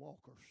faith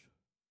walkers.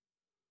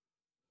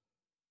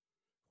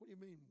 What do you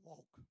mean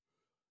walk?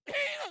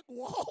 Enoch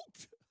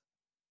walked.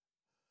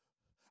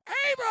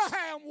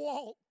 Abraham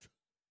walked.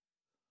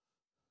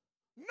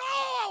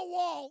 Noah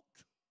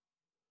walked.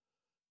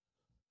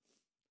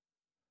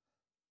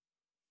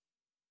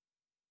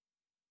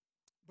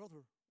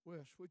 Brother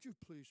Wes, would you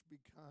please be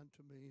kind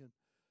to me and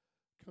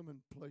come and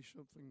play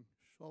something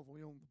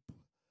softly on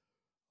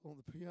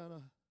the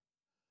piano?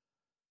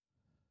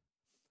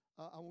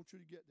 I want you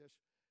to get this.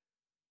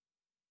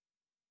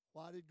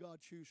 Why did God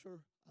choose her?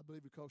 I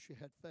believe because she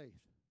had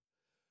faith.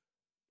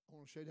 I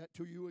want to say that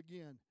to you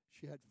again.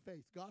 She had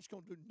faith. God's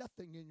going to do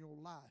nothing in your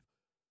life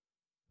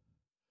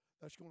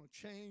that's going to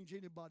change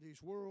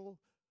anybody's world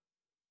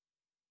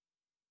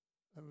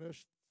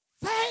unless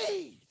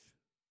faith.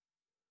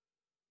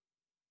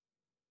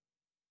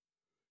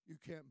 You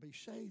can't be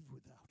saved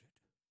without it.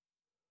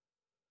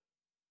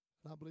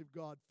 And I believe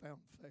God found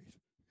faith.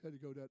 He had to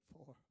go that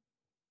far.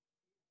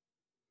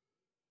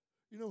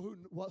 You know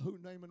who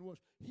Naaman was?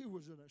 He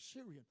was an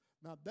Assyrian.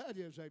 Now that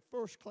is a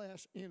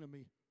first-class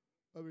enemy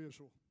of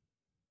Israel.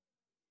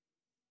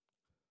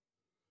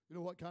 You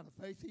know what kind of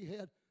faith he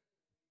had?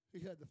 He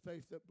had the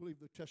faith that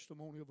believed the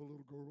testimony of a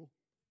little girl.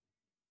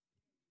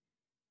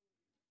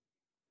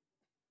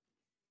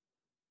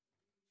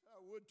 I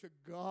would to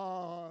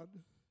God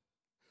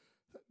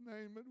that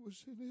Naaman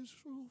was in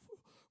Israel,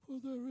 for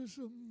there is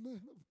a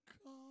man of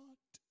God.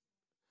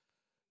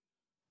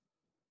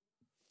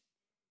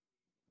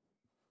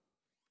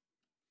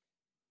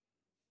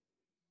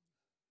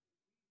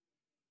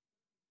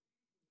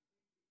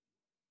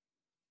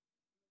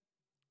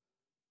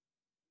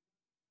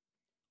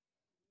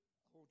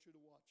 I want you to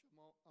watch.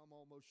 I'm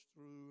almost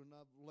through, and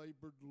I've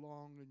labored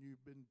long, and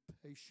you've been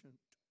patient.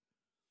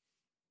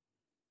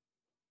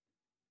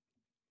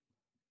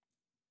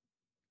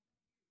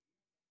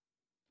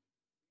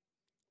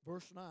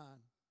 verse 9.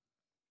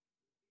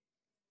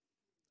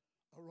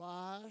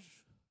 Arise,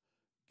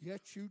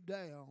 get you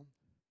down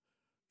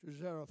to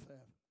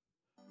Zarephath.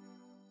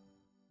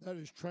 That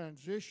is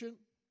transition.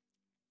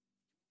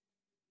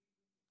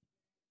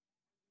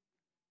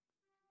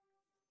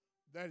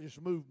 That is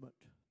movement.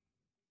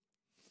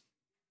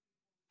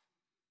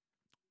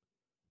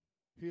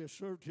 He has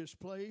served his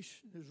place,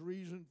 his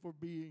reason for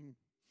being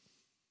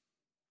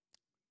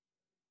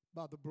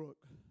by the brook.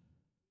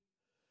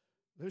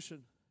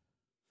 Listen.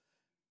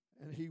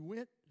 And he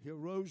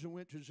arose and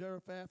went to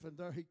Zarephath, and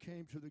there he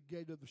came to the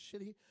gate of the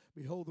city.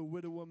 Behold, the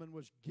widow woman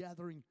was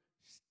gathering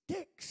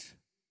sticks.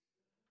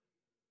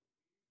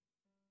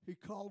 He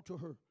called to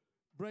her,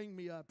 bring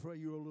me, I pray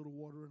you, a little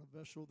water in a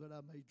vessel that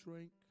I may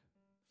drink.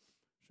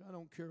 So I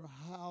don't care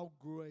how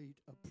great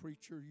a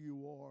preacher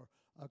you are,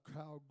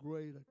 how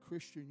great a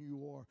Christian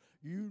you are,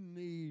 you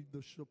need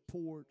the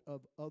support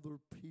of other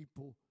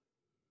people.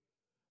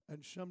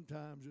 And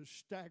sometimes it's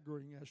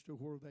staggering as to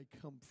where they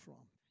come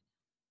from.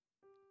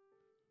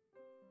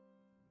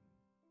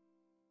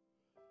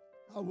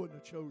 I wouldn't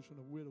have chosen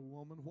a widow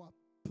woman. Why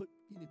put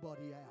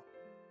anybody out?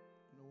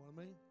 You know what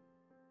I mean?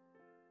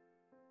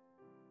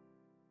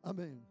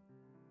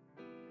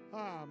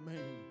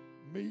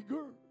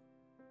 Meager.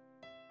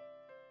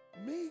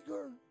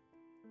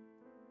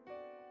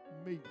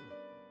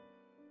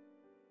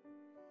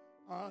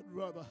 I'd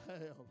rather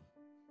have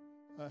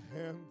a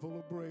handful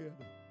of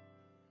bread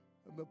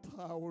and the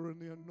power and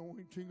the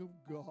anointing of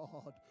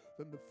God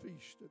than the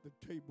feast at the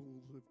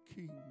tables of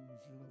kings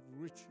and of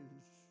riches.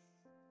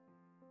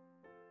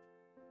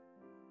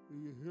 Do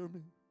you hear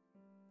me?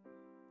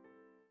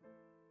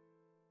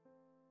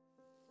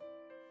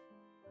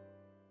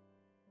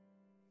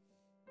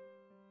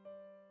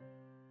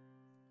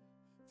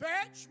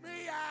 Fetch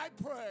me, I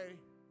pray.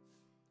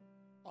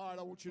 All right,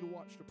 I want you to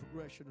watch the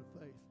progression of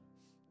faith.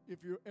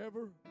 If you're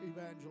ever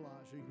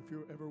evangelizing, if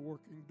you're ever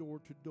working door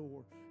to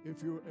door,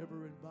 if you're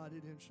ever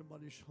invited in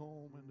somebody's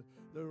home and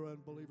they're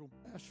unbelievable,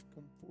 ask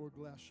them for a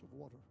glass of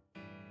water.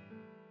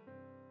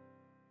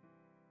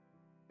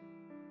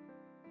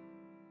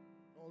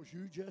 Because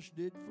you just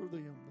did for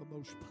them the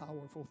most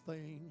powerful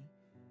thing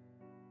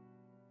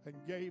and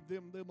gave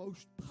them the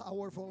most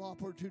powerful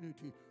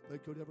opportunity they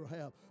could ever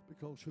have.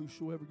 Because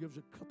whosoever gives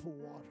a cup of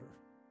water,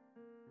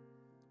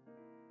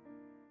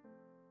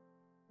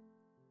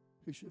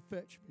 he said,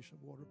 fetch me some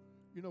water.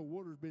 You know,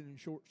 water's been in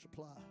short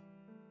supply.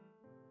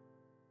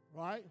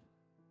 Right?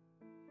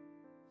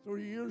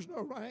 3 years,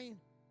 no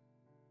rain.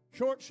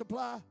 Short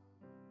supply.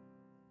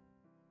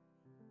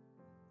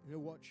 You know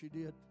what she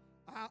did?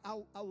 I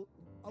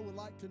would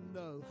like to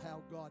know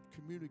how God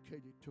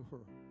communicated to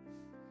her.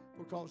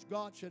 Because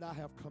God said, I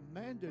have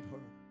commanded her.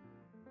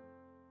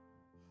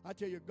 I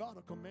tell you, God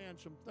will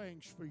command some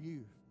things for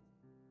you.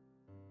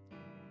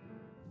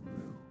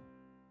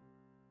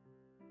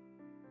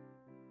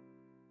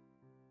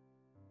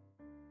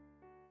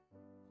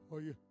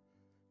 Or you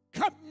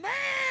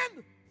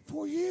command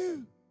for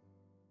you.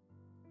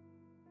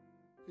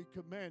 He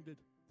commanded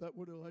that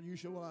would have, you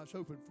said, well, I was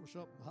hoping for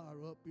something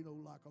higher up, you know,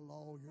 like a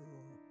lawyer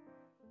or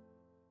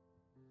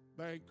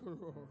banker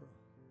or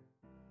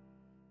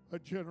a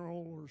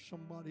general or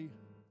somebody.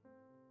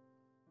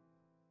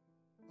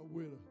 A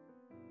widow.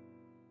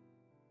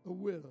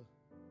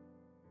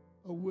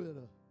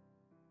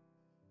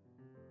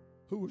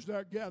 Who was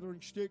there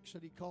gathering sticks,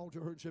 and he called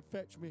to her and said,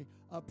 fetch me,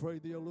 I pray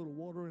thee, a little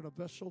water in a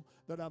vessel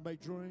that I may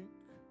drink.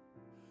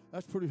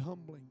 That's pretty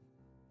humbling.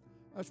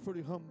 That's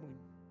pretty humbling.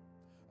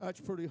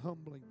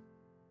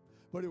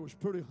 But it was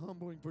pretty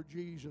humbling for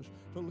Jesus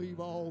to leave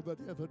all that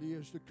ever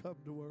is to come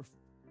to earth.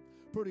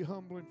 Pretty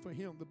humbling for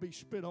him to be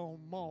spit on,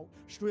 mocked,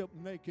 stripped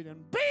naked,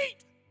 and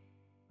beat.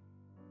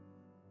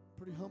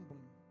 Pretty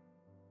humbling.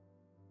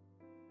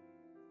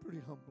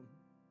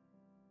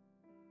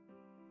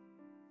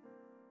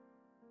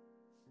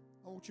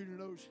 I want you to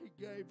notice he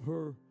gave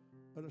her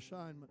an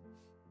assignment.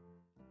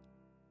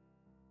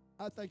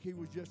 I think he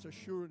was just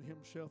assuring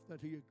himself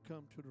that he had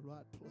come to the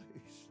right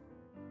place.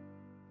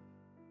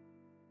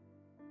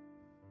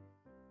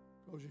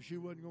 Because if she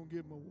wasn't going to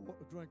give him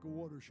a drink of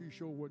water, she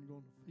sure wasn't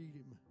going to feed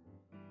him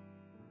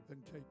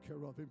and take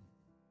care of him.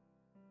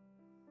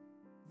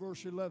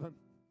 Verse 11.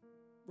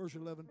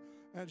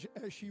 And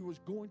as she was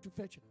going to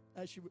fetch it,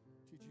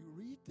 did you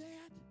read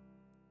that?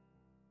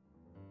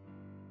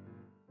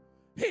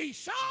 He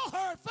saw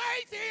her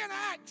faith in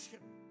action.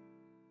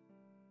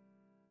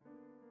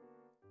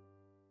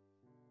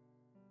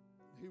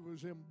 He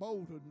was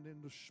emboldened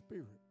in the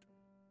spirit.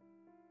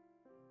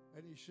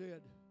 And he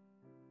said,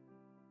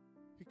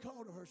 he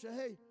called to her and said,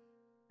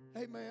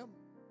 hey, ma'am,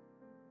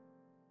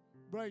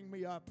 bring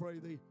me, I pray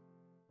thee,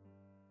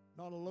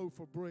 not a loaf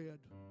of bread,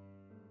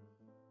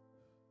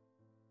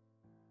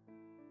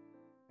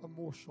 a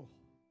morsel.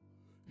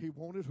 He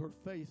wanted her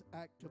faith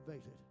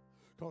activated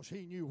because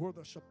he knew where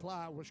the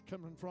supply was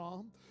coming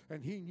from,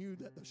 and he knew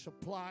that the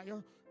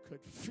supplier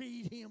could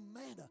feed him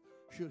manna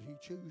should he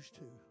choose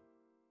to.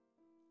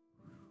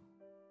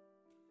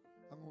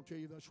 I'm going to tell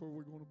you that's where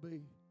we're going to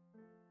be.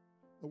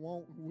 The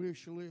want and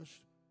wish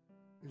list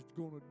is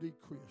going to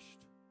decrease.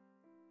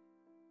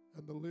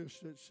 And the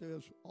list that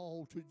says,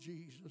 all to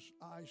Jesus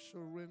I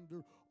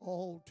surrender,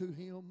 all to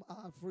Him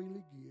I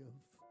freely give.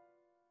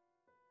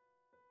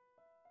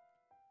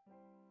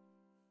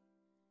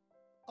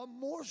 A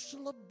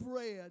morsel of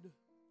bread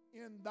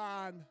in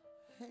thine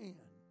hand.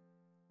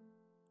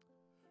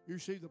 You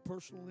see the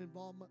personal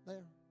involvement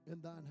there in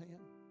thine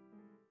hand?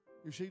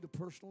 You see the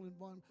personal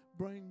involvement?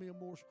 Bring me a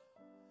morsel.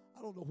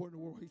 I don't know where in the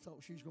world he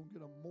thought she's going to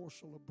get a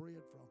morsel of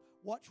bread from.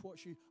 Watch what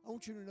I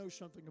want you to know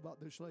something about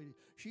this lady.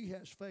 She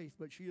has faith,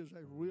 but she is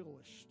a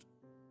realist.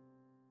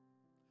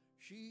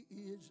 She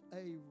is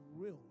a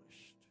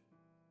realist.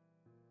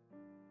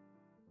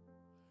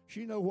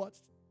 She knows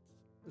what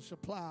the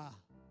supply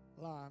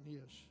line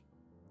is.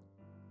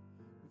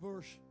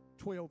 Verse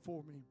 12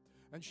 for me.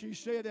 And she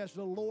said, as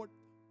the Lord,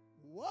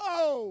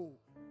 whoa,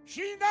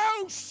 she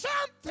knows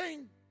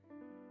something.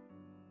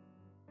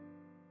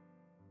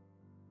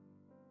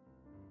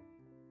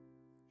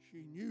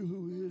 She knew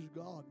who his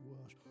God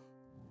was.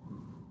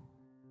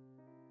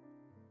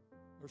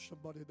 There's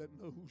somebody that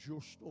knows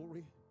your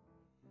story.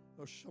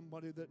 There's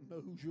somebody that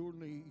knows your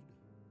need.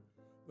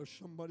 There's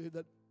somebody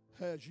that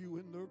has you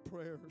in their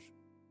prayers.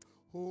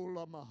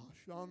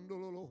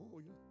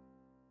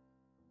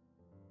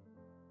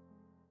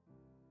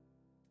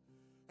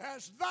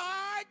 As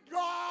thy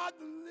God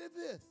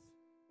liveth.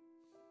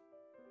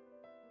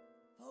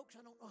 Folks,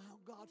 I don't know how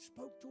God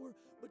spoke to her,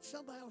 but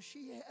somehow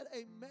she had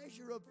a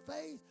measure of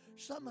faith.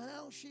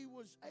 Somehow she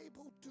was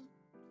able to.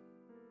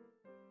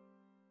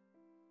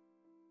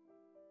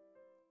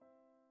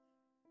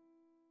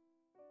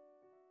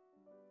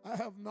 I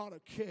have not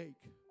a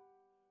cake,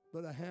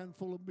 but a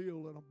handful of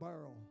meal in a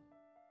barrel,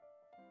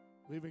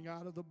 leaving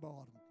out of the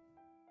bottom.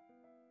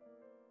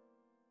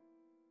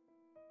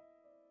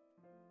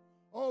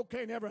 Oh,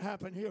 can't never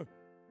happen here.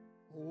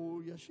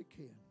 Oh, yes, it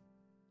can.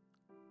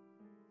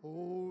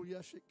 Oh,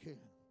 yes, it can.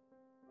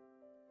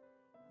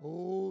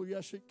 Oh,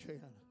 yes, it can.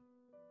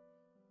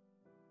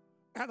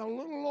 And a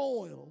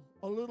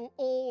little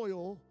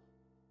oil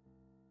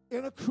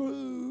in a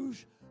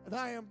cruse, and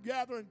I am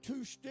gathering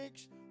 2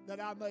 sticks that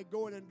I may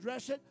go in and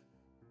dress it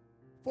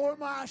for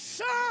my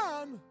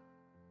son,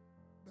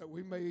 that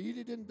we may eat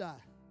it and die.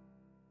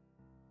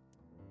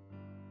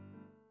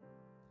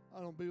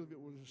 I don't believe it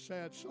was a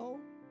sad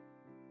song.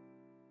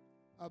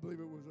 I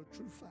believe it was a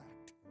true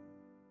fact.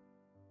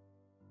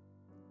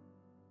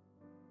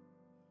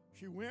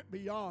 She went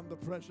beyond the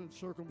present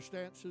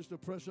circumstances, the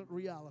present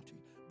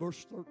reality.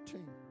 Verse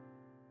 13.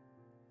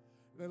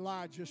 And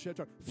Elijah said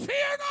to her,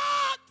 fear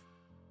not!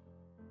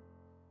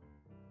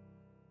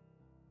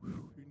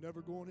 Whew, you're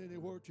never going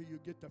anywhere till you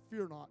get the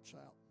fear nots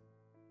out.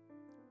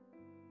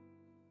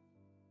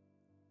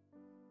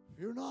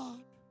 Fear not.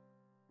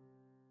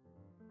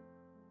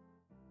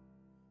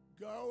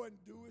 Go and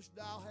do as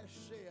thou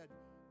hast said,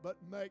 but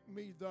make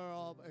me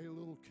thereof a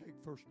little cake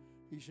first.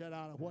 He said,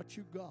 out of what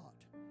you got,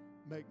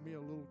 make me a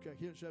little cake.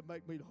 He didn't say,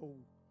 make me the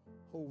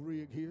whole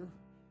rig here.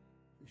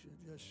 He said,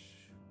 just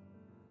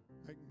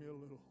make me a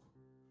little.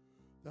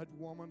 That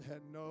woman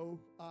had no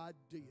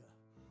idea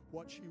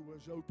what she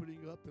was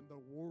opening up in the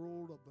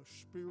world of the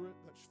Spirit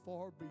that's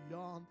far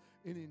beyond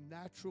any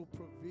natural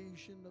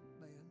provision of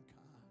mankind.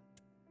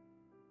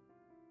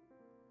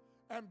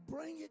 And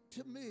bring it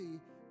to me,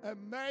 and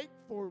make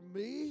for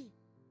me,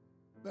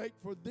 make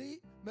for thee,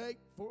 make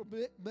for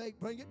me,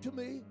 bring it to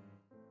me.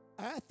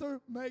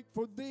 After, make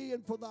for thee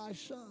and for thy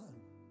son.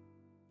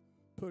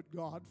 Put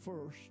God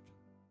first.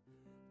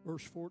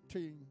 Verse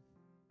 14.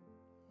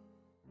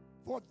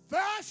 For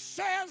thus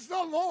says the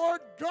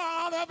Lord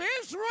God of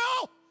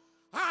Israel,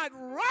 I'd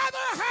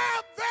rather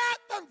have that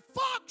than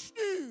Fox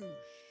News.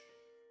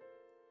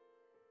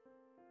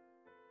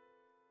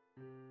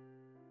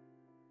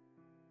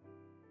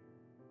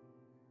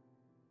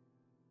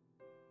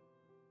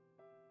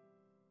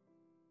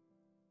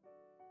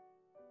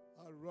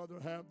 I'd rather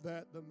have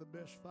that than the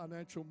best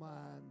financial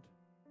mind.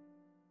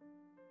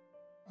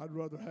 I'd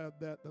rather have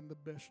that than the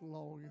best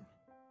lawyer.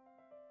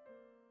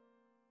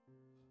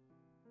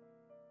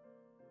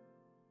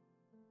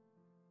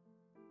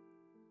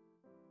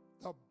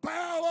 The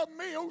barrel of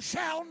meal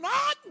shall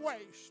not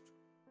waste,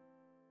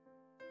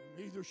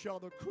 and neither shall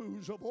the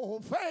cruse of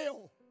oil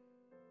fail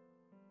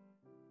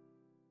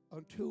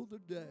until the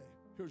day.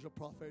 Here's a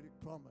prophetic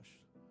promise.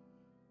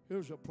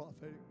 Here's a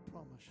prophetic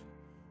promise.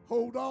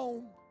 Hold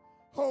on.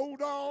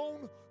 Hold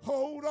on,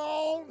 hold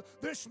on.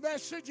 This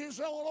message is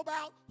all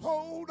about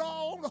hold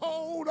on,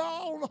 hold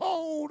on,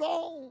 hold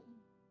on.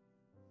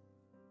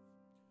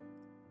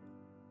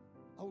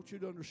 I want you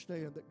to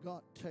understand that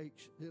God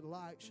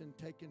delights in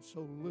taking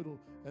so little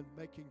and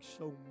making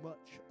so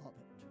much of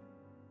it.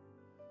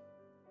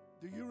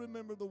 Do you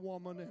remember the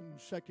woman in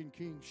 2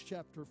 Kings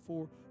chapter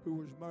 4 who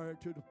was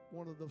married to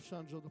one of the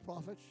sons of the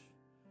prophets?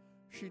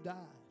 She died.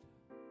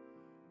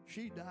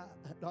 She died.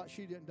 Not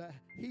she didn't die.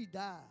 He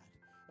died.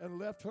 And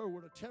left her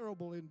with a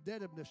terrible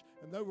indebtedness,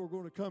 and they were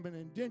going to come and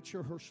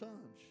indenture her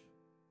sons.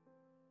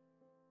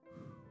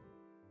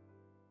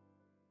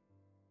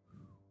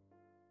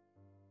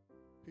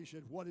 He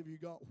said, what have you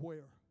got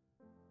where?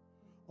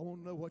 I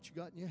want to know what you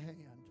got in your hand.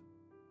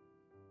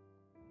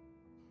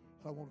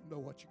 I want to know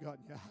what you got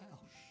in your house.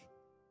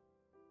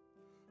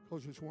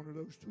 Because it's one of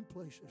those two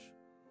places.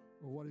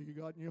 Or what have you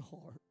got in your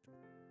heart?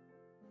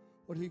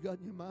 What have you got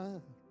in your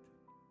mind?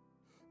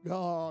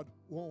 God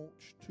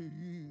wants to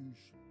use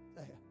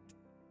that.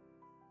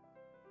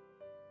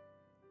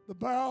 The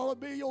barrel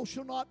of meal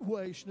shall not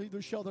waste,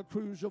 neither shall the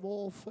cruse of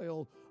oil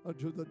fail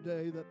until the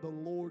day that the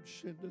Lord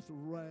sendeth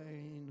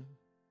rain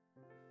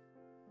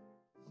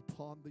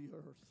upon the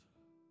earth.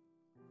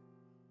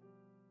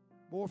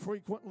 More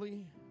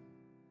frequently,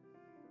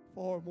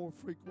 far more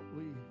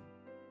frequently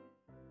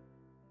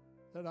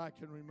than I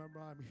can remember,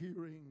 I'm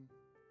hearing,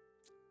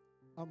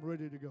 I'm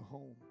ready to go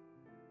home.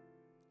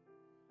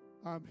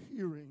 I'm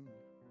hearing,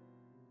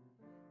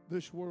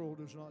 this world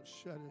does not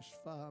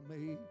satisfy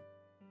me.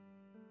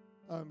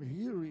 I'm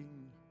hearing,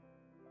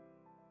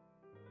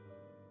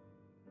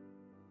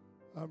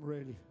 I'm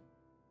ready.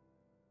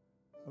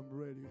 I'm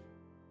ready.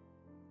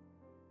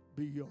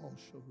 Be ye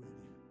also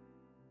ready.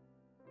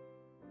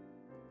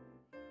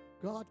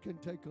 God can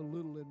take a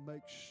little and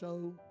make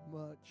so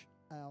much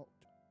out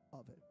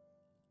of it.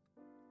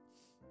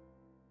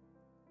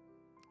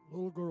 A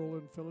little girl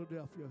in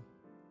Philadelphia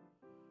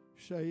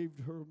saved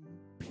her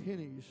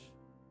pennies.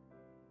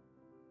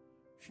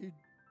 She'd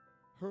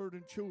heard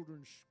in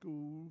children's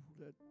school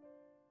that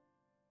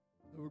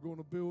they were going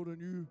to build a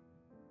new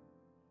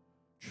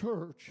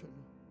church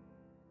and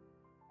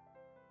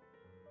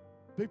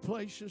big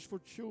places for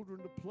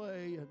children to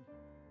play and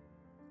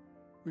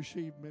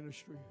receive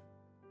ministry.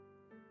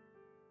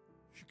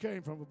 She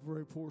came from a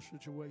very poor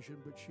situation,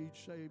 but she'd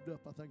saved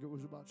up, I think it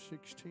was about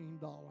 $16.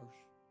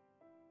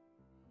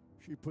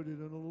 She put it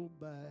in a little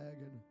bag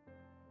and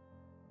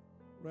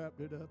wrapped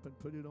it up and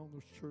put it on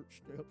the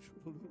church steps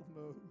with a little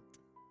note.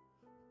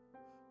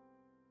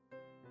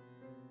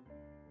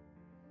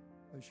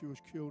 And she was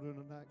killed in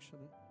an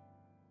accident.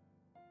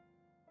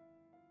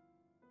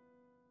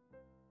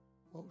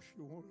 All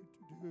she wanted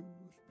to do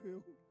was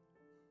build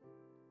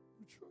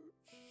a church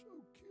so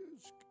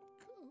kids could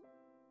come.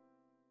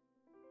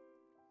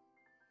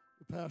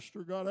 The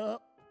pastor got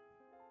up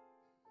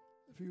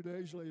a few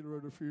days later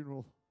at her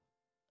funeral.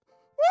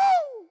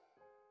 Woo!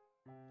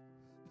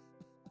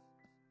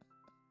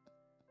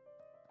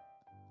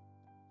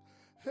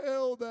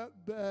 Held that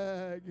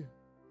bag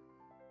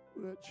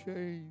with that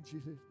change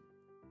in it.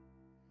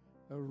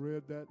 I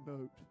read that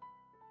note,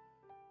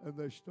 and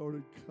they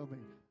started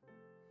coming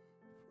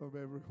from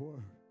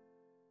everywhere.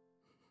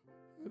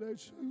 And I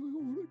said, we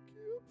want to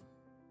give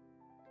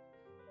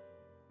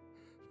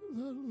to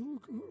that little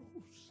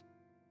girl's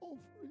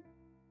offering.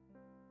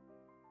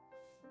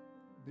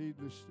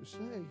 Needless to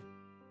say,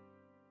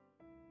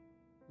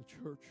 the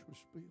church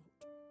was built.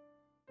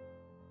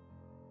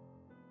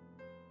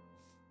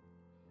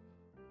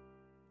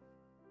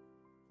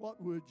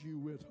 What would you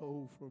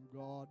withhold from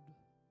God?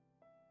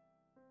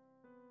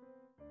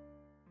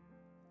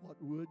 What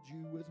would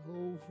you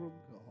withhold from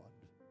God?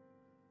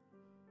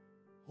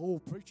 Oh,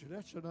 preacher,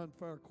 that's an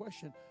unfair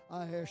question.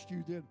 I asked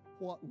you then,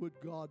 what would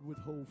God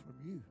withhold from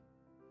you?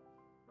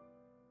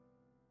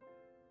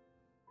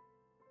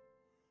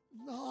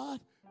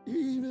 Not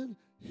even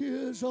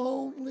His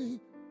only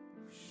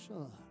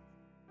Son.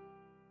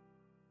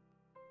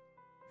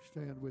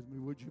 Stand with me,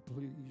 would you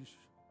please?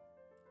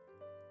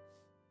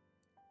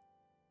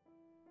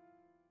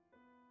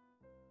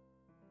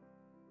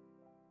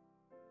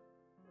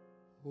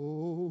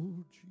 Oh,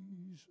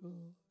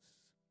 Jesus,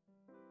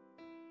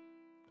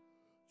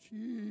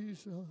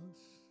 Jesus,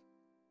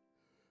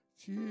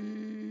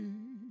 Jesus,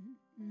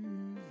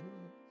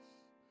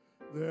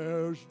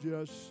 there's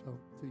just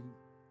something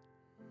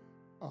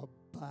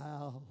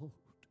about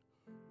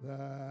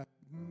that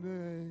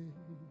name.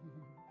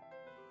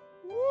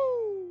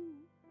 Woo!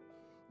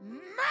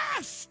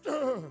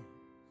 Master,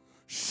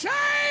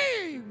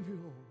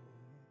 Savior,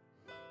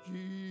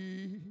 Jesus.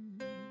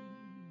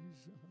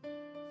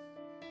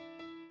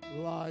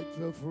 Like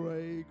the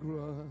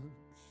fragrance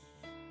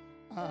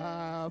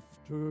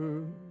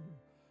after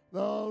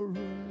the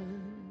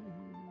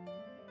rain.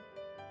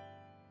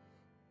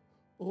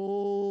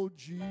 Oh,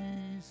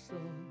 Jesus,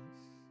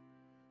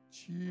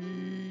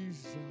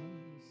 Jesus,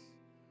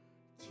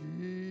 Jesus,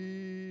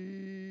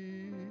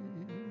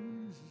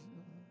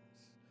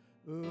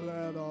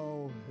 let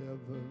all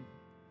heaven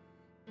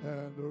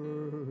and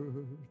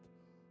earth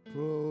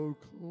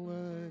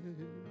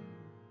proclaim.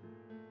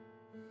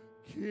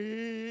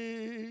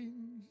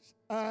 Kings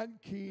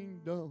and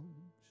kingdoms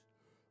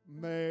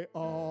may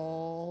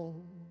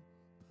all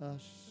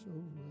pass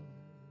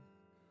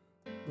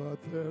away, but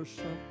there's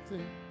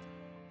something.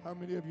 How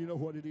many of you know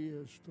what it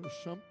is? There's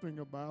something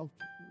about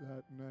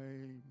that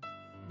name.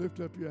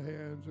 Lift up your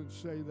hands and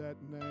say that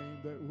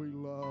name that we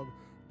love.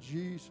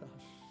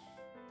 Jesus,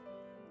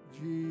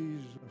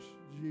 Jesus,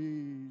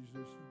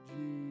 Jesus,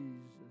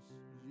 Jesus,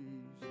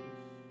 Jesus.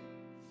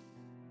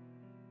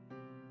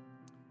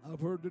 I've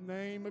heard the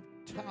name of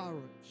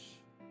tyrants.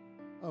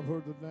 I've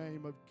heard the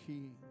name of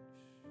kings.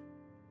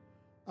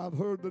 I've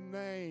heard the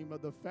name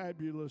of the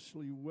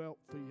fabulously wealthy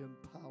and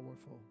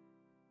powerful.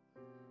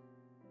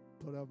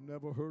 but I've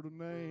never heard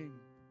a name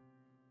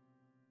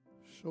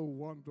so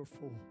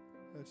wonderful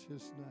as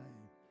His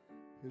name.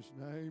 His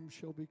name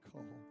shall be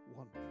called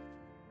Wonderful.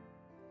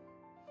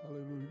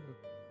 Hallelujah.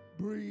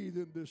 Breathe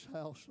in this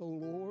house, O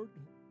Lord.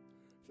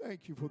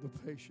 Thank you for the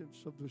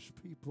patience of this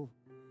people.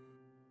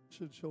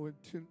 Listen so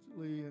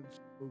intently and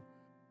so.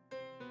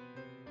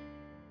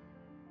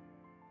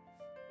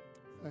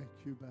 Thank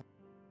you, man.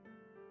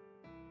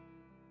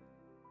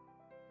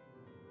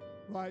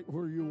 Right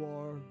where you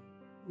are,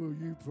 will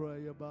you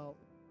pray about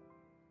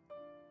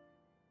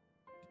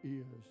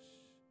is?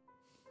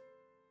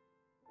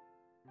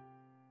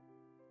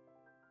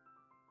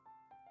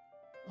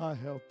 I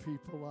have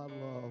people I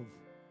love.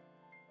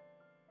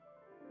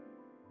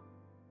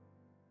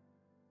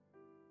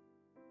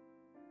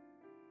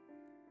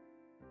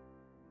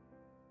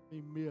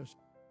 He missed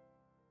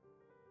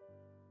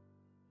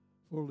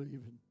for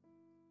leaving.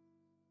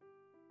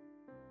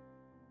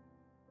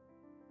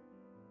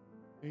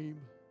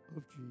 Name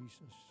of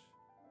Jesus.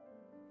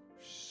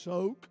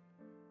 Soak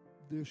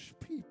this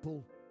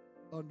people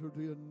under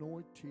the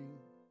anointing.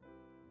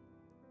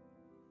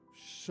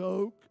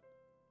 Soak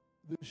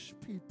this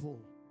people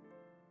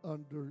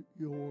under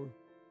your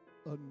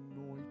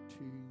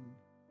anointing.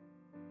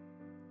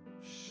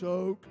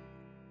 Soak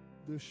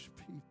this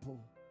people.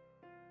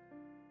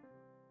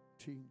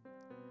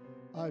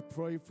 I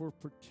pray for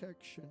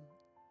protection.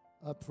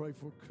 I pray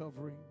for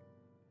covering.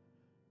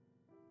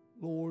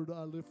 Lord,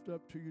 I lift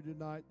up to you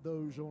tonight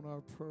those on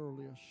our prayer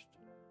list.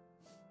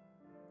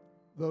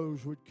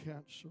 Those with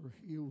cancer,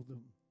 heal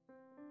them.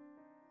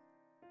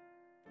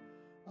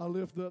 I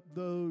lift up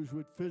those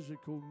with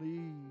physical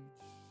needs.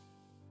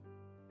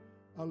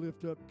 I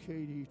lift up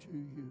Katie to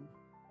you.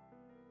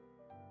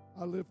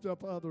 I lift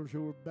up others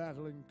who are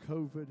battling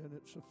COVID and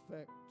its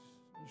effects,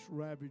 its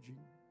ravaging.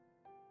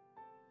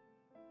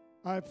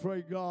 I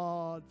pray,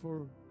 God,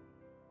 for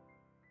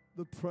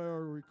the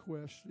prayer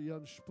requests, the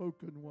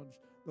unspoken ones,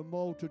 the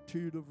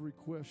multitude of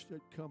requests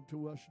that come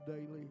to us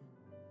daily.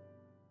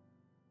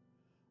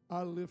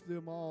 I lift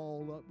them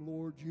all up,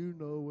 Lord. You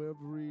know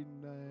every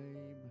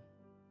name,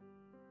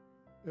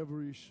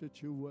 every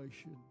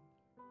situation.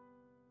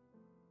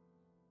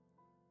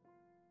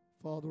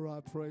 Father,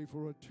 I pray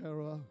for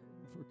Tara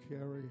and for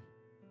Carrie.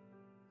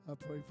 I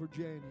pray for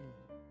Janie.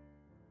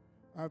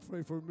 I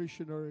pray for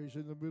missionaries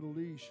in the Middle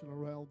East and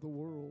around the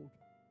world.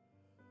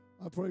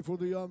 I pray for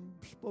the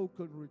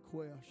unspoken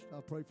request. I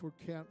pray for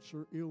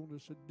cancer,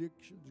 illness,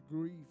 addictions,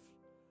 grief,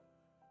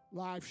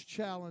 life's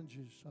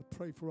challenges. I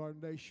pray for our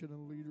nation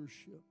and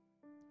leadership.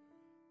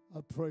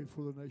 I pray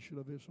for the nation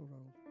of Israel.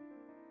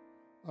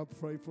 I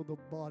pray for the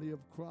body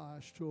of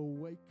Christ to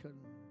awaken.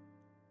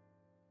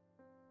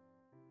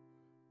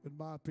 And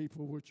my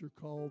people which are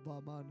called by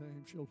my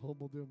name shall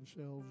humble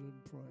themselves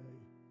and pray.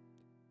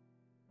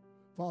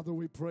 Father,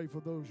 we pray for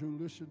those who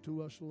listen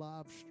to us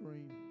live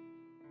stream.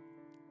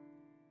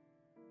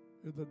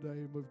 In the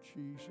name of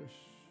Jesus.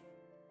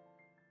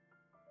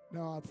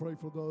 Now I pray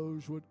for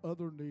those with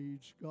other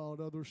needs, God,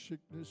 other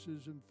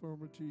sicknesses,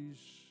 infirmities.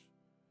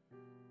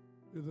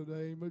 In the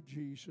name of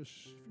Jesus.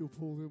 If you'll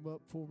pull them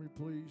up for me,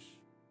 please.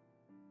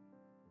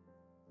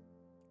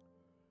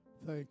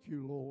 Thank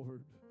you,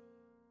 Lord.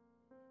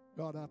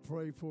 God, I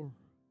pray for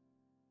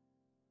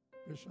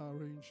Miss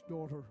Irene's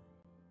daughter.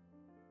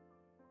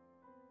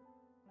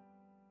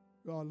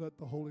 God, let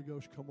the Holy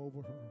Ghost come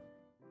over her.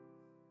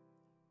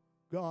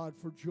 God,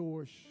 for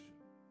Joyce,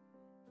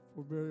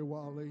 for Mary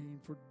Wileen,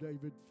 for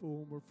David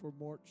Fulmer, for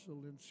Mark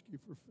Zelinsky,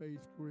 for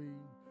Faith Green,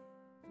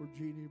 for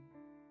Jeannie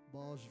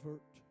Bosvert,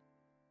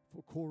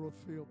 for Cora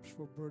Phillips,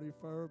 for Bertie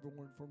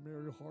Fairborn, for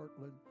Mary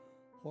Hartley,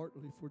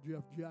 for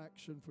Jeff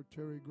Jackson, for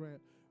Terry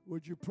Grant.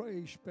 Would you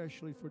pray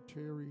especially for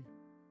Terry?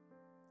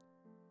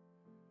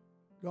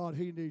 God,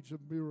 he needs a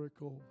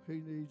miracle. He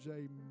needs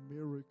a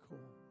miracle.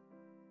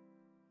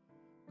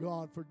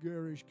 God, for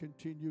Gary's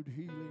continued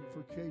healing,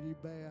 for Katie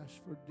Bass,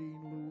 for Dean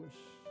Lewis.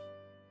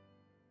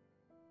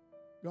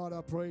 God,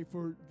 I pray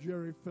for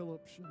Jerry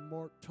Phillips and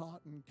Mark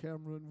Totten,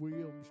 Cameron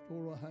Williams,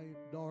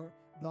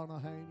 Donna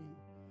Haney,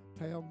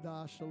 Pam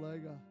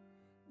Disalega,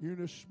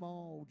 Eunice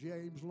Small,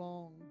 James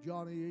Long,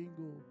 Johnny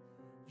Engel,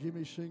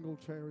 Jimmy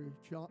Singletary,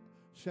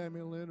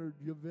 Sammy Leonard,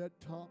 Yvette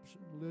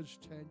Thompson, Liz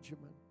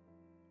Tangeman.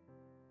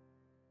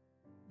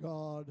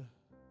 God,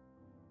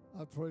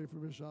 I pray for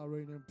Miss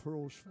Irene and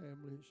Pearl's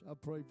families. I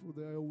pray for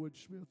the Elwood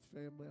Smith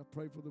family. I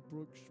pray for the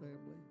Brooks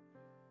family.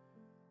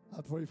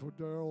 I pray for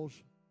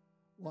Daryl's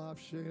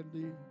wife,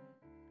 Sandy.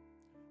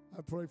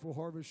 I pray for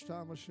Harvest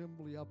Time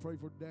Assembly. I pray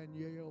for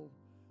Danielle.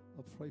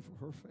 I pray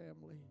for her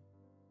family.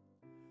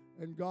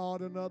 And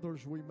God and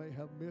others we may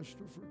have missed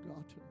or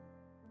forgotten.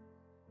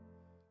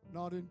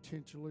 Not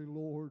intentionally,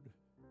 Lord,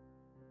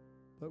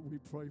 but we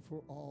pray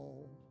for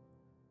all.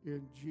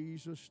 In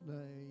Jesus'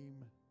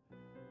 name.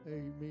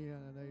 Amen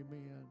and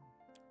amen.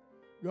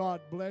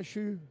 God bless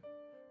you.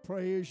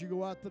 Pray as you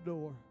go out the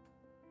door.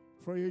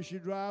 Pray as you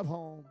drive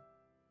home.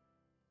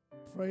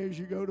 Pray as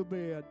you go to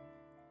bed.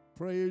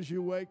 Pray as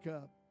you wake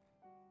up.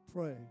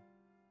 Pray,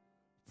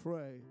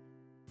 pray,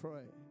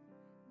 pray.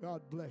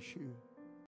 God bless you.